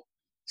will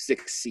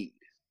succeed.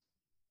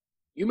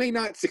 You may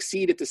not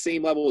succeed at the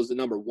same level as the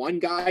number 1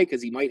 guy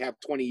because he might have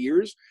 20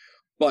 years,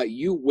 but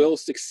you will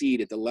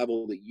succeed at the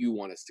level that you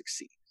want to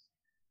succeed.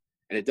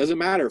 And it doesn't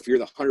matter if you're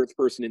the 100th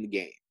person in the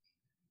game,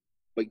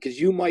 but because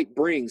you might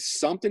bring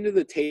something to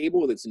the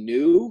table that's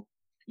new.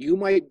 You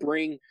might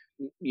bring,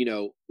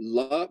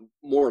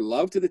 more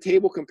love to the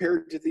table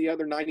compared to the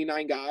other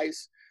 99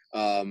 guys.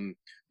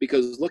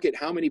 Because look at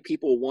how many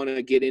people want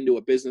to get into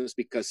a business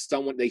because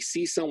they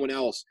see someone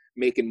else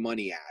making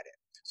money at it.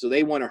 So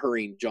they want to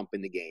hurry and jump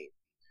in the game.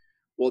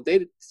 Well,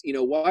 you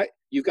know what?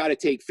 You've got to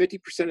take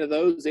 50% of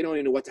those. They don't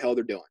even know what the hell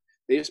they're doing.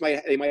 They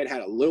might have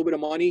had a little bit of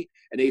money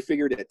and they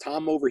figured that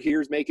Tom over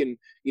here is making,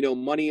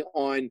 money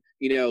on,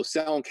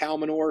 selling cow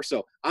manure.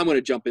 So I'm going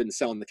to jump in and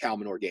selling the cow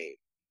manure game.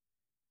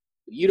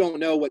 You don't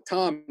know what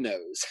Tom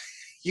knows.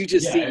 You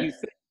just you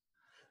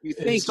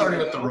think it's starting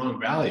with the wrong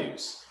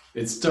values.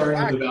 It's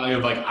starting with the value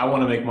of like, I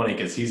want to make money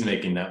because he's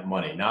making that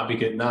money, not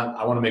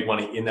I want to make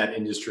money in that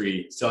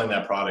industry, selling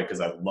that product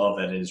because I love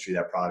that industry,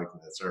 that product,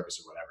 and that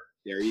service or whatever.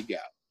 There you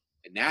go.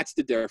 And that's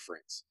the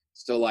difference.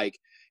 So like,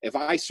 if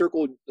I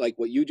circled like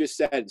what you just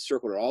said and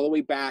circled it all the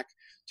way back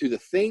to the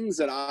things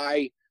that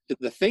I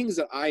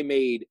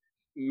made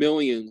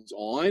millions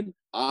on,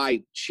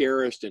 I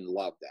cherished and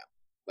loved them.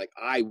 Like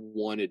I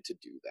wanted to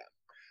do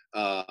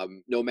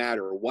them, no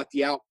matter what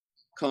the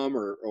outcome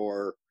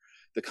or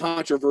the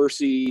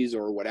controversies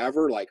or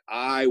whatever. Like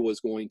I was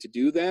going to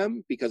do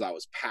them because I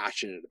was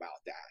passionate about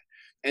that.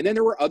 And then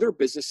there were other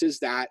businesses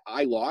that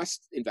I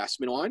lost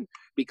investment on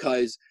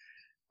because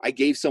I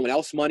gave someone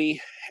else money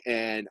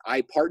and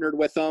I partnered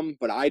with them,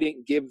 but I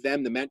didn't give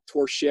them the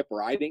mentorship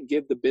or I didn't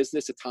give the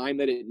business the time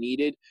that it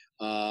needed.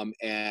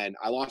 And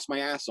I lost my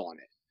ass on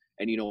it.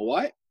 And you know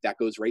what? That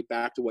goes right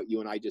back to what you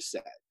and I just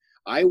said.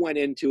 I went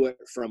into it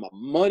from a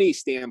money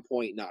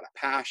standpoint, not a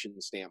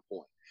passion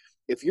standpoint.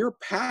 If you're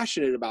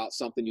passionate about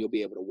something, you'll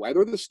be able to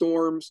weather the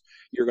storms.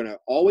 You're going to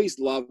always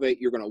love it.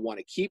 You're going to want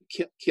to keep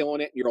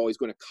killing it. And you're always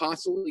going to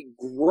constantly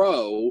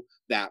grow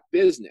that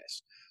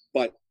business.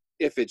 But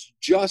if it's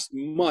just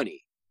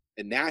money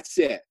and that's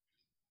it,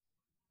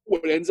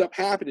 what ends up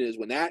happening is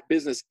when that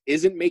business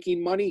isn't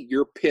making money,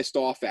 you're pissed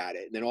off at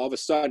it. And then all of a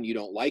sudden you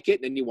don't like it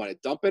and then you want to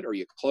dump it or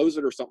you close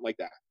it or something like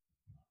that.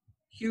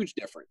 Huge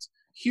difference.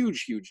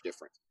 Huge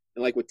difference.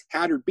 And like with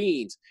Tattered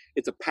Beans,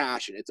 it's a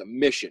passion. It's a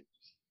mission.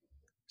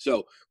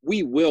 So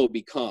we will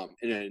become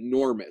an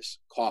enormous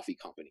coffee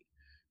company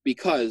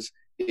because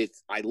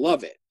I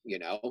love it,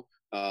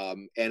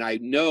 and I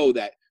know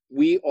that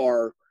we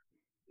are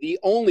the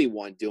only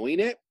one doing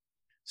it.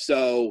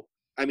 So,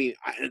 I mean,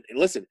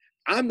 listen,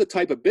 I'm the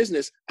type of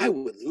business I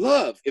would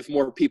love if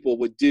more people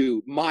would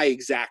do my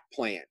exact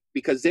plan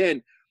because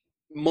then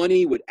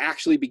money would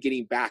actually be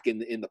getting back in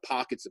the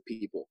pockets of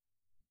people.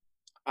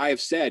 I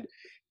have said,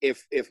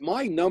 if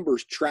my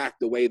numbers track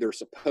the way they're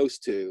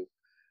supposed to,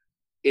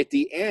 at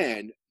the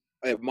end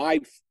of my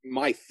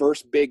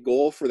first big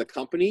goal for the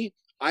company,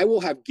 I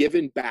will have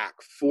given back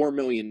 $4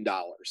 million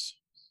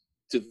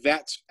to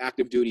vets,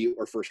 active duty,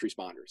 or first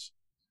responders.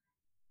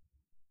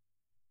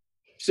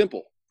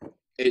 Simple.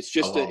 It's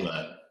just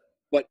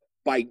but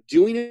by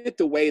doing it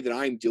the way that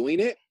I'm doing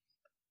it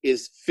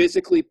is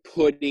physically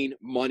putting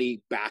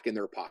money back in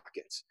their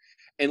pockets.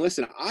 And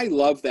listen, I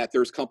love that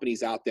there's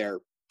companies out there,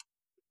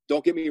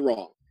 don't get me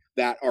wrong,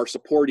 that are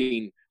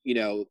supporting,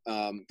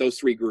 those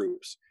 3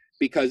 groups.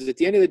 Because at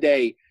the end of the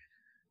day,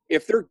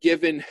 if they're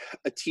given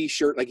a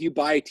T-shirt, like you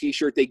buy a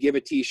T-shirt, they give a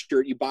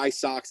T-shirt, you buy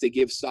socks, they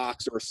give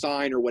socks or a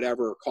sign or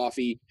whatever, or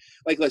coffee.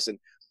 Like, listen,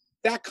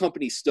 that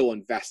company's still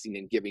investing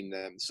in giving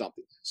them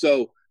something.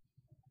 So,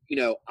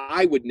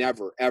 I would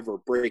never, ever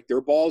break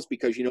their balls,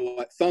 because you know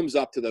what? Thumbs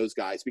up to those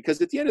guys,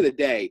 because at the end of the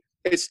day,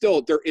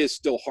 there is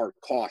still hard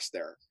cost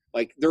there.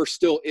 Like, there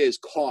still is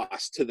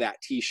cost to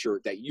that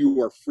t-shirt that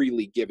you are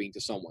freely giving to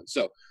someone.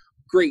 So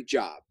great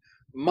job.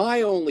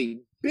 My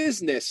only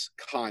business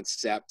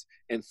concept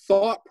and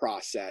thought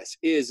process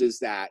is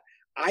that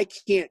I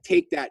can't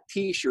take that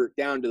t-shirt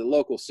down to the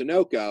local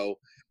Sunoco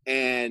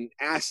and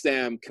ask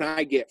them, can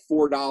I get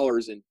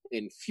 $4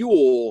 in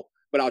fuel,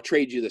 but I'll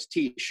trade you this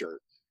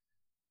t-shirt.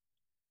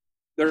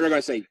 They're going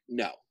to say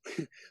no.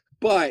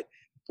 But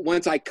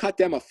once I cut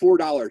them a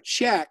 $4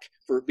 check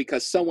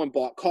because someone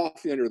bought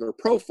coffee under their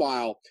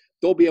profile,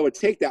 they'll be able to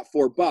take that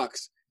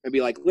 $4 and be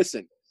like,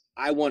 listen,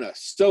 I want a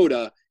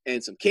soda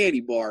and some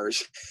candy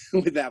bars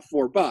with that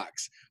 $4,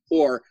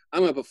 or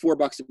I'm going to put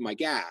 $4 in my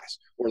gas.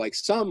 Or like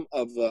some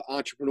of the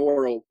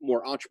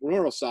more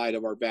entrepreneurial side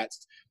of our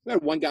vets, we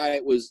had one guy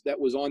that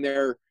was on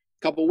there a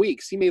couple of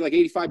weeks. He made like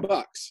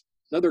 $85.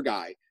 Another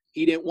guy,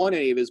 he didn't want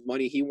any of his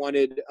money. He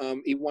wanted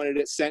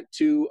it sent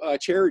to a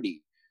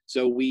charity.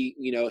 So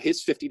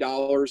his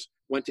 $50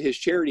 went to his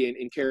charity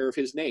in care of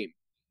his name.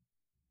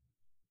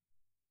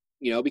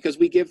 Because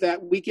we give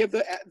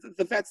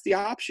the vets the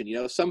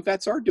option. Some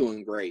vets are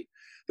doing great.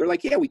 They're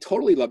like, yeah, we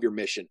totally love your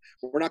mission.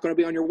 We're not going to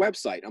be on your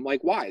website. I'm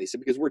like, why? They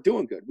said, because we're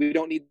doing good. We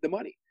don't need the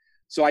money.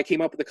 So I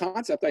came up with the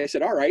concept. I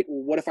said, all right,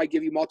 well, what if I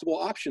give you multiple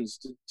options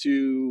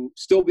to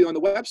still be on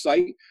the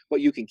website,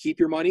 but you can keep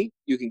your money.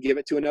 You can give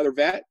it to another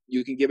vet.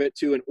 You can give it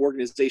to an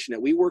organization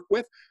that we work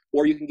with,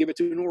 or you can give it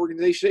to an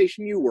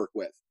organization you work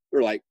with.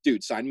 They're like,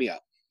 dude, sign me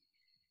up.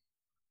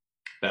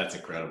 That's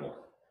incredible.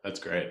 That's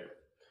great.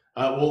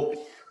 Well,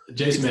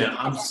 Jason, man,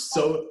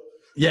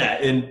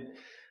 and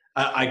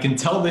I can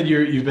tell that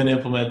you've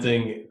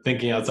been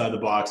thinking outside the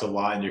box a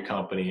lot in your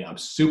company. I'm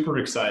super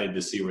excited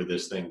to see where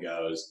this thing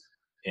goes,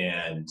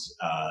 and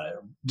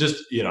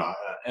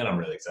and I'm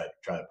really excited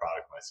to try the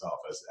product myself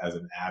as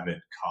an avid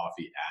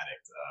coffee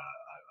addict.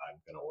 I'm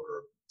going to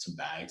order some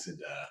bags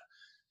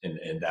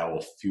and that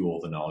will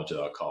fuel the Knowledge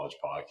Without College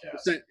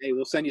podcast.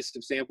 We'll send you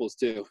some samples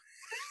too.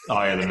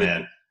 Oh yeah, the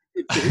man.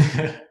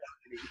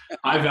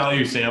 I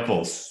value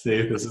samples.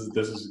 See, this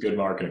is good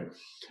marketing.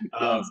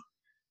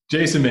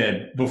 Jason,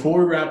 man, before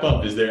we wrap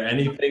up, is there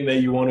anything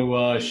that you want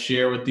to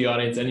share with the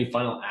audience? Any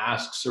final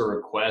asks or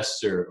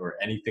requests or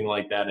anything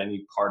like that?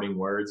 Any parting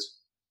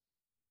words?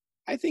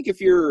 I think if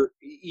you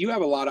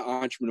have a lot of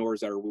entrepreneurs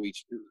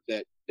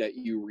that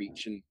you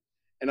reach,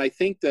 and I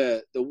think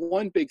the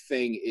one big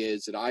thing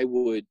is that I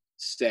would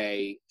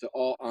say to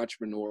all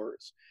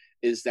entrepreneurs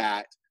is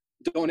that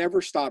don't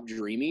ever stop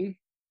dreaming.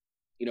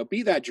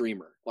 Be that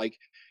dreamer. Like,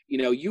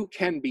 you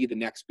can be the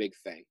next big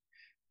thing,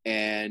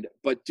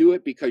 but do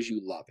it because you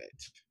love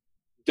it.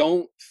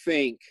 Don't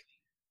think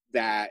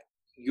that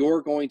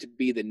you're going to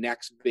be the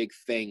next big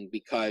thing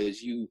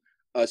because you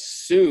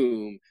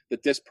assume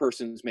that this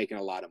person's making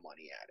a lot of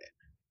money at it,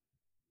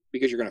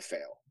 because you're going to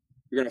fail.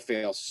 You're going to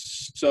fail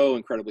so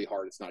incredibly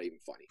hard. It's not even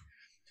funny.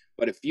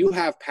 But if you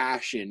have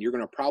passion, you're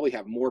going to probably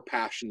have more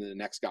passion than the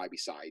next guy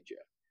beside you,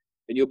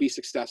 and you'll be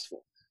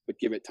successful, but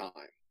give it time.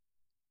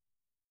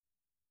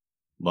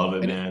 Love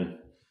it, man.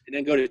 And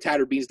then go to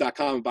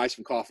tatteredbeans.com and buy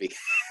some coffee.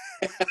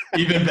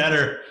 Even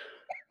better.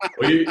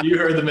 Well, you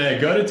heard the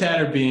man. Go to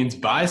Tattered Beans,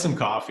 buy some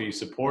coffee,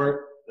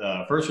 support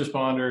first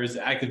responders,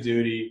 active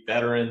duty,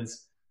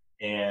 veterans.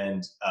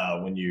 And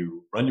when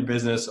you run your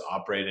business,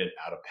 operate it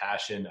out of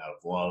passion, out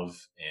of love,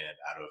 and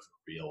out of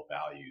real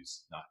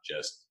values, not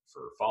just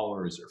for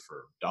followers or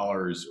for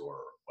dollars or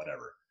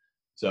whatever.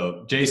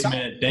 So, Jason,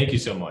 man, thank you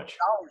so much.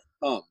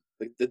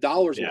 The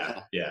dollars will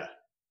come. Yeah.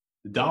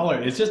 The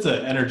dollar, it's just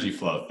an energy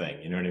flow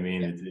thing. You know what I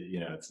mean?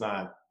 Yeah. It's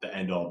not the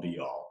end all be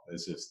all.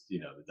 It's just,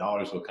 the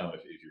dollars will come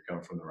if you're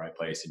coming from the right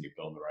place and you're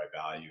building the right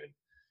value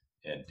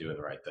and doing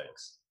the right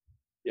things.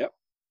 Yep.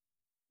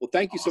 Well,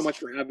 thank you so much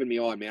for having me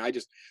on, man.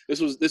 This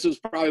was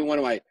probably one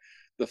of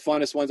the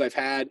funnest ones I've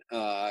had.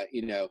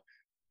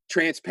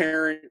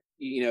 Transparent.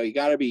 You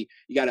got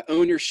to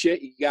own your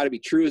shit. You got to be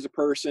true as a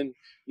person.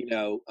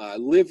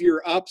 Live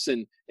your ups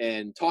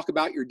and talk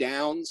about your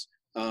downs.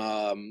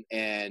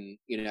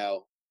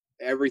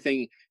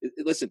 Everything.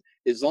 Listen,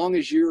 as long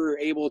as you're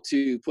able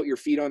to put your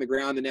feet on the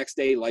ground the next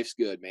day, life's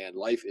good, man.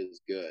 Life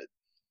is good.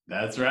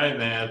 That's right,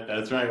 man.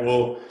 That's right.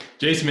 Well,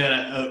 Jason,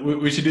 man,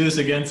 we should do this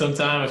again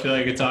sometime. I feel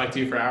like I could talk to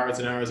you for hours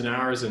and hours and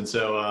hours. And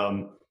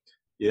so,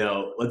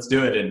 let's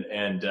do it.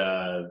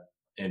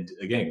 And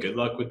again, good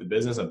luck with the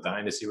business. I'm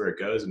dying to see where it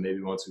goes. And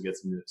maybe once we get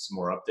some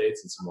more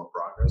updates and some more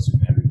progress, we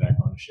can have you back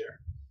on to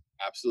share.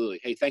 Absolutely.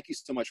 Hey, thank you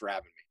so much for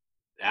having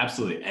me.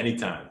 Absolutely.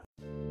 Anytime.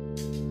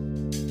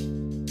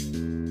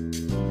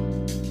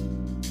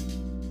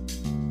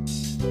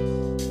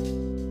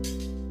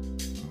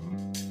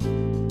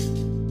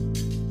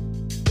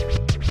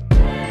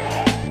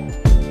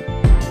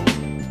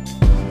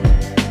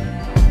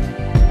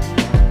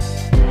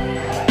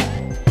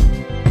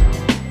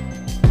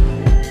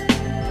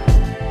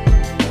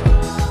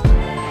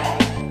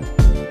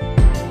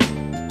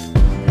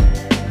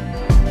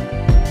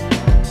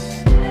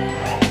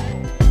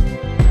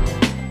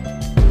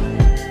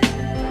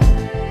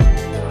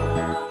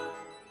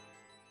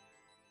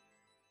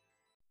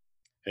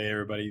 Hey,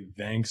 everybody.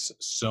 Thanks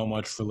so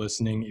much for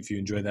listening. If you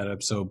enjoyed that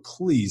episode,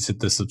 please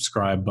hit the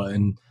subscribe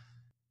button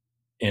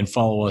and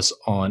follow us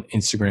on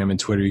Instagram and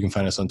Twitter. You can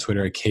find us on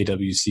Twitter at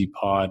KWC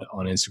Pod,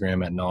 on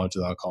Instagram at Knowledge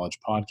Without College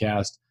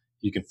Podcast.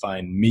 You can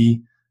find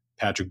me,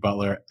 Patrick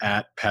Butler,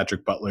 at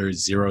Patrick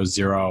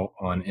Butler00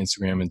 on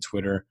Instagram and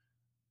Twitter.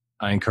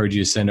 I encourage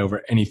you to send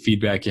over any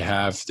feedback you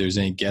have. If there's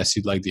any guests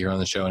you'd like to hear on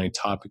the show, any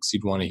topics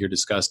you'd want to hear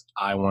discussed,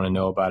 I want to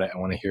know about it. I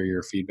want to hear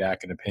your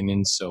feedback and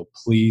opinions. So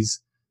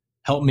please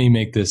help me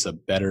make this a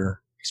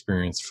better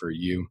experience for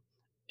you.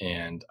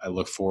 And I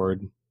look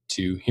forward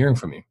to hearing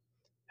from you.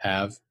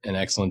 Have an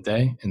excellent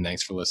day, and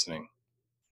thanks for listening.